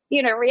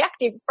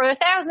 reactive for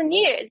 1,000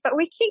 years, but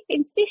we keep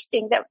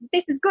insisting that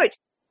this is good.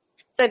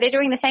 So they're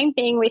doing the same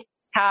thing with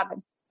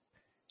carbon.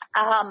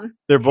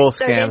 They're both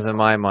scams in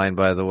my mind,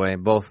 by the way.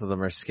 Both of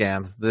them are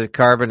scams. The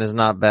carbon is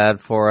not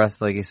bad for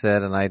us, like you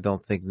said, and I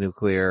don't think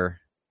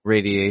nuclear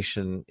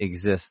radiation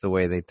exists the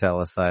way they tell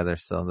us either.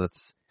 So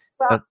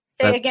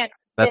there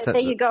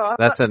you go.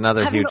 That's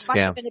another huge scam. I haven't got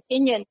much of an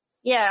opinion.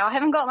 Yeah, I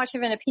haven't got much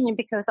of an opinion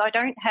because I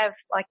don't have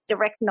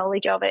direct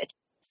knowledge of it.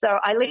 So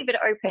I leave it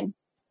open,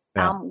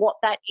 what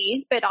that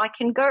is. But I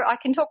can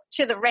talk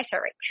to the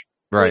rhetoric,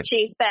 right, which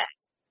is that.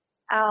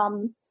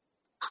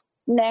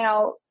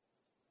 Now,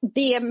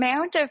 the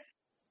amount of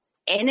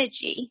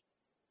energy,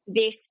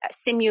 this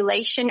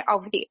simulation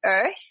of the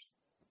earth,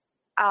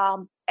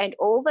 and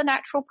all the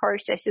natural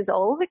processes,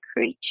 all the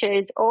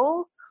creatures,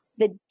 all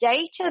the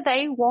data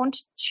they want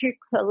to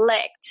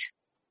collect,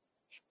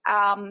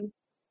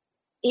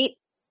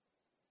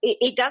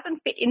 it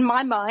doesn't fit in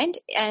my mind.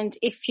 And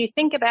if you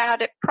think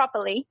about it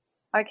properly,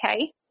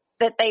 okay,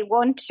 that they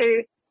want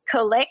to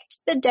collect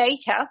the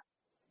data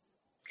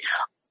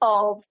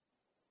of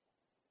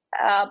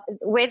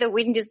where the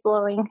wind is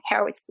blowing,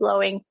 how it's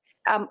blowing,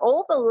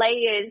 all the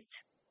layers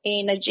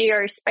in a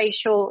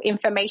geospatial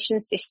information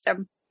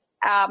system,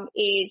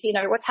 is,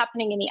 what's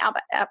happening in the upper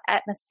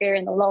atmosphere,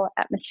 in the lower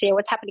atmosphere,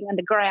 what's happening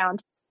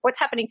underground, what's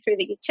happening through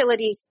the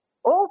utilities,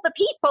 all the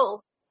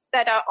people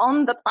that are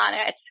on the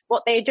planet,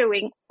 what they're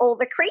doing, all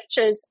the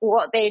creatures,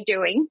 what they're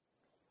doing,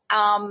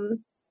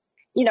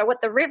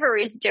 what the river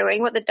is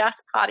doing, what the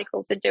dust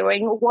particles are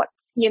doing,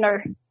 what's,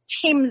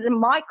 Tim's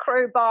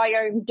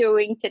microbiome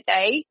doing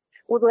today.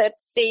 Well,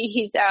 let's see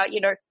his,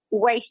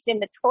 waste in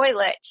the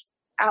toilet.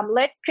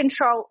 Let's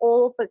control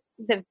all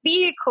the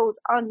vehicles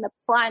on the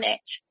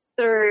planet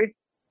through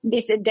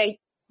this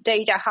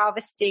data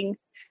harvesting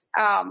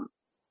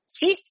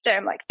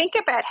system. Think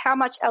about how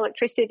much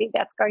electricity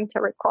that's going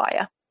to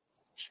require.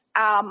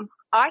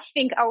 I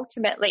think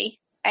ultimately,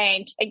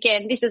 and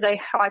again, this is a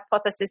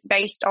hypothesis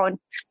based on,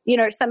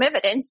 some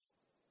evidence,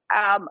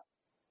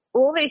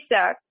 all this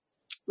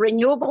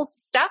renewables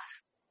stuff,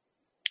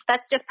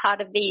 that's just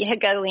part of the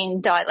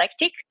Hegelian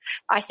dialectic.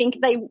 I think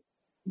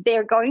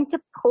they're going to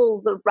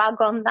pull the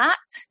rug on that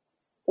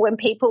when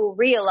people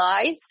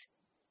realize,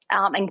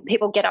 and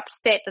people get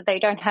upset that they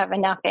don't have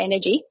enough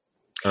energy.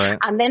 Right.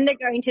 And then they're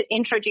going to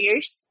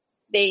introduce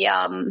the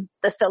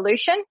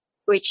solution,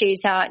 which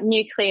is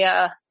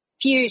nuclear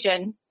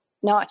fusion,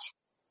 not,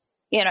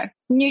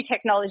 new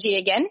technology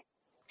again.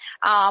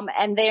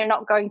 And they're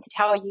not going to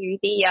tell you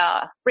the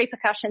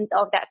repercussions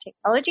of that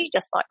technology,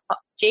 just like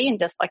 5G and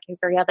just like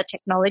every other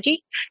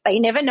technology. They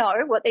never know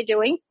what they're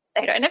doing.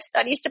 They don't have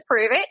studies to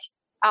prove it,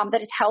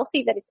 that it's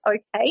healthy, that it's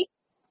okay,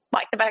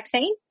 like the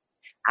vaccine.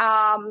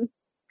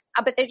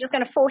 But they're just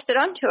going to force it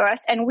onto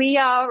us, and we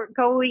are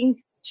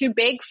going to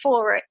beg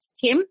for it,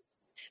 Tim,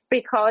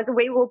 because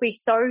we will be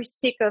so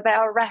sick of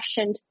our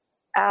rationed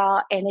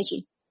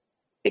energy,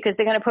 because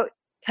they're going to put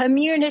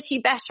community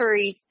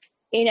batteries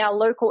in our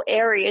local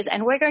areas,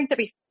 and we're going to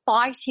be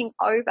fighting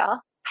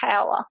over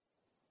power.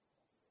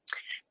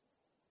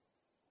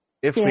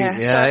 If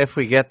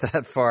we get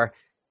that far.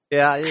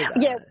 I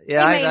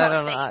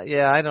don't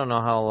know. I don't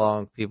know how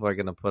long people are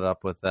going to put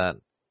up with that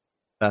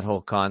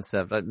whole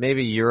concept. But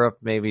maybe Europe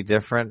may be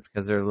different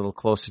because they're a little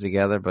closer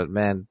together. But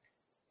man,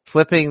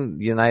 flipping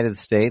the United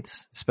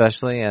States,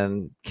 especially,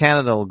 and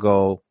Canada will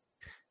go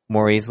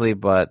more easily.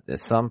 But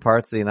some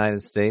parts of the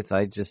United States,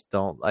 I just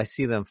don't. I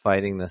see them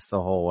fighting this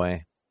the whole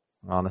way.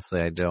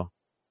 Honestly, I do.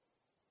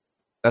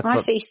 I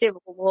see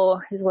civil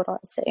war is what I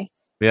see.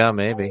 Yeah,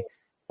 maybe.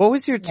 What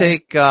was your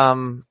take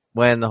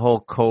when the whole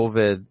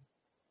COVID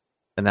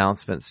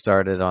announcement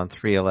started on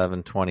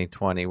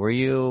 3/11/2020? Were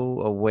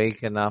you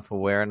awake enough,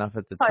 aware enough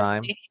at the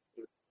time?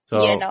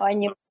 So, I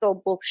knew it's all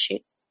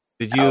bullshit.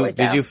 Did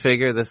you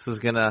figure this was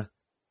gonna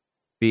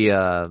be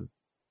a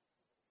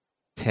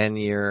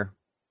 10-year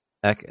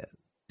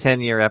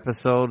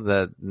episode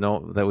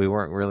that we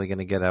weren't really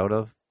gonna get out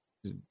of?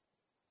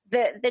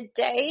 The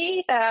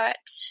day that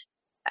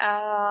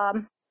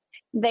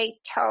they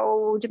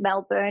told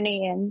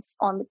Melburnians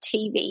on the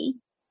TV,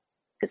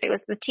 because it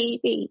was the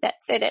TV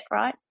that said it,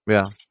 right?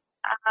 Yeah.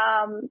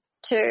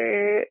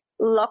 To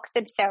lock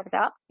themselves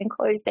up and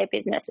close their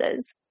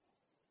businesses.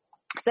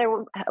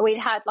 So we'd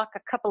had like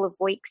a couple of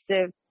weeks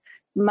of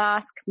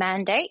mask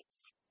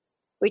mandates,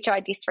 which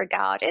I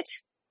disregarded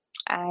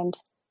and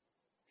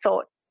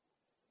thought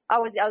I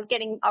was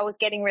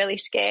getting really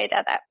scared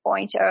at that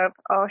point of,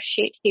 oh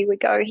shit, here we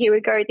go.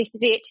 This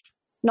is it.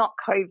 Not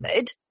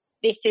COVID.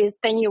 This is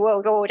the New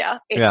World Order.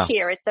 It's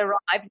here. It's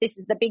arrived. This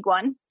is the big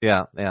one.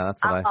 Yeah,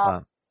 that's what I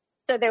thought.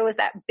 So there was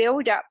that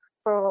build-up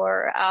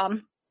for,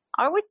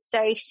 I would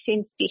say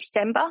since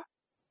December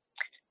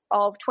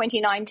of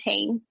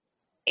 2019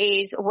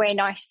 is when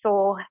I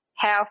saw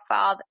how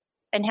far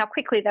and how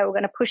quickly they were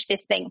going to push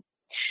this thing.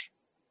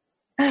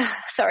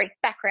 Sorry,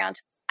 background.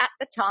 At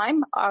the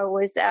time, I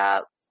was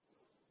a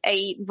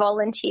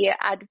volunteer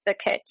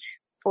advocate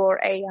for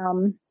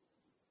an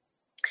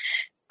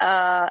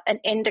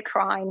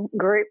endocrine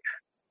group.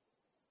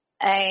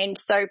 And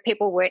so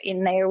people were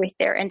in there with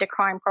their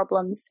endocrine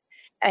problems.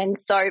 And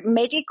so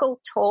medical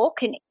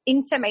talk and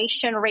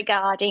information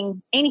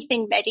regarding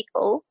anything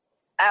medical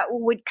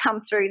would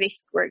come through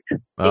this group.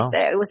 Oh.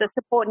 It was a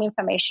support and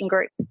information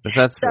group.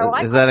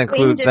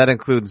 That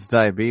includes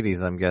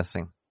diabetes, I'm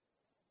guessing?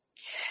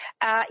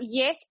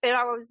 Yes, but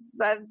I was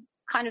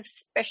kind of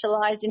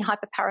specialized in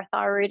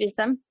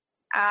hyperparathyroidism.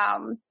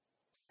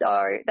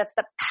 So that's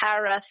the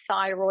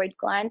parathyroid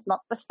glands, not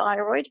the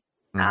thyroid.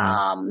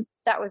 Mm-hmm.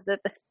 That was the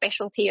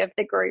specialty of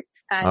the group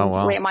and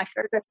where my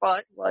focus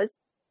was.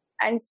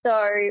 And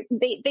so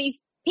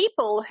these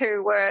people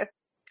who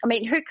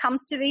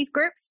comes to these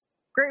groups,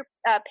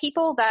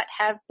 people that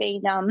have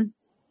been,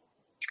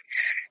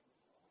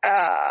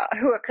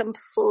 who are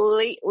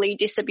completely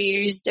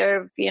disabused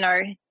of,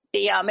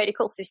 the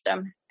medical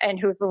system and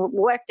who've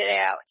worked it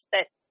out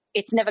that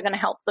it's never going to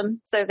help them.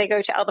 So they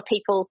go to other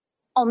people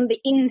on the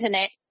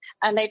internet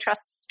and they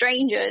trust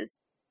strangers,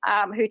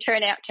 who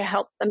turn out to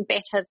help them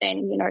better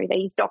than,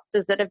 these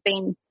doctors that have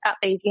been at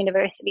these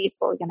universities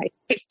for,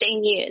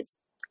 15 years.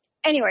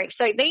 Anyway,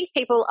 so these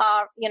people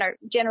are,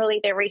 generally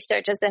they're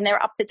researchers and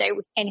they're up to date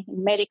with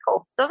anything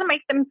medical. Doesn't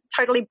make them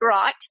totally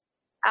bright,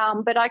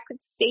 but I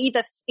could see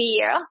the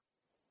fear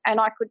and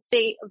I could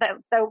see that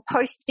they were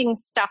posting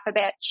stuff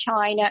about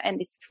China and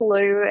this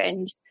flu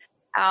and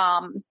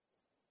I'm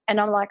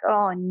like,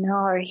 oh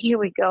no, here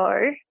we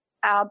go.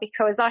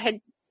 Because I had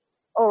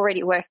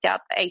already worked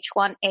out the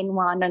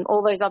H1N1 and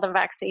all those other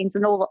vaccines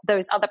and all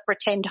those other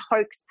pretend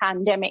hoax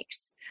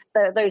pandemics,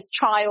 those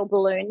trial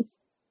balloons.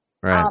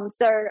 Right.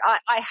 So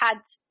I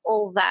had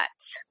all that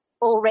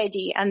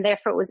already and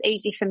therefore it was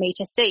easy for me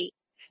to see.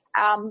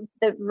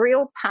 The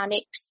real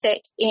panic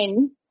set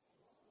in,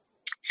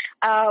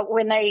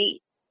 when they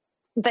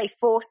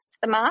forced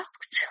the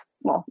masks,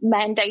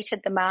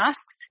 mandated the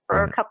masks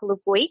for a couple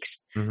of weeks.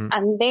 Mm-hmm.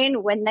 And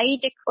then when they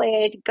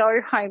declared,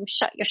 go home,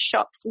 shut your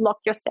shops, lock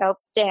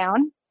yourselves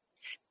down.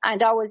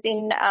 And I was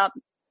in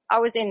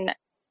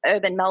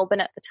urban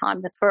Melbourne at the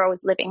time. That's where I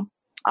was living.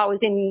 I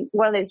was in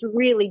one of those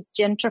really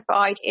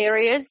gentrified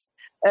areas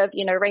of,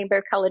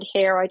 rainbow colored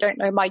hair. I don't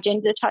know my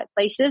gender type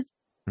places.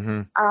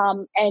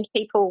 Mm-hmm. And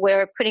people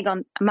were putting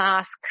on a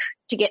mask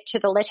to get to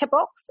the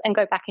letterbox and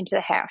go back into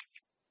the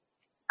house.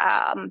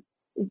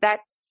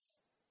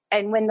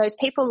 And when those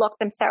people locked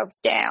themselves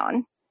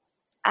down,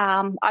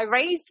 I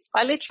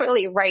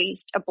literally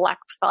raised a black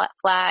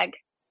flag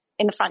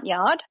in the front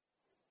yard.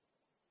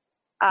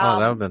 That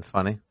would have been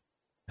funny.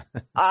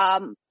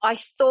 I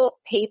thought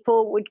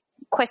people would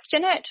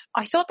question it.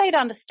 I thought they'd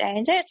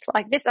understand it.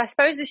 Like this, I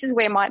suppose this is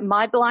where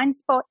my blind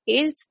spot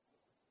is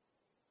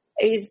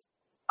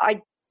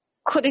I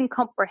couldn't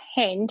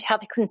comprehend how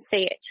they couldn't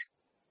see it.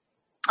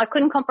 I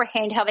couldn't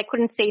comprehend how they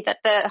couldn't see that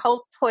the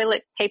whole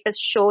toilet paper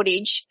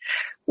shortage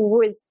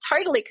was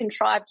totally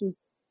contrived and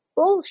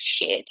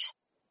bullshit.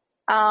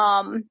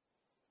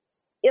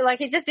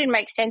 it just didn't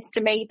make sense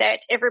to me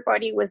that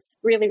everybody was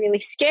really, really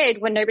scared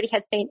when nobody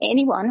had seen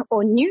anyone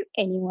or knew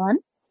anyone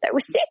that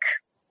was sick.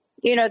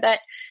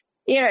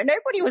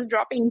 Nobody was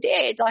dropping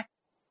dead.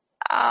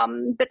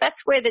 But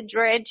that's where the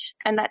dread,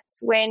 and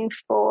that's when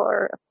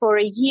for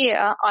a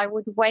year I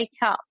would wake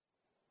up,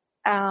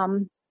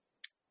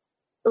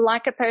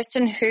 like a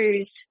person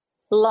who's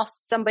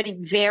lost somebody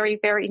very,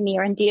 very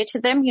near and dear to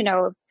them.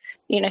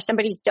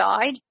 Somebody's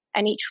died,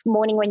 and each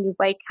morning when you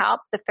wake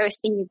up, the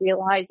first thing you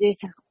realize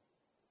is,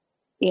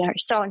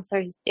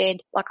 so-and-so's dead.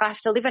 Like, I have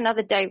to live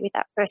another day with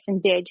that person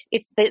dead.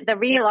 It's the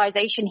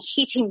realization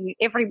hitting you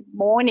every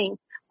morning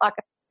like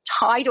a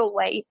tidal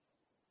wave.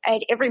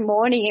 And every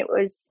morning it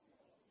was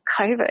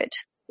COVID.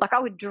 Like, I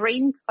would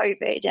dream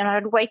COVID, and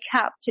I'd wake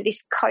up to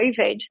this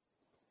COVID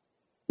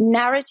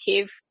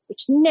narrative,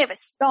 which never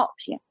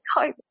stopped.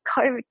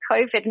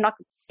 COVID. And I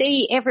could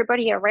see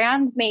everybody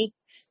around me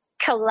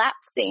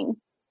collapsing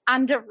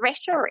under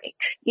rhetoric.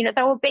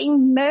 They were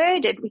being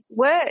murdered with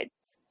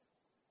words.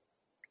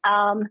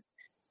 And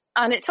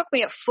it took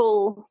me a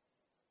full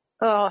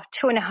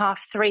 2.5,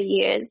 3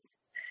 years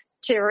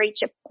to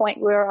reach a point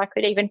where I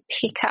could even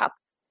pick up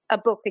a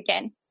book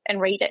again and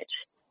read it.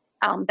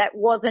 That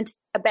wasn't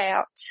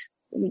about,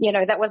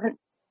 that wasn't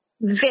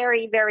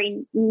very,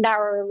 very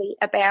narrowly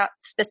about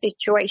the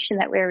situation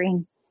that we're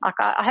in. Like,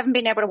 I haven't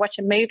been able to watch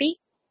a movie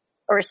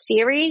or a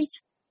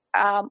series,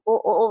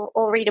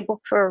 or read a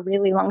book for a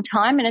really long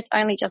time. And it's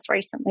only just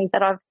recently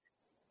that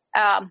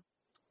I've,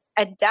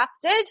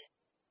 adapted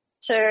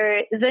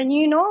to the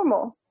new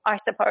normal, I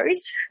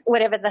suppose,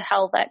 whatever the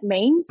hell that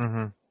means.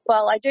 Mm-hmm.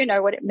 Well, I do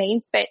know what it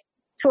means, but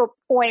to a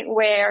point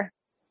where,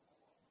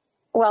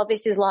 well,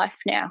 this is life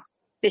now.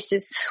 This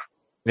is,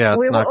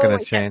 it's not going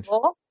to change.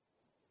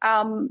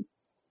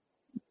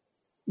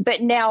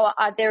 But now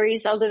there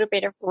is a little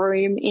bit of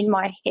room in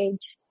my head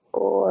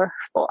for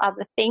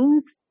other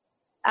things.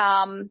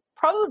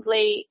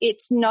 Probably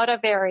it's not a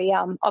very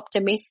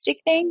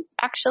optimistic thing,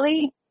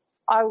 actually.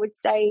 I would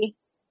say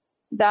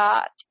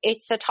that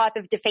it's a type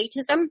of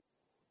defeatism.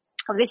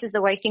 This is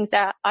the way things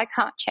are. I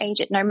can't change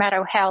it no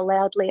matter how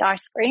loudly I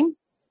scream.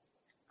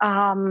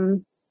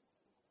 And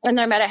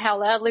no matter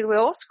how loudly we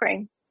all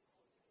scream.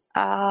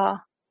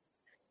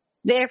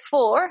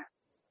 Therefore,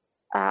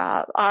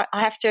 I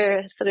have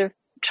to sort of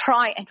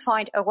try and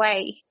find a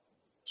way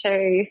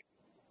to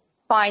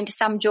find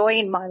some joy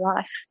in my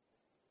life,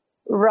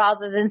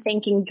 rather than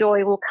thinking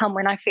joy will come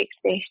when I fix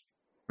this.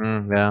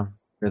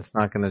 It's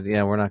not going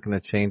to, we're not going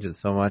to change it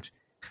so much.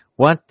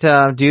 What,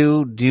 do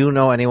you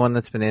know anyone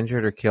that's been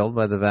injured or killed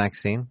by the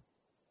vaccine?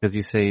 Because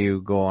you say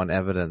you go on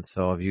evidence.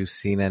 So have you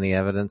seen any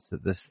evidence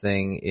that this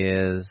thing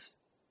is?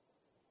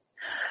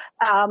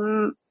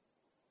 Well,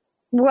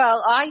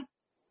 I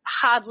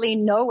hardly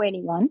know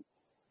anyone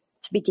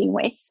to begin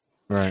with.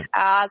 Right.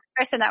 The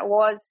person that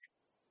was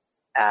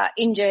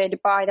injured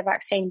by the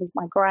vaccine was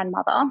my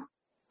grandmother.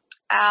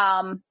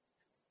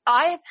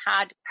 I've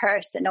had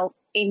personal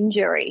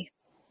injury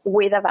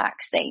with a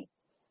vaccine,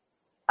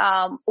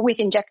 with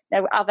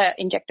other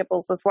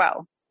injectables as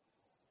well.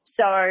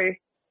 So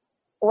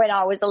when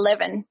I was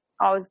 11,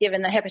 I was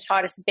given the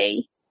hepatitis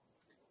B.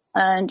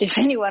 And if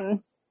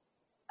anyone,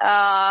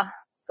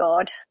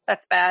 God,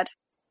 that's bad.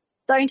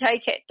 Don't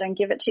take it. Don't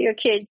give it to your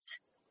kids.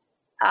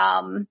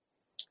 And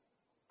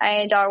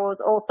I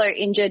was also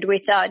injured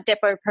with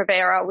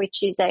Depo-Provera,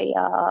 which is a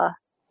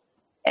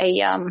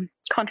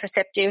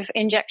contraceptive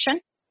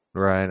injection.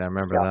 Right, I remember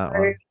that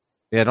one.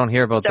 Yeah, I don't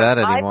hear about that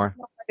anymore.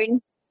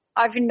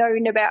 I've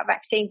known about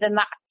vaccines, and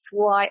that's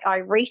why I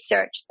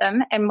researched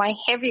them. And my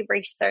heavy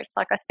research,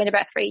 like I spent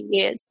about 3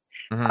 years,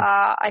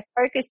 I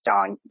focused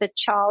on the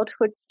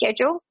childhood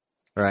schedule,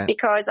 right?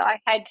 Because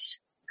I had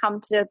come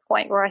to the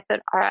point where I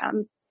thought,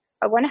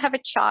 I want to have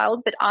a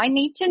child, but I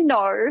need to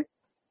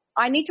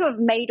have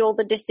made all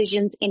the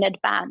decisions in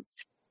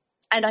advance.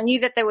 And I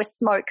knew that there was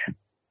smoke.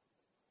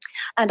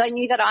 And I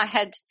knew that I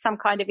had some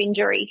kind of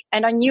injury.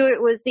 And I knew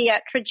it was the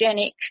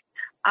iatrogenic,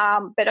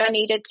 but I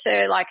needed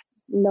to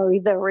know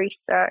the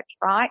research,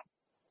 right?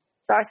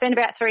 So I spent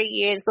about 3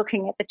 years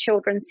looking at the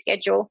children's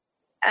schedule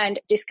and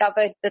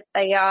discovered that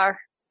they are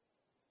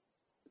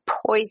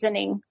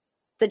poisoning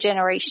the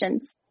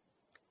generations.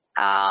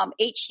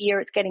 Each year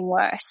it's getting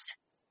worse.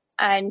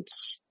 And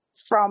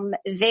from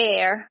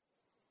there,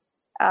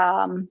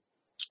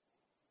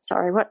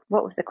 sorry, what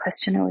was the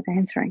question I was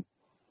answering?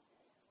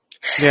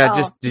 Yeah,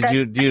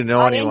 do you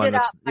know anyone?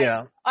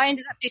 I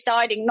ended up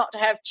deciding not to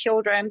have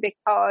children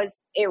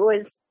because it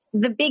was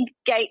the big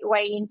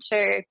gateway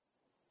into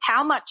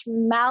how much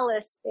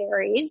malice there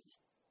is,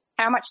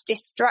 how much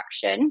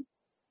destruction,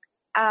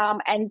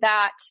 and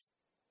that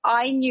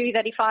I knew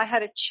that if I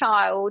had a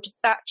child,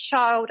 that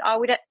child, I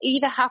would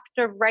either have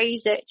to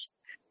raise it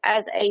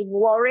as a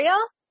warrior,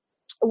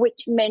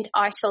 which meant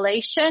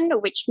isolation,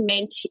 which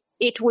meant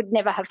it would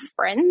never have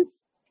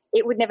friends.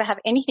 It would never have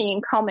anything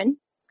in common.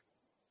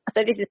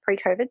 So this is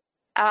pre-COVID.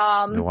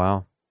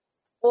 Wow.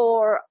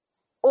 Or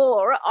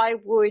I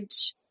would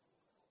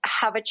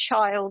have a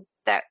child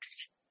that,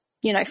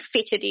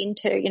 fitted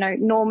into,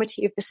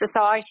 normative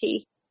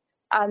society,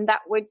 And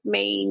that would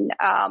mean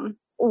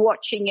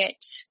watching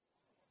it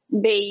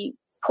be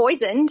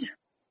poisoned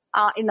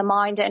in the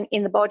mind and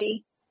in the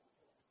body.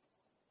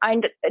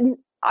 And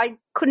I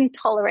couldn't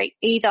tolerate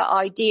either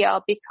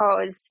idea,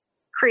 because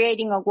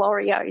creating a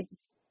warrior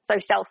is so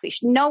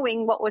selfish.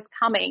 Knowing what was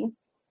coming,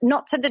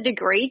 not to the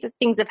degree that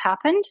things have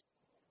happened,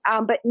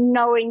 but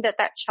knowing that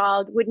that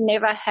child would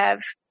never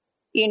have,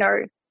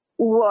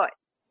 what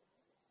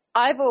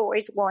I've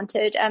always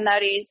wanted, and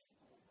that is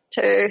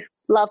to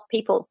love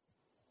people.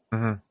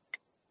 Mm-hmm.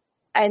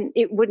 And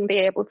it wouldn't be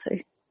able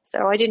to.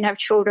 So I didn't have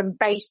children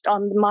based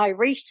on my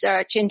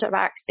research into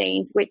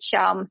vaccines, which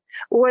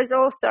was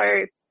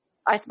also,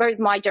 I suppose,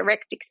 my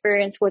direct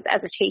experience was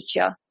as a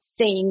teacher,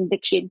 seeing the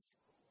kids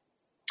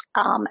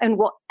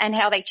and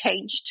how they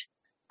changed.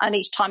 And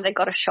each time they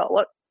got a shot,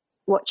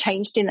 what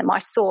changed in them, I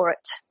saw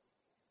it.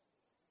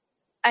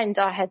 And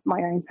I had my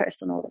own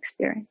personal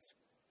experience.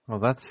 Well,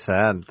 that's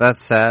sad.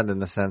 That's sad in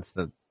the sense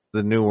that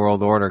the New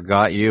World Order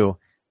got you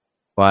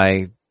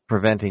by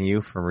preventing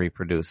you from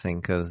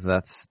reproducing, because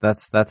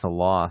that's a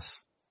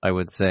loss, I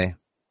would say,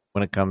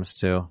 when it comes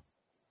to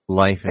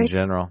life in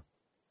general.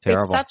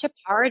 Terrible. It's such a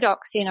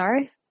paradox,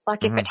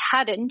 like if it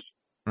hadn't,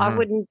 I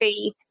wouldn't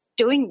be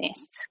doing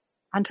this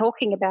and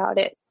talking about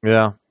it.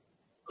 Yeah.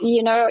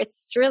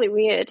 It's really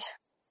weird.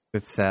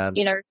 It's sad.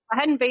 If I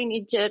hadn't been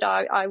injured,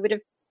 I would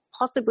have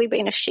possibly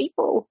been a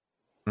sheeple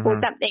or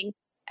something,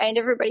 and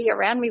everybody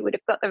around me would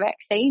have got the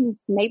vaccine.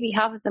 Maybe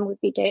half of them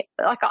would be dead.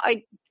 But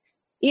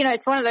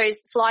it's one of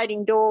those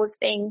sliding doors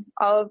thing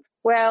of,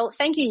 well,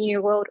 thank you,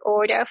 New World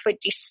Order, for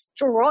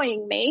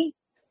destroying me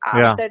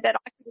so that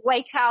I could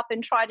wake up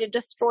and try to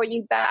destroy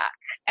you back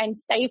and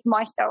save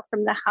myself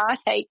from the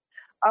heartache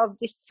of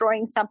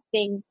destroying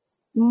something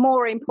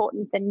more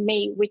important than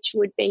me, which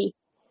would be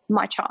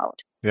my child.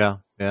 Yeah.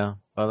 Well,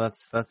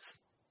 that's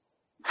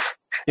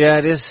yeah,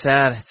 it is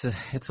sad.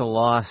 It's a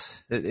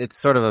loss. It's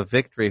sort of a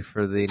victory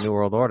for the New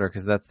World Order,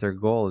 because that's their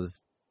goal, is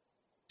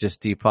just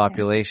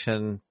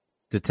depopulation,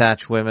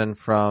 detach women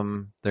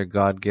from their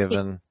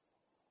God-given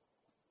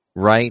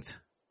right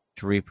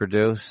to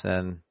reproduce.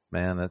 And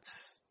man,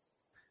 that's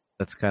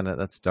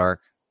dark.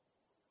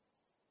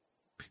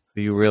 So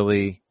you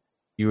really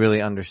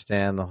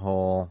understand the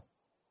whole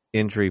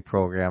injury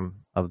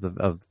program of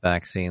the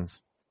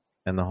vaccines,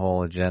 and the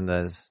whole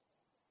agenda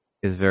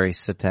is very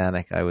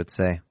satanic, I would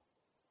say.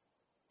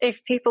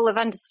 If people have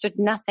understood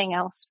nothing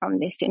else from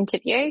this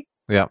interview,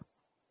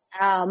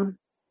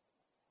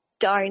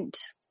 don't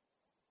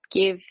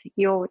give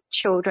your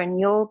children,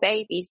 your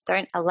babies,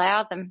 don't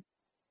allow them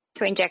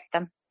to inject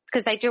them,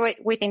 because they do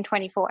it within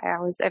 24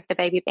 hours of the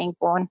baby being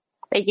born.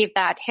 They give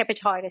that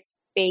hepatitis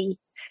B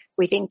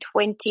within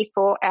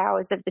 24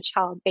 hours of the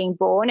child being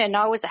born. And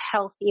I was a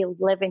healthy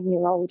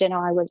 11-year-old and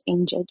I was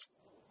injured.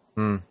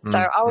 So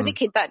I was a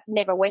kid that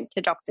never went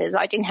to doctors.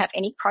 I didn't have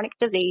any chronic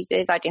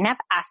diseases. I didn't have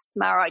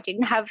asthma. I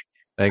didn't have,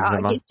 I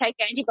did take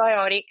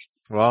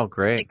antibiotics. Well,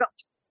 great.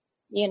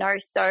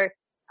 So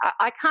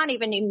I can't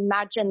even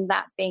imagine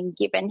that being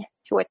given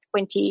to a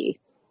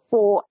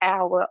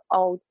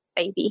 24-hour-old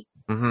baby.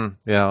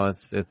 Yeah,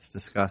 it's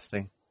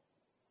disgusting.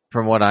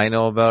 From what I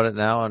know about it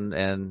now,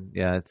 and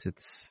yeah,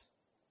 it's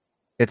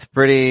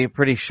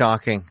pretty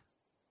shocking.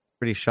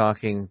 Pretty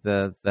shocking,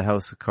 the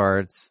house of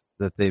cards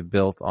that they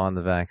built on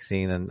the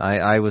vaccine. And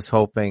I was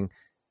hoping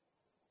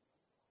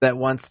that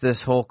once this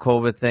whole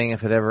COVID thing,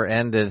 if it ever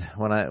ended,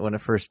 when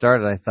it first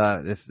started, I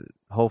thought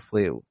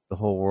hopefully the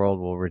whole world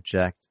will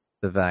reject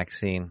the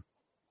vaccine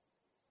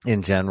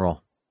in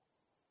general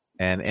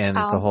and end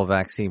the whole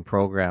vaccine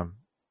program.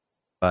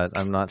 But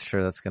I'm not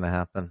sure that's going to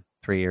happen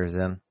 3 years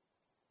in.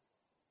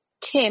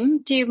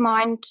 Tim, do you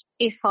mind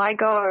if I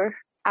go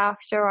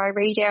after I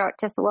read out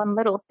just one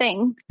little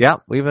thing? Yeah,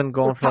 we've been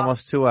going for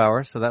almost 2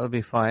 hours, so that would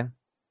be fine.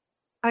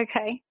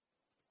 Okay.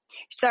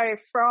 So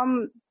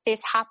from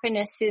this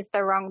Happiness is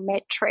the Wrong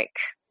Metric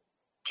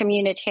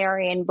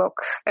communitarian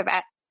book of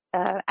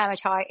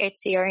Amitai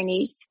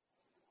Etsionis,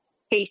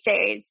 he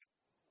says,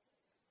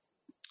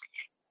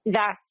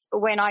 thus,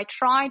 when I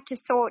tried to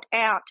sort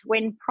out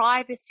when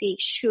privacy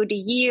should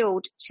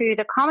yield to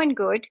the common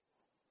good,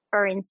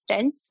 for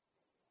instance,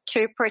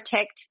 to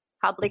protect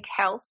public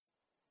health,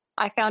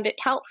 I found it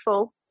helped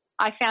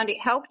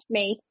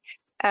me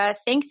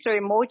think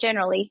through more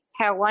generally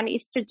how one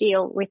is to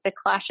deal with the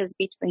clashes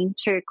between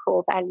two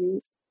core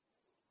values.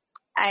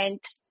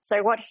 And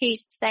so what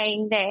he's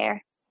saying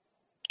there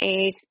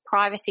is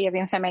privacy of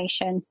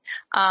information,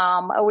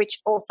 which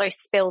also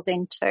spills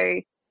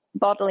into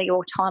bodily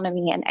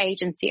autonomy and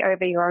agency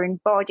over your own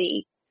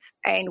body.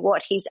 And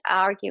what he's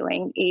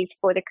arguing is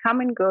for the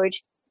common good,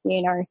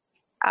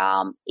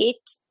 it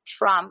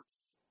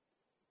trumps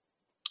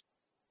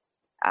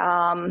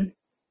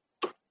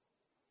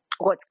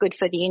what's good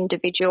for the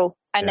individual.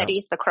 And that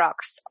is the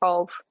crux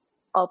of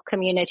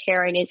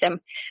communitarianism.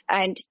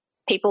 And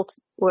people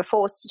were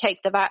forced to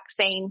take the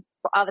vaccine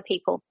for other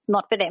people,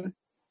 not for them.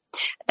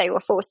 They were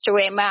forced to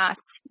wear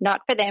masks,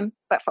 not for them,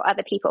 but for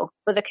other people,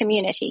 for the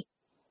community.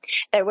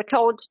 They were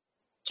told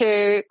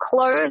to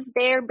close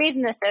their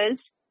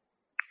businesses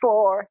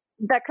for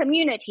the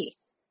community,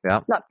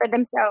 Yeah. not for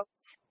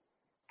themselves.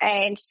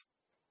 And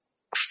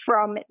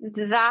from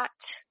that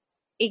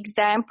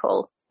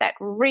example, that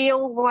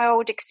real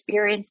world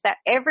experience that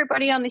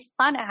everybody on this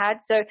planet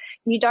had, so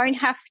you don't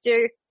have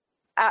to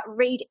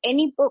read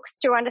any books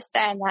to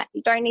understand that.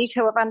 You don't need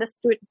to have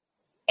understood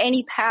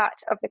any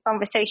part of the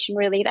conversation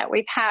really that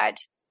we've had,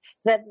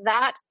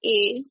 that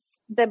is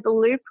the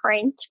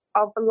blueprint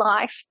of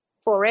life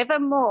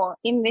forevermore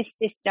in this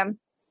system.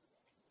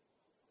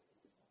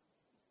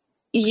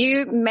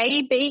 You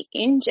may be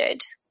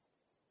injured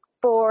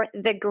for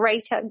the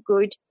greater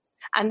good,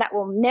 and that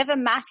will never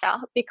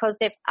matter because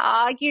they've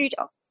argued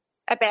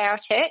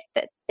about it,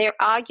 that their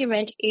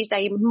argument is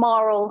a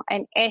moral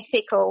and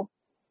ethical,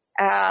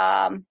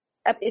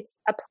 it's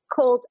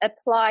called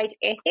applied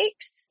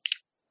ethics,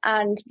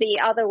 and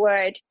the other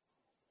word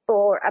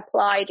for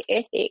applied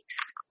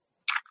ethics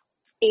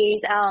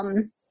is,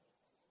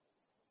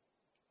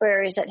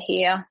 where is it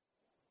here?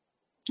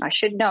 I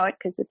should know it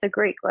because it's a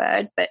Greek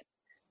word, but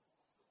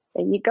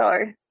there you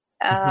go.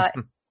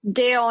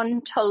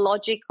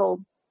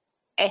 Deontological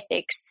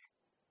ethics.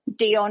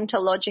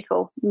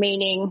 Deontological,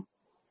 meaning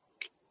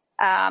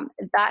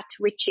that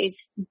which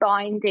is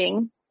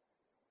binding,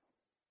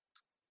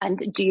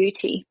 and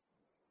duty,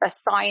 the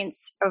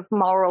science of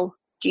moral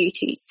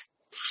duties.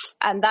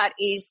 And that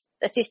is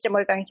the system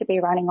we're going to be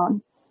running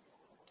on.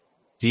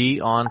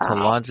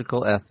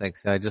 Deontological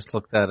ethics. I just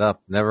looked that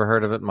up. Never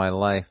heard of it in my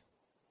life.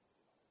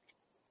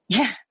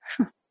 Yeah.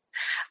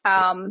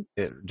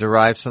 It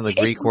derives from the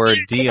Greek word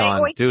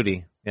deon,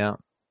 duty. Yeah.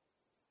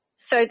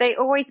 So they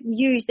always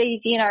use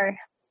these,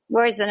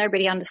 words that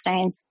nobody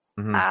understands.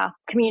 Mm-hmm.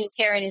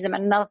 Communitarianism,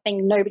 another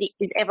thing nobody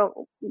is ever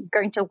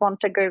going to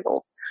want to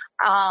Google.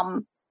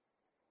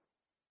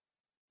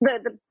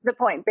 The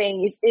point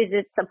being is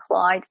it's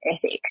applied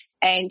ethics.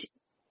 And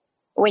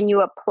when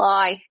you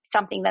apply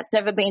something that's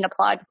never been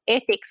applied,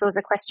 ethics was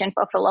a question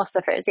for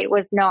philosophers. It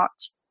was not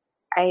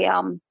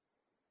an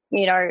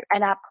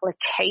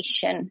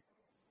application.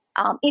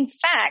 In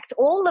fact,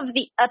 all of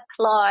the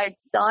applied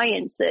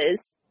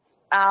sciences,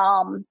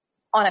 on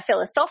a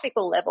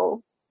philosophical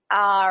level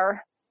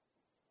are,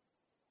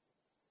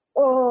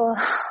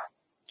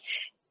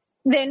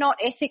 they're not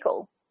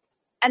ethical.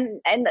 And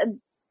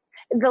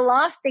the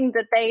last thing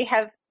that they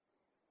have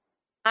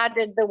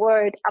added the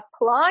word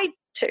applied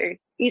to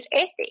is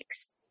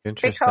ethics.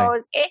 Interesting.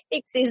 Because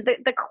ethics is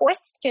the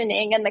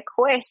questioning and the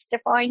quest to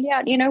find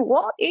out,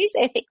 what is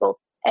ethical.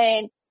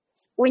 And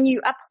when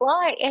you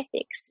apply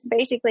ethics,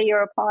 basically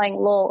you're applying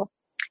law.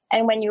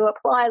 And when you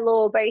apply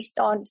law based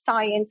on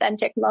science and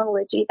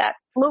technology, that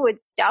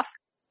fluid stuff,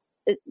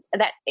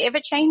 that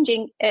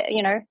ever-changing,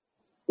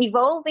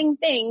 evolving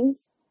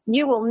things,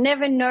 you will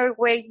never know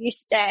where you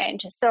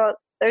stand. So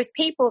those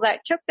people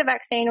that took the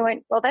vaccine and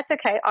went, well, that's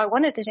okay, I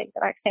wanted to take the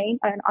vaccine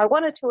and I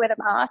wanted to wear the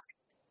mask.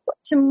 But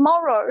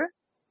tomorrow,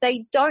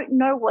 they don't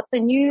know what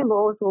the new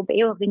laws will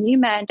be or the new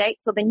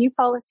mandates or the new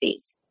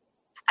policies.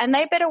 And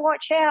they better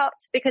watch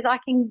out, because I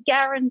can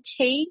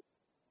guarantee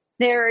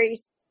there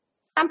is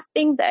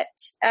something that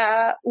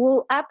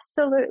will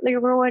absolutely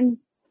ruin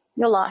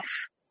your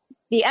life.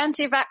 The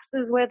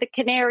anti-vaxxers were the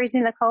canaries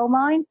in the coal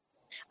mine,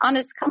 and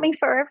it's coming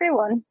for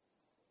everyone.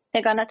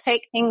 They're going to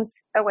take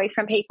things away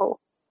from people.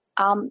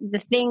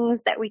 The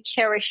things that we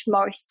cherish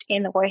most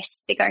in the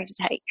West, they're going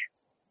to take.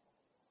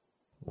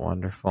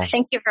 Wonderful.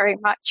 Thank you very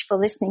much for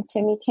listening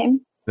to me,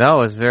 Tim. No,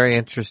 it was very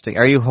interesting.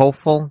 Are you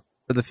hopeful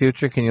for the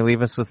future? Can you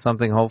leave us with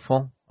something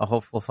hopeful, a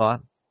hopeful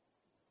thought?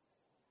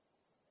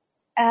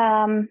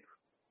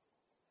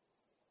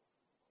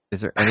 Is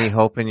there any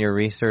hope in your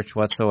research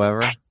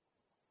whatsoever?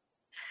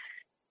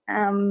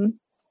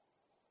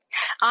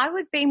 I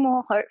would be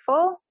more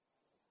hopeful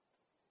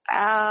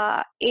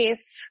if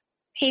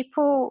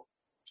people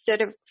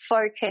sort of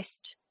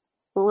focused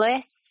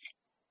less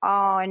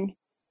on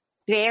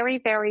very,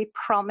 very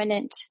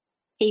prominent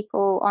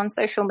people on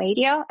social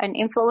media and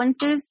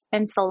influencers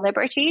and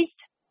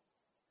celebrities,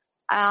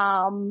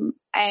 and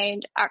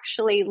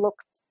actually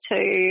looked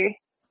to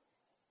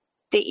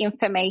the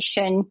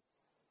information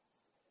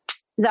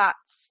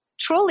that's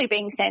truly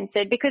being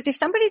censored. Because if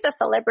somebody's a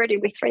celebrity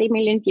with 3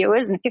 million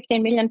viewers and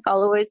 15 million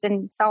followers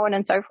and so on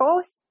and so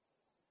forth,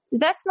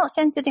 that's not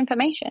censored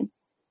information.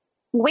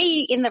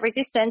 We in the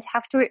resistance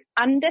have to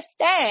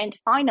understand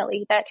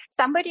finally that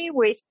somebody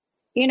with,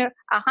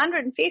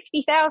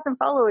 150,000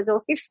 followers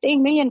or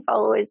 15 million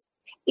followers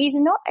is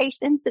not a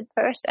censored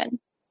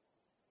person.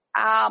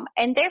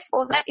 And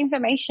therefore that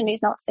information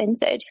is not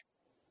censored.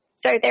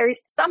 So there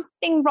is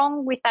something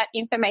wrong with that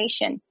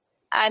information.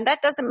 And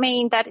that doesn't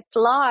mean that it's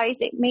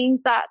lies. It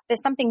means that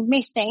there's something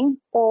missing,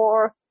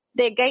 or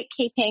they're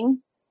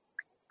gatekeeping,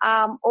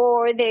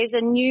 or there's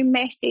a new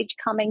message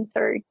coming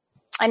through.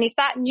 And if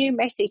that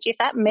message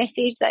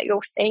that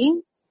you're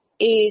seeing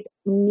is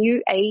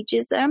New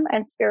Ageism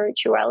and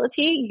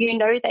spirituality, you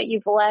know that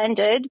you've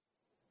landed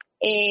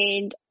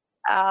in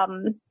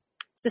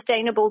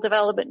Sustainable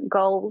Development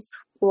Goals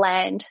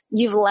land.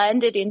 You've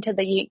landed into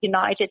the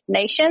United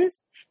Nations.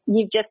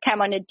 You've just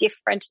come on a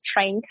different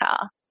train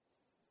car.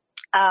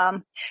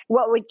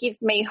 What would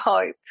give me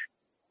hope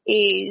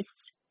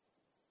is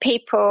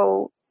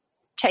people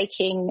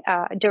taking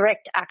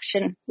direct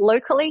action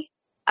locally,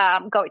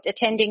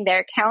 attending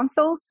their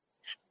councils,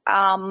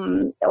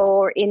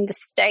 or in the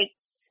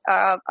States.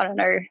 I don't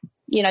know,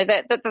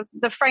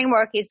 the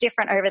framework is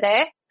different over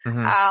there.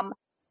 Mm-hmm.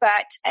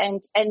 But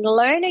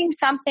learning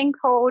something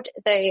called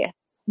the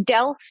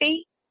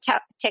Delphi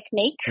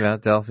technique. Yeah,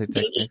 Delphi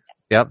technique.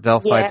 Yep,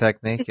 Delphi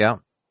technique. Yep.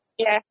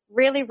 Yeah,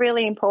 really,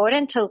 really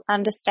important to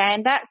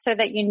understand that, so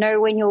that you know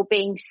when you're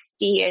being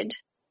steered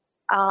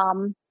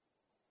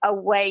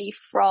away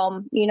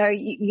from,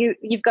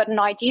 you've got an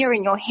idea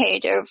in your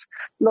head of,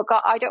 look,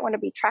 I don't want to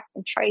be tracked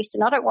and traced,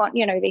 and I don't want,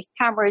 these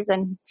cameras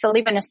and to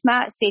live in a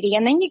smart city.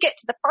 And then you get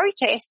to the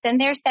protest and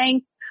they're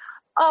saying,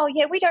 oh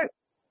yeah, we don't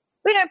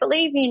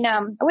believe in,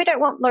 we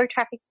don't want low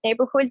traffic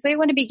neighborhoods. We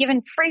want to be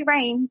given free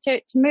rein to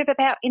move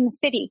about in the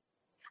city,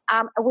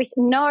 with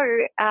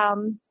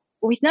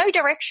no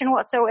direction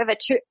whatsoever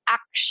to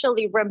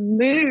actually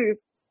remove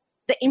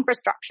the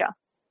infrastructure.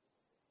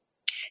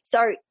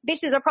 So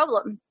this is a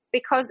problem,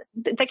 because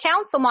the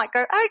council might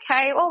go,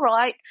 okay, all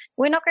right,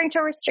 we're not going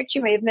to restrict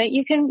your movement.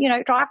 You can,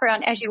 drive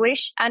around as you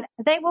wish. And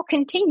they will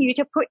continue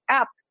to put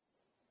up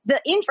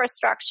the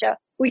infrastructure,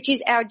 which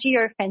is our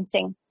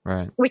geofencing,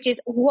 right, which is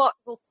what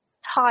will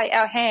tie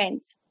our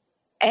hands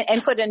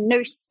and put a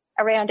noose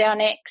around our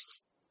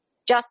necks,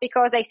 just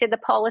because they said the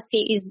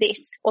policy is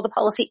this or the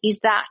policy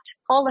is that.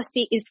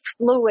 Policy is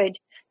fluid.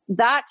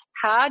 That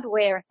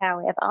hardware,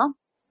 however,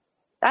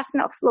 that's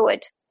not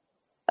fluid.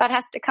 That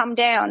has to come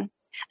down.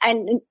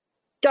 And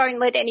don't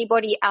let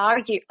anybody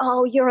argue,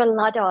 oh, you're a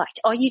Luddite,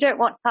 oh, you don't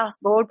want fast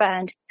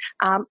broadband,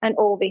 and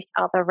all this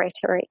other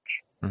rhetoric.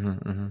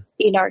 Mm-hmm, mm-hmm.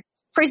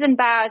 Prison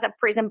bars are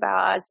prison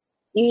bars.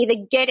 You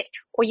either get it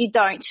or you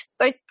don't.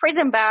 Those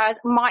prison bars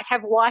might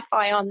have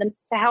Wi-Fi on them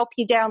to help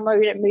you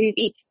download a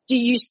movie. Do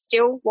you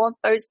still want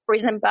those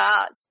prison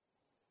bars?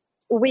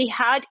 We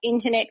had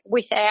internet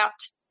without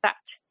that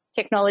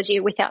technology,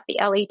 without the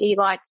LED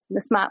lights and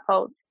the smart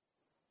poles.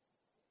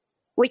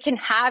 We can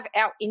have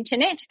our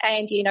internet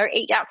and, eat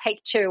our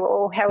cake too,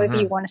 or however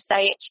you want to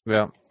say it.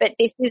 Yeah. But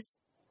this is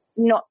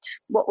not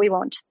what we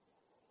want.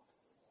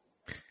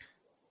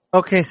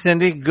 Okay,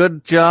 Cindy,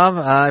 good job.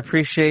 I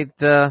appreciate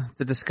the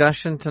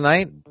discussion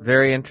tonight.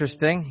 Very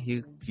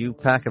interesting. You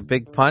pack a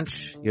big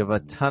punch. You have a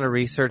ton of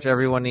research.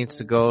 Everyone needs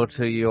to go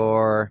to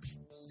your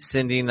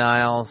Cindy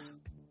Niles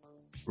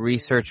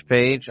research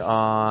page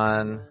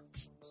on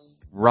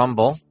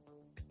Rumble.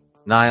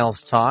 Niles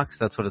Talks,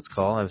 that's what it's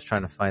called. I was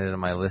trying to find it in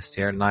my list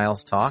here.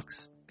 Niles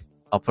Talks.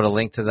 I'll put a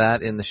link to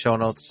that in the show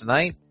notes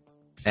tonight.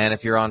 And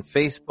if you're on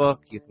Facebook,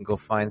 you can go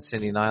find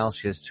Cindy Niles.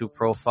 She has 2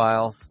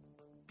 profiles.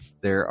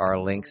 There are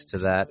links to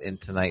that in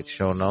tonight's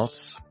show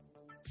notes.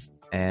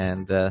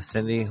 And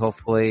Cindy,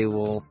 hopefully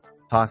we'll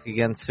talk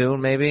again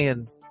soon maybe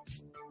and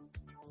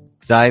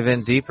dive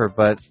in deeper.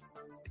 But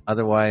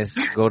otherwise,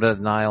 go to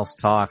Niles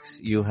Talks.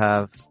 You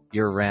have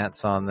your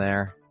rants on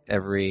there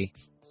every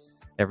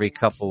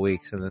couple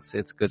weeks, and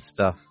it's good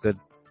stuff. Good,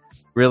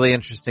 really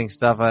interesting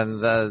stuff.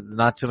 And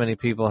not too many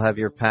people have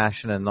your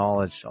passion and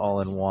knowledge all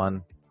in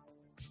one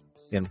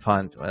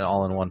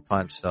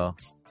punch. So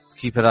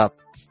keep it up.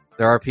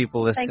 There are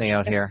people listening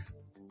out here.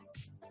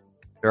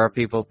 There are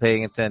people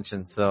paying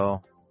attention.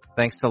 So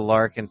thanks to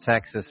Lark in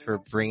Texas for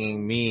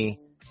bringing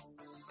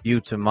you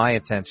to my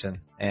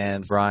attention,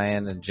 and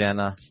Brian and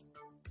Jenna,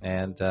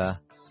 and have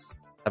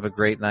a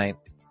great night.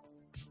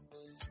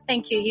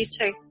 Thank you. You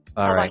too.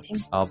 All right.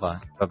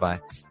 Bye-bye.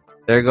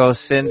 There goes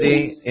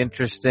Cindy.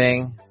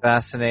 Interesting.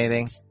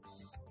 Fascinating.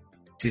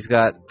 She's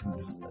got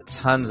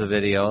tons of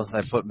videos.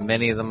 I put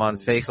many of them on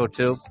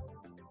FacoTube.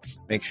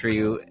 Make sure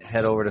you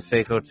head over to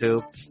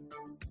FacoTube.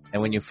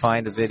 And when you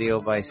find a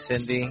video by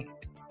Cindy,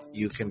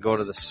 you can go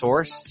to the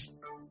source.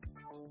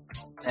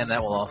 And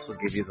that will also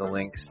give you the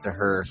links to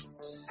her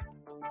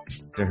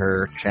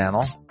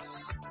channel.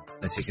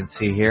 As you can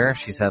see here,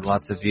 she's had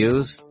lots of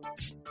views.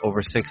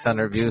 Over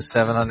 600 views,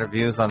 700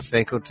 views on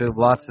FacoTube.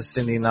 Lots of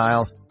Cindy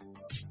Niles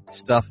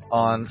stuff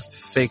on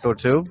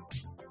FacoTube.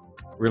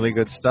 Really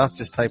good stuff.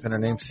 Just type in her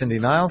name, Cindy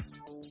Niles.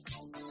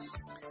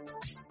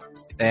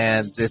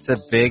 And it's a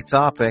big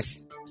topic.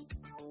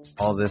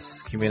 All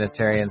this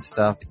communitarian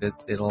stuff,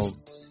 it'll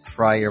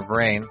fry your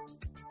brain.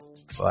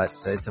 But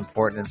it's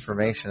important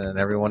information, and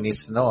everyone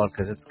needs to know it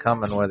because it's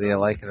coming whether you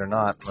like it or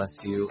not.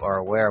 Unless you are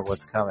aware of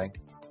what's coming,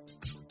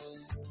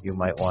 you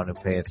might want to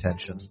pay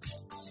attention.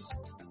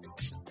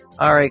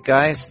 All right,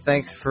 guys.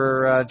 Thanks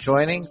for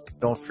joining.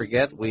 Don't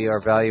forget, we are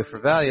Value for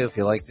Value. If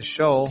you like the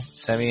show,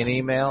 send me an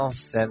email.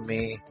 Send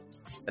me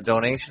a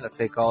donation at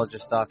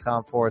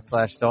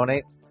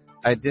fakeologist.com/donate.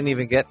 I didn't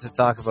even get to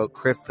talk about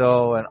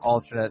crypto and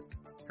alternate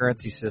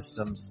currency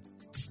systems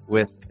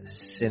with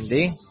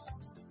Cindy.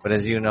 But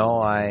as you know,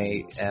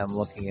 I am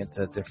looking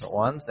into different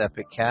ones.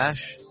 Epic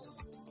Cash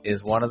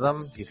is one of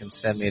them. You can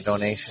send me a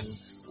donation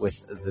with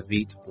the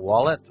Beat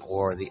wallet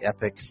or the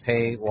Epic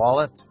Pay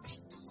wallet.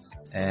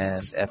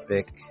 And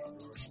Epic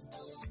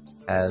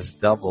has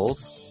doubled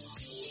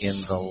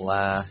in the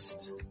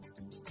last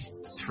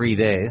 3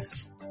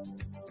 days.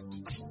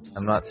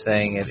 I'm not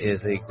saying it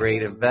is a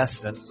great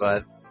investment,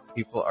 but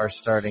people are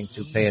starting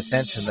to pay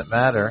attention that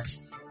matter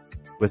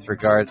with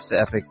regards to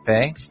Epic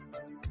Pay.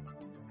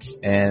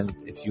 And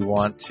if you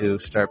want to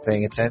start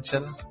paying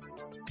attention,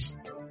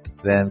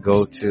 then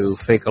go to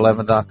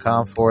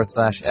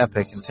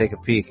fake11.com/epic and take a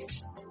peek.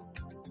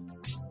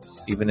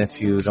 Even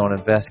if you don't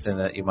invest in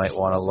it, you might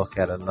want to look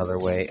at another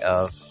way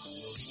of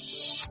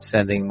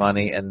sending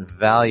money and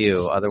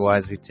value.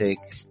 Otherwise, we take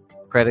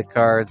credit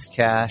cards,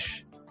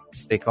 cash,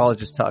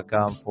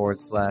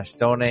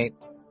 fakeologist.com/donate.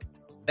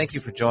 Thank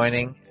you for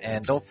joining,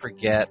 and don't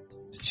forget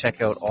to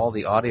check out all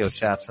the audio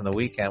chats from the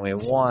weekend. We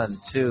have 1,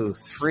 2,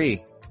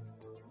 3,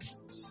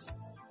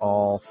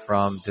 all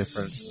from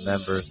different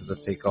members of the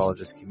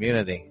Fakeologist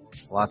community.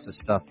 Lots of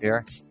stuff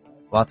here,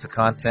 lots of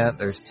content.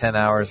 There's 10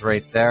 hours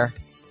right there.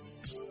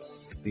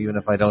 Even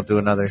if I don't do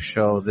another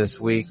show this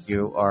week,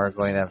 you are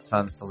going to have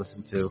tons to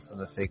listen to from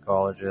the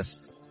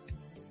Fakeologist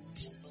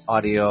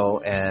audio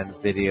and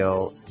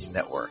video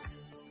network.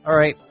 All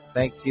right.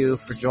 Thank you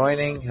for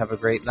joining. Have a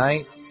great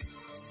night,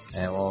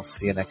 and we'll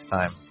see you next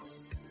time.